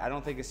not right. I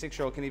don't think a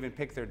 6-year-old can even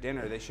pick their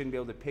dinner. They shouldn't be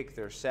able to pick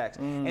their sex.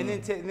 And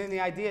then the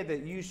idea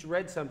that you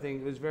read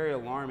something was very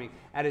alarming.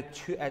 At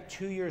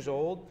 2 years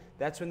old,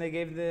 that's when they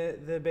gave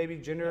the baby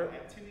gender.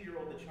 At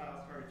 2-year-old, the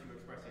child started to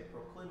express a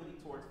proclivity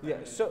towards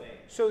feminine things.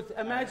 So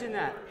imagine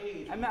that.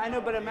 I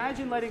know, but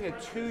imagine letting a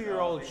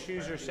 2-year-old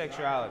choose her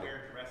sexuality.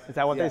 Is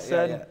that what they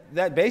said? Yeah.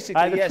 That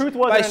basically, the yes. truth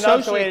wasn't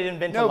enough, so we had to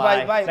invent a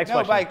lie.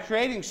 By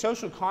creating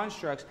social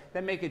constructs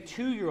that make a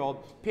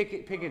 2-year-old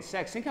pick its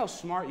sex. Think how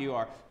smart you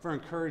are for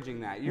encouraging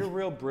that. You're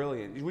real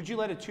brilliant. Would you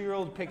let a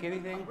 2-year-old pick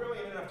anything? I'm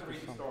brilliant enough to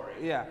read the story.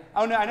 Yeah.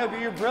 Oh no, I know, but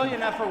you're brilliant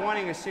enough for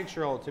wanting a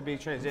 6-year-old to be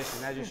transitioned.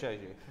 That just shows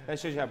you. That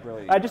shows you how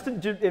brilliant.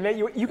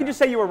 You can just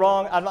say you were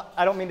wrong.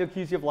 I don't mean to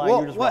accuse you of lying.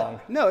 You're just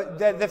wrong. No,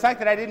 the fact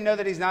that I didn't know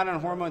that he's not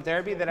on hormone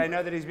therapy, that I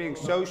know that he's being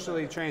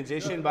socially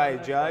transitioned by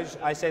a judge,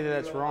 I say that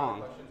that's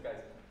wrong.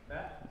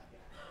 Matt?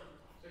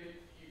 So you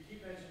keep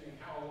mentioning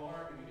how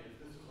alarming it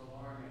is. This is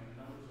alarming.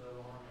 The numbers are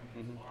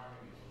alarming. It's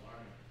alarming. It's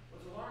alarming.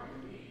 What's alarming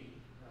to me,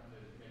 not to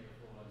make a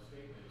full-on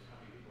statement, is how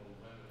many people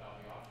went without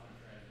the option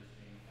of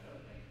transitioning and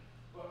other things.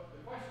 But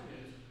the question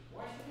is,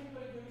 why should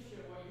anybody give a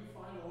shit what you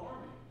find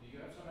alarming? Do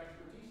you have some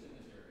expertise in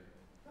this area?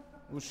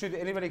 Well, should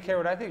anybody care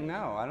what I think?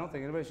 No, I don't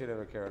think anybody should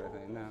ever care what I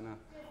think. No.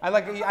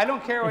 I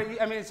don't care what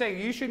it's saying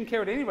you shouldn't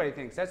care what anybody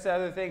thinks. That's the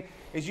other thing,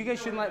 is you guys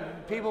shouldn't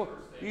let people,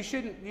 you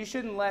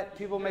shouldn't let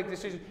people make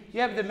decisions. You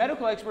have the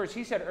medical experts,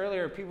 he said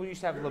earlier, people used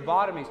to have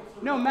lobotomies.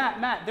 No,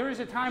 Matt, there was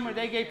a time where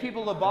they gave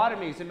people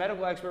lobotomies. The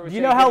medical expert was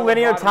saying, do you know how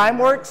linear time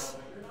works?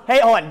 Hey,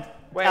 hold on.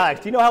 Wait. Alex,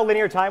 do you know how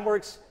linear time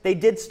works? They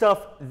did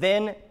stuff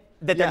then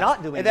that they're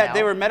not doing now.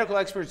 They were medical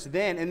experts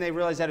then, and they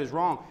realized that is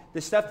wrong. The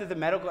stuff that the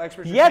medical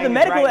experts are the saying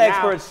medical right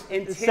experts now,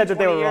 in 10, said that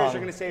they were wrong. Are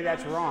going to say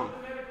that's wrong.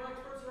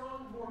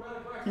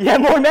 Yeah,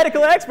 more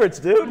medical experts,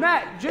 dude.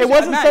 Matt, it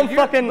wasn't some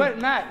fucking. But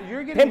Matt,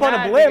 you're getting pimp mad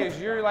on a blimp.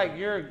 because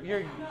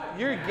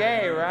you're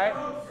gay, right?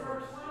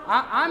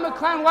 I'm a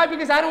clown. Why?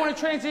 Because I don't want to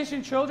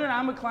transition children.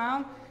 I'm a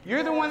clown.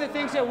 You're the one that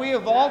thinks that we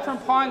evolved from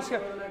pawns.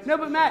 No,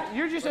 but Matt,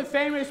 you're just a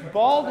famous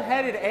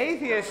bald-headed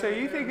atheist, so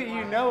you think that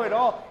you know it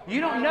all.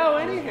 You don't know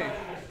anything.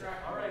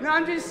 No,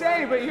 I'm just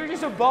saying, but you're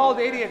just a bald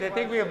idiot that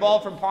think we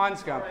evolved from pond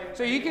scum.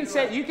 So you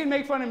can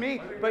make fun of me,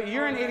 but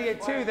you're an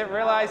idiot too that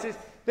realizes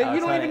that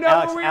you don't even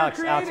know where we were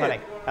created.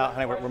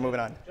 Honey, we're moving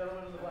on.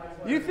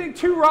 You think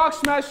 2 rocks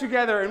smashed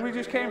together and we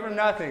just came from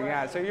nothing.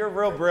 Yeah, so you're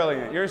real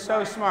brilliant. You're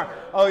so smart.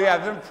 Oh yeah,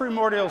 the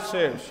primordial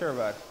soup. Sure,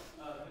 bud.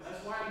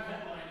 That's why I'm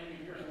headlining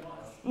in your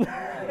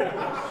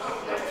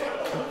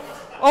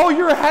Oh,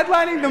 you're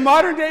headlining the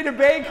modern day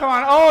debate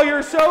con. Oh,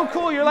 you're so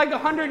cool. You're like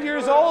 100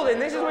 years old,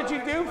 and this is what you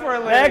do for a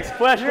living. Next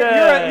question.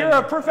 You're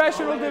a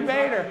professional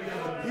debater.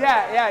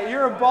 Yeah,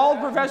 you're a bald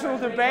professional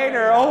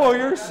debater. Oh,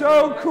 you're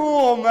so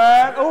cool,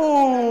 man.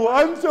 Oh,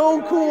 I'm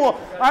so cool.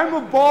 I'm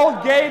a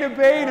bald gay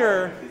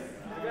debater. We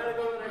gotta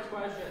go to the next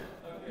question.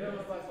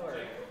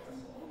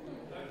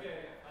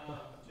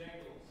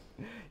 Jangles.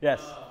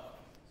 Yes.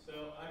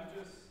 So I'm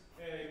just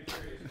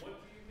curious, what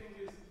do you think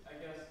is, I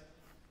guess,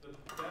 the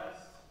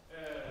best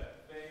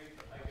fake,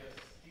 I guess,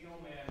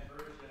 Steelman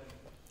version,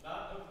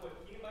 not of what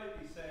he might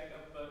be saying,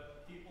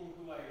 but people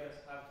who I guess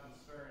have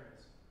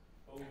concerns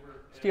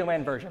over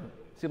Steelman version.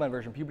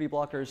 Puberty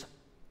blockers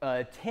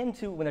tend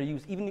to, when they're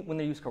used, even when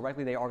they're used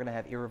correctly, they are going to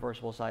have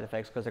irreversible side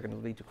effects because they're going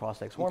to lead to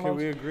cross-sex hormones.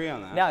 Okay, we agree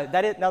on that.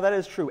 Now that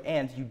is true,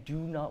 and you do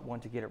not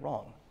want to get it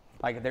wrong.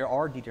 Like, there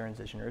are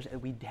detransitioners,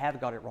 and we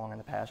have got it wrong in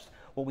the past.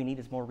 What we need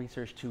is more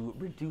research to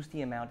reduce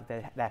the amount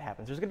that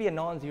happens. There's going to be a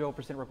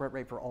non-0% regret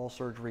rate for all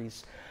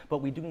surgeries,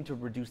 but we do need to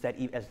reduce that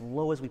as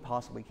low as we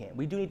possibly can.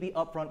 We do need to be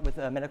upfront with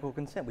medical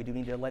consent. We do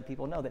need to let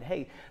people know that,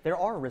 hey, there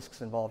are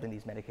risks involved in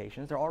these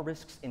medications. There are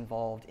risks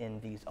involved in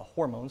these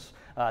hormones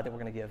that we're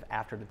going to give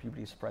after the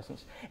puberty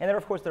suppressants. And then,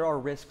 of course, there are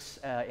risks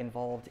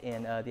involved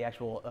in the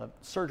actual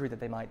surgery that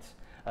they might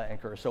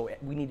incur. So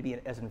we need to be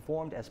as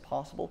informed as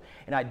possible.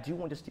 And I do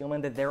want to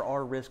Steelman that there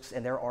are risks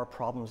and there are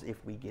problems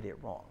if we get it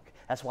wrong.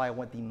 That's why I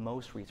want the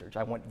most research.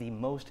 I want the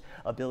most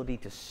ability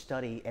to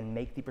study and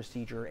make the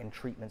procedure and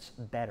treatments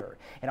better.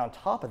 And on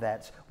top of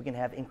that, we can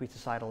have increased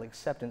societal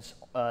acceptance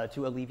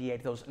to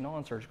alleviate those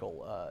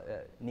non-surgical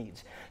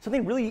needs.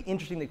 Something really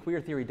interesting that queer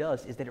theory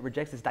does is that it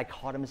rejects this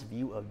dichotomous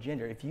view of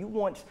gender. If you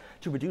want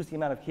to reduce the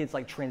amount of kids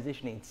like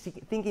transitioning,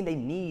 thinking they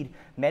need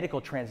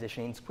medical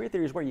transitioning, queer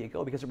theory is where you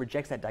go because it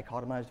rejects that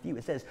dichotomized view.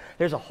 It says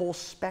there's a whole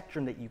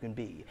spectrum that you can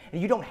be.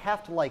 And you don't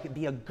have to like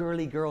be a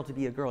girly girl to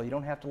be a girl. You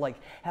don't have to like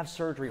have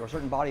surgery or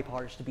certain body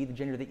parts to be the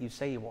gender that you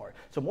say you are.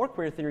 So more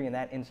queer theory in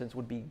that instance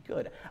would be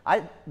good.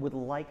 I would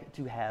like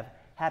to have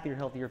happier,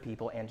 healthier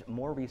people, and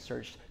more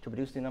research to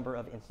reduce the number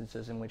of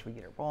instances in which we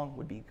get it wrong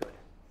would be good.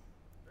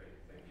 Great,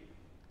 thank you.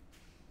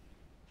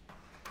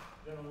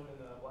 Gentleman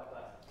in the black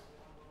glasses.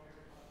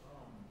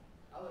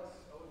 Alex,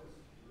 I was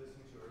just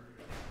listening to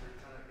earlier.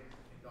 You're kind of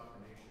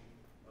indoctrination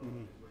of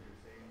what you're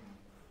saying.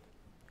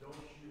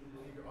 Don't you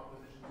believe your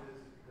opposition to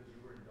this because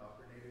you were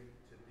indoctrinated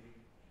to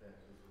think that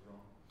this was wrong?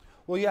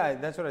 Well, yeah,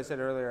 that's what I said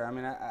earlier. I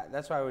mean,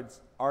 that's why I would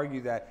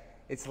argue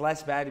that it's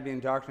less bad to be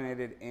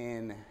indoctrinated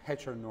in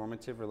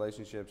heteronormative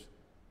relationships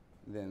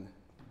than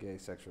gay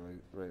sexual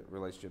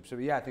relationships. So,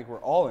 yeah, I think we're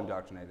all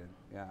indoctrinated.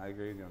 Yeah, I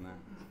agree with you on that.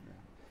 Yeah.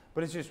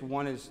 But it's just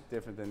one is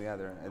different than the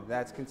other. And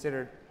that's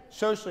considered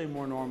socially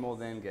more normal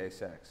than gay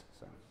sex.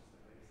 So.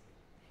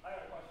 I have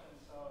a question.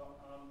 So,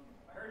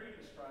 I heard you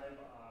describe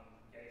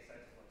gay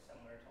sex as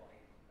similar to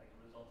like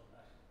a result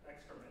of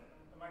excrement.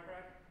 Am I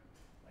correct?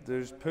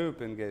 There's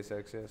poop in gay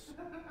sex, yes.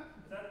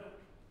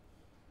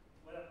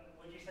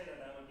 Would you say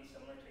that would be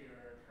similar to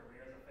your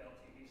career as a failed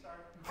TV star?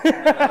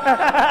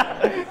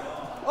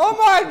 Oh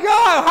my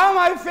God, how am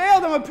I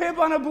failed? I'm a pimp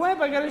on a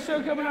blimp. I got a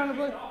show coming on a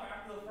blimp.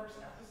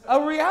 A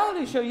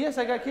reality show, yes,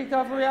 I got kicked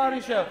off a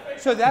reality show.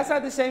 So that's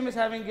not the same as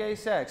having gay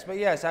sex. But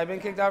yes, I've been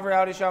kicked off a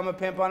reality show. I'm a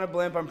pimp on a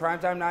blimp. I'm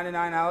Primetime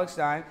 99 Alex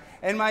Stein.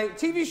 And my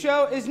TV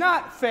show is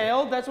not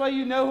failed. That's why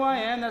you know who I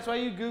am. That's why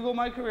you Google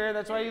my career.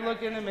 That's why you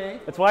look into me.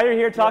 That's why you're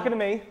here talking to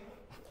me.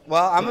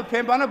 Well, I'm a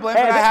pimp on a blimp,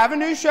 and I have a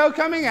new show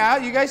coming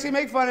out. You guys can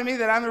make fun of me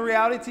that I'm a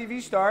reality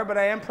TV star, but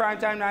I am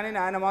Primetime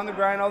 99. I'm on the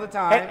grind all the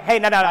time. Hey,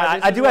 no.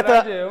 I do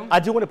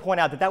want to point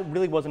out that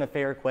really wasn't a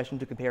fair question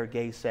to compare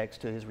gay sex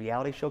to his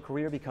reality show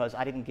career because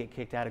I didn't get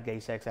kicked out of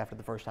gay sex after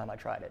the first time I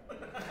tried it.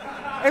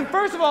 And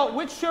first of all,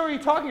 which show are you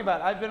talking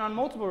about? I've been on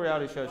multiple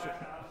reality shows.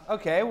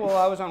 Okay, well,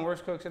 I was on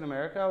Worst Cooks in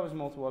America. I was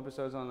multiple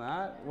episodes on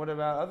that. What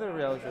about other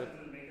reality shows?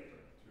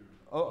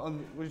 Oh,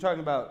 what are you talking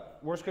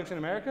about? Worst Cooks in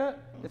America?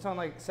 It's on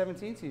like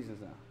 17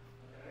 seasons now.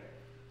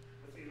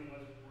 What season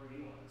were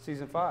you on?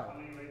 Season 5. How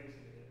many ratings did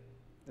it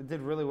get? It did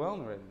really well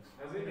in the ratings.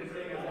 As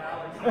interesting as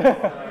Alex.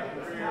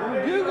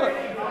 Google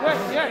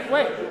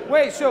it.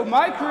 Wait. So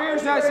my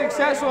career's not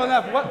successful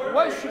enough.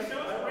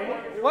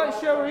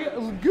 What show are you?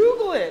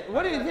 Google it.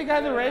 What do you think? I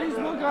have the ratings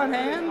book on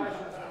hand?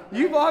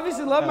 You've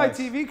obviously loved my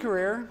TV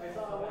career.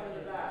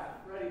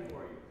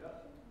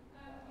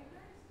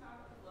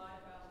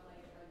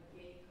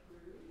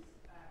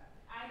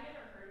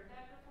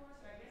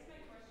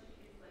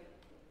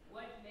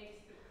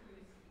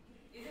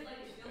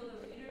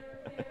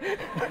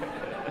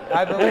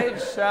 I believe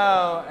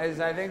so.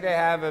 I think they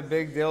have a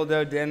big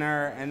dildo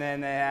dinner, and then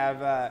they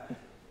have,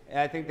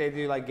 I think they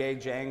do like gay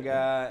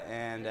Jenga,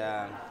 and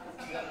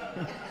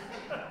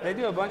they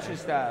do a bunch of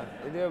stuff.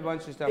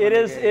 It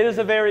is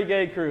a very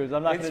gay cruise.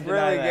 I'm not going to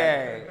deny that. It's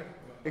really gay,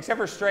 except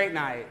for straight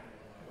night.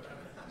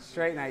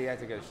 Straight night, you have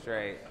to go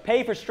straight.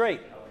 Pay for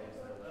straight.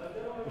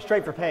 Or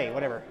straight for pay,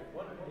 whatever.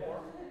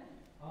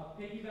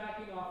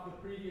 Piggybacking off the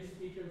previous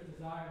speaker's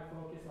desire to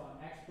focus on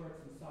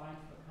experts in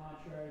science, but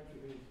contrary to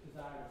his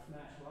desire to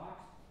smash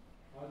rocks,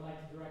 I would like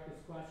to direct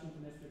this question to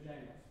Mr.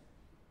 Jangles.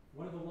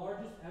 One of the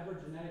largest ever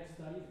genetic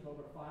studies of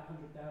over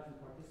 500,000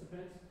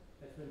 participants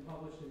that's been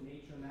published in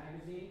Nature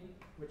magazine,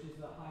 which is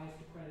the highest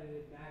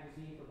accredited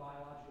magazine for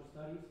biological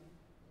studies,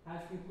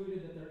 has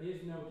concluded that there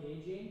is no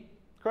gay gene.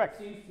 Correct.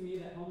 It seems to me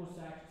that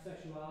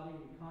homosexuality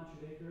would be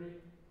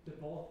contradictory to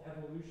both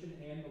evolution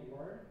and the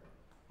word.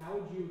 How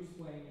would you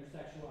explain your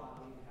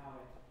sexuality and how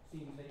it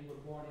seems that you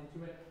were born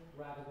into it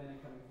rather than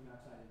it coming from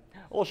outside of you?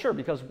 Well, sure,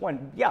 because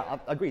one, yeah,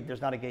 agreed,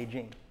 there's not a gay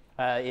gene.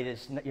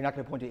 You're not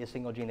going to point to a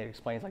single gene that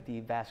explains like the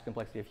vast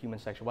complexity of human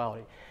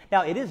sexuality.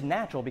 Now, it is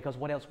natural because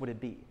what else would it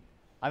be?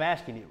 I'm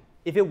asking you.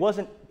 If it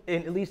wasn't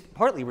at least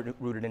partly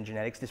rooted in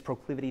genetics, this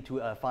proclivity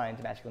to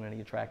find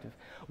masculinity attractive,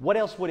 what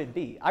else would it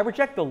be? I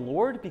reject the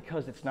Lord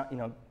because it's not,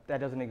 that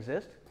doesn't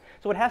exist.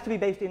 So it has to be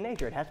based in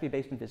nature. It has to be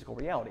based in physical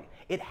reality.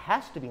 It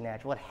has to be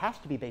natural. It has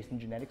to be based in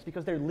genetics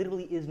because there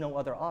literally is no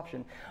other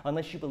option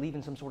unless you believe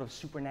in some sort of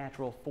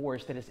supernatural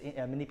force that is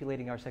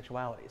manipulating our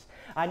sexualities.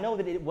 I know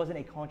that it wasn't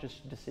a conscious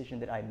decision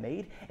that I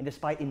made, and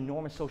despite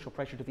enormous social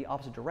pressure to the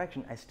opposite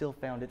direction, I still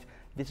found it,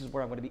 this is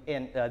where I want to be,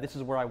 and this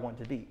is where I want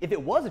to be. If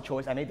it was a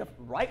choice, I made the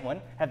right one,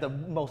 have the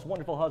most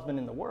wonderful husband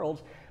in the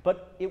world,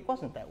 but it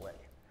wasn't that way.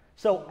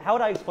 So how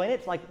would I explain it?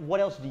 It's like,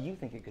 what else do you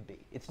think it could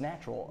be? It's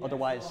natural, Yeah,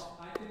 otherwise... So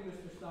I think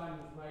Mr. Stein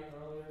was right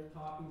earlier,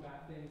 talking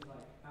about things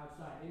like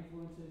outside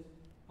influences,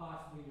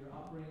 possibly your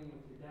upbringing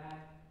with your dad.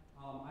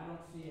 I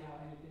don't see how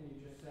anything you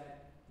just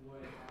said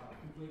would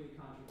completely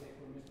contradict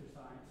what Mr.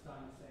 Stein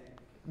is saying.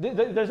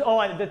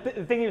 The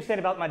thing you were saying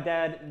about my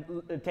dad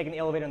taking the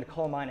elevator in the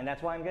coal mine and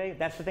that's why I'm gay?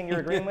 That's the thing you're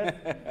agreeing with?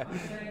 I'm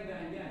saying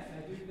that, yes,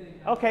 I do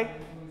think okay. outside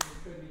influences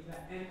could be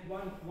that. And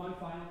one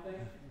final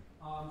thing.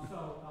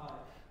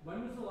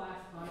 When was the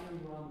last time we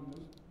were on the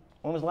moon?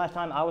 When was the last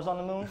time I was on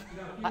the moon?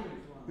 No, humans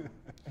were on the moon.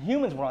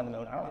 Humans were on the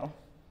moon, I don't know.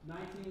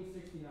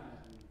 1969, I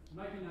believe.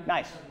 Might be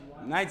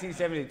 1972,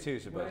 1971.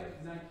 supposedly.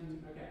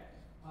 Okay.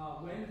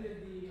 When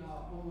did the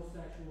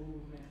homosexual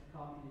movement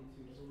come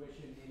into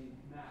fruition in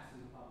mass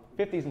in the public?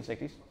 50s and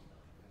 60s.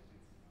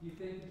 Do you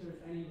think that there's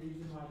any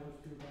reason why those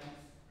two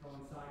events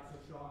coincide so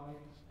strongly,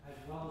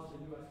 as well as the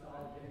U.S.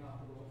 dollar getting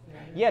off the gold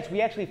standard? Yes, we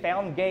actually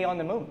found gay on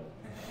the moon.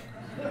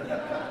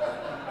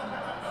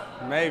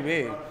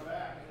 Maybe.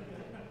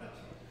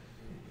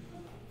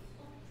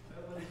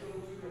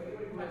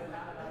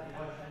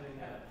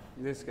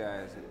 This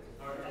guy is.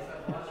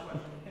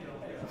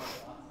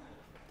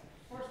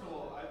 First of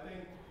all, I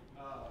think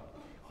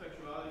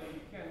sexuality,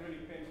 you can't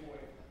really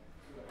pinpoint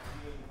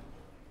being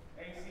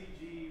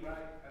ACG,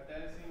 right?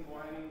 Adenosine,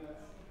 guanine,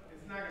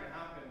 it's not going to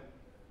happen.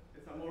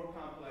 It's a more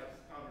complex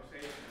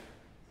conversation.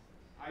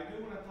 I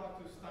do want to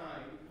talk to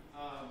Stein.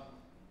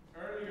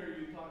 Earlier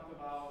you talked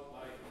about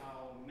like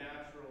how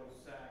natural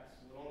sex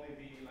would only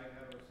be like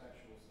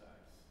heterosexual sex.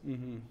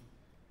 Mm-hmm.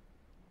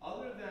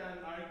 Other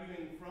than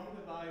arguing from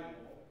the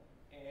Bible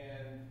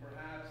and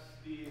perhaps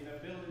the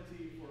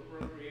inability for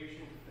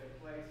procreation to take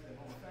place in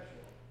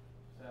homosexual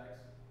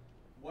sex,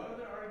 what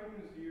other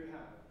arguments do you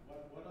have?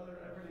 What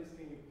other evidence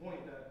can you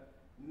point that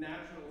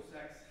natural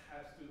sex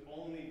has to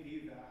only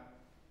be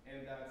that,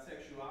 and that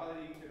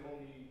sexuality can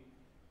only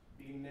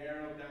be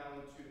narrowed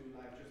down to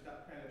like just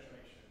that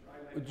penetration,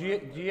 right? Like Do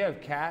you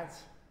have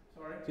cats?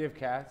 Sorry? Do you have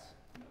cats?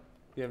 No.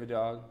 Do you have a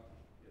dog?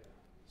 Yeah.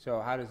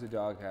 So how does the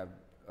dog have,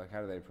 like,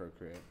 how do they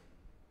procreate? I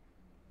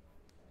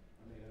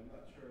mean, I'm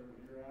not sure what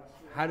you're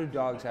asking. How do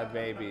dogs have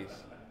babies?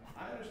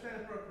 I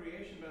understand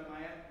procreation, but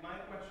my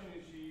question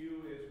to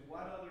you is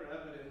what other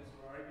evidence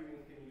or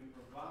argument can you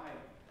provide?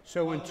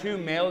 So when two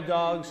male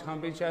dogs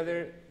hump each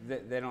other,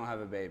 they don't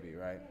have a baby,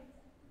 right?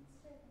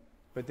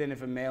 But then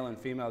if a male and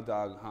female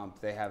dog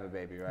hump, they have a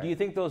baby, right? Do you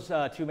think those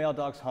two male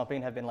dogs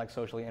humping have been like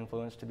socially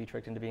influenced to be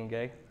tricked into being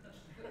gay?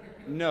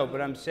 No,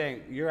 but I'm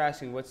saying, you're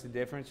asking what's the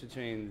difference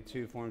between the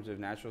two forms of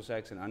natural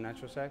sex and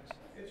unnatural sex?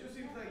 It just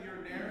seems like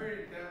you're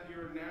narrowing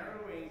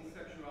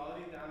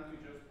sexuality down to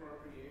just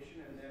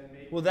procreation and then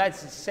making... Well,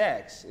 that's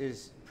sex,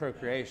 is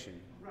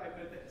procreation. Right,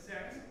 but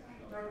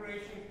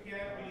procreation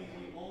can't be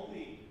the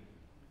only...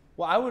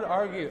 Well, I would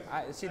argue,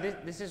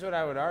 this is what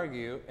I would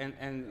argue,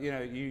 and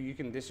you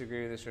can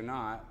disagree with this or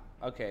not.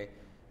 Okay,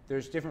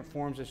 there's different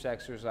forms of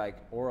sex. There's like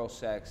oral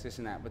sex, this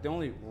and that. But the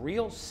only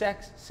real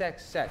sex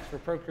for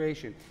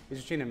procreation is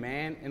between a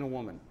man and a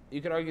woman.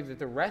 You could argue that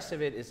the rest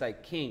of it is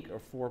like kink or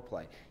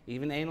foreplay,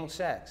 even anal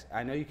sex.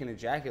 I know you can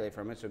ejaculate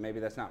from it, so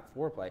maybe that's not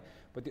foreplay.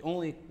 But the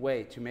only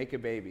way to make a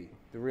baby,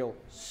 the real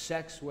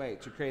sex way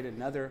to create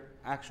another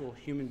actual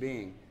human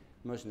being,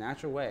 the most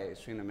natural way is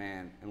between a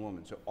man and a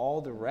woman. So all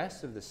the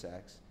rest of the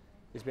sex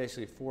is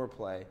basically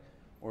foreplay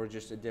or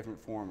just a different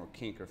form of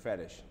kink or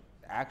fetish.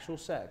 The actual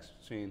sex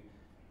between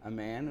a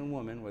man and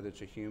woman, whether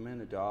it's a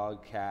human, a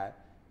dog,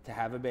 cat, to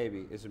have a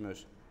baby is the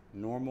most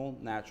normal,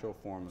 natural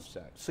form of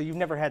sex. So you've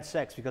never had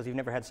sex because you've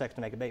never had sex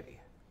to make a baby?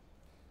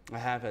 I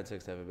have had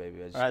sex to have a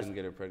baby. I just didn't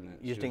get her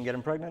pregnant. You just didn't get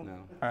him pregnant?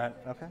 No. All right.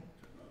 Okay.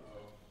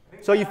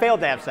 So you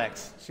failed to have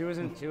sex. She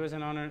wasn't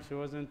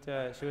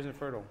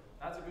fertile.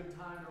 That's a good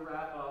time to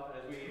wrap up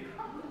as we...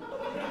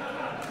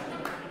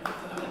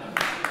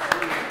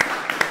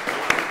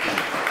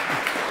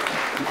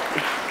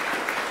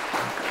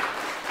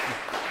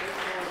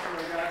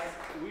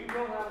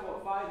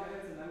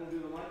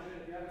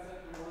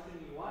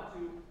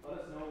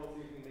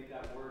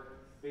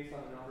 based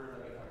on the numbers,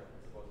 I'm going to talk to the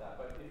principal about that.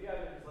 But if you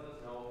have interest, let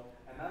us know.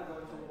 And that'll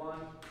go into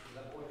one.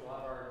 That's what we'll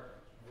have our,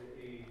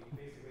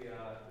 basically,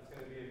 it's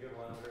going to be a good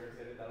one. I'm very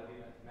excited. That'll be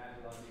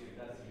matched on the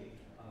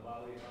Destiny on the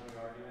bodily autonomy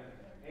argument.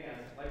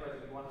 And likewise,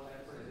 if you want to plan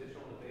for an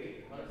additional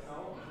debate, let us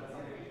know. That's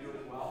something we can do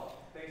as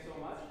well. Thanks so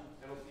much,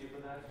 and we'll see you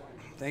for the next one.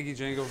 Thank you,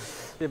 Jingle.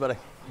 See you, buddy.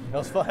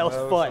 That was fun. That was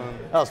fun.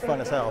 That was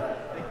fun as hell.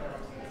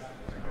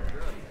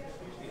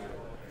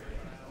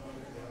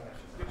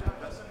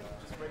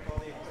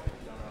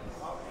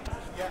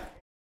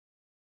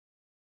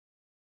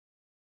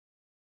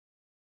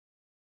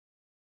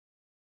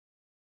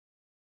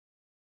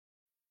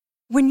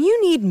 When you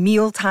need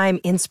mealtime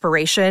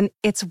inspiration,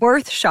 it's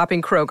worth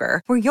shopping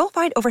Kroger, where you'll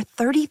find over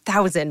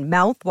 30,000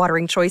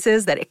 mouth-watering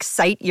choices that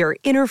excite your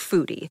inner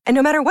foodie. And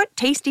no matter what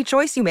tasty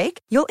choice you make,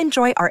 you'll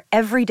enjoy our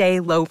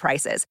everyday low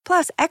prices,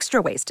 plus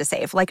extra ways to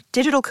save, like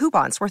digital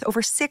coupons worth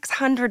over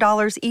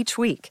 $600 each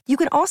week. You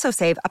can also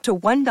save up to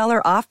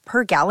 $1 off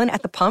per gallon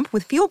at the pump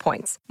with fuel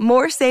points.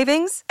 More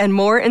savings and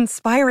more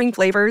inspiring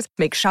flavors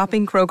make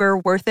shopping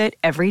Kroger worth it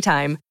every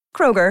time.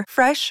 Kroger,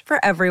 fresh for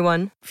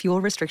everyone.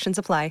 Fuel restrictions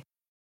apply.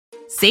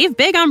 Save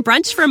big on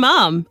brunch for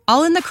mom,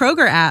 all in the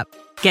Kroger app.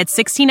 Get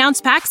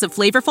 16-ounce packs of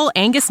flavorful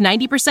Angus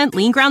 90%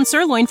 lean ground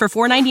sirloin for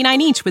 $4.99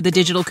 each with a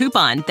digital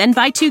coupon. Then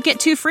buy 2, get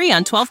 2 free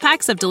on 12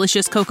 packs of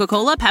delicious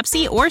Coca-Cola,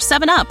 Pepsi, or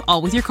 7-Up,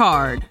 all with your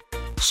card.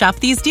 Shop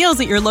these deals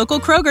at your local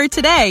Kroger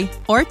today,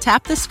 or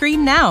tap the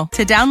screen now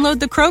to download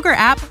the Kroger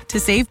app to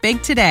save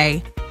big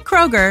today.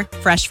 Kroger,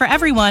 fresh for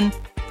everyone.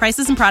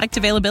 Prices and product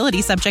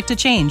availability subject to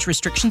change.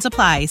 Restrictions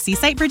apply. See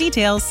site for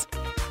details.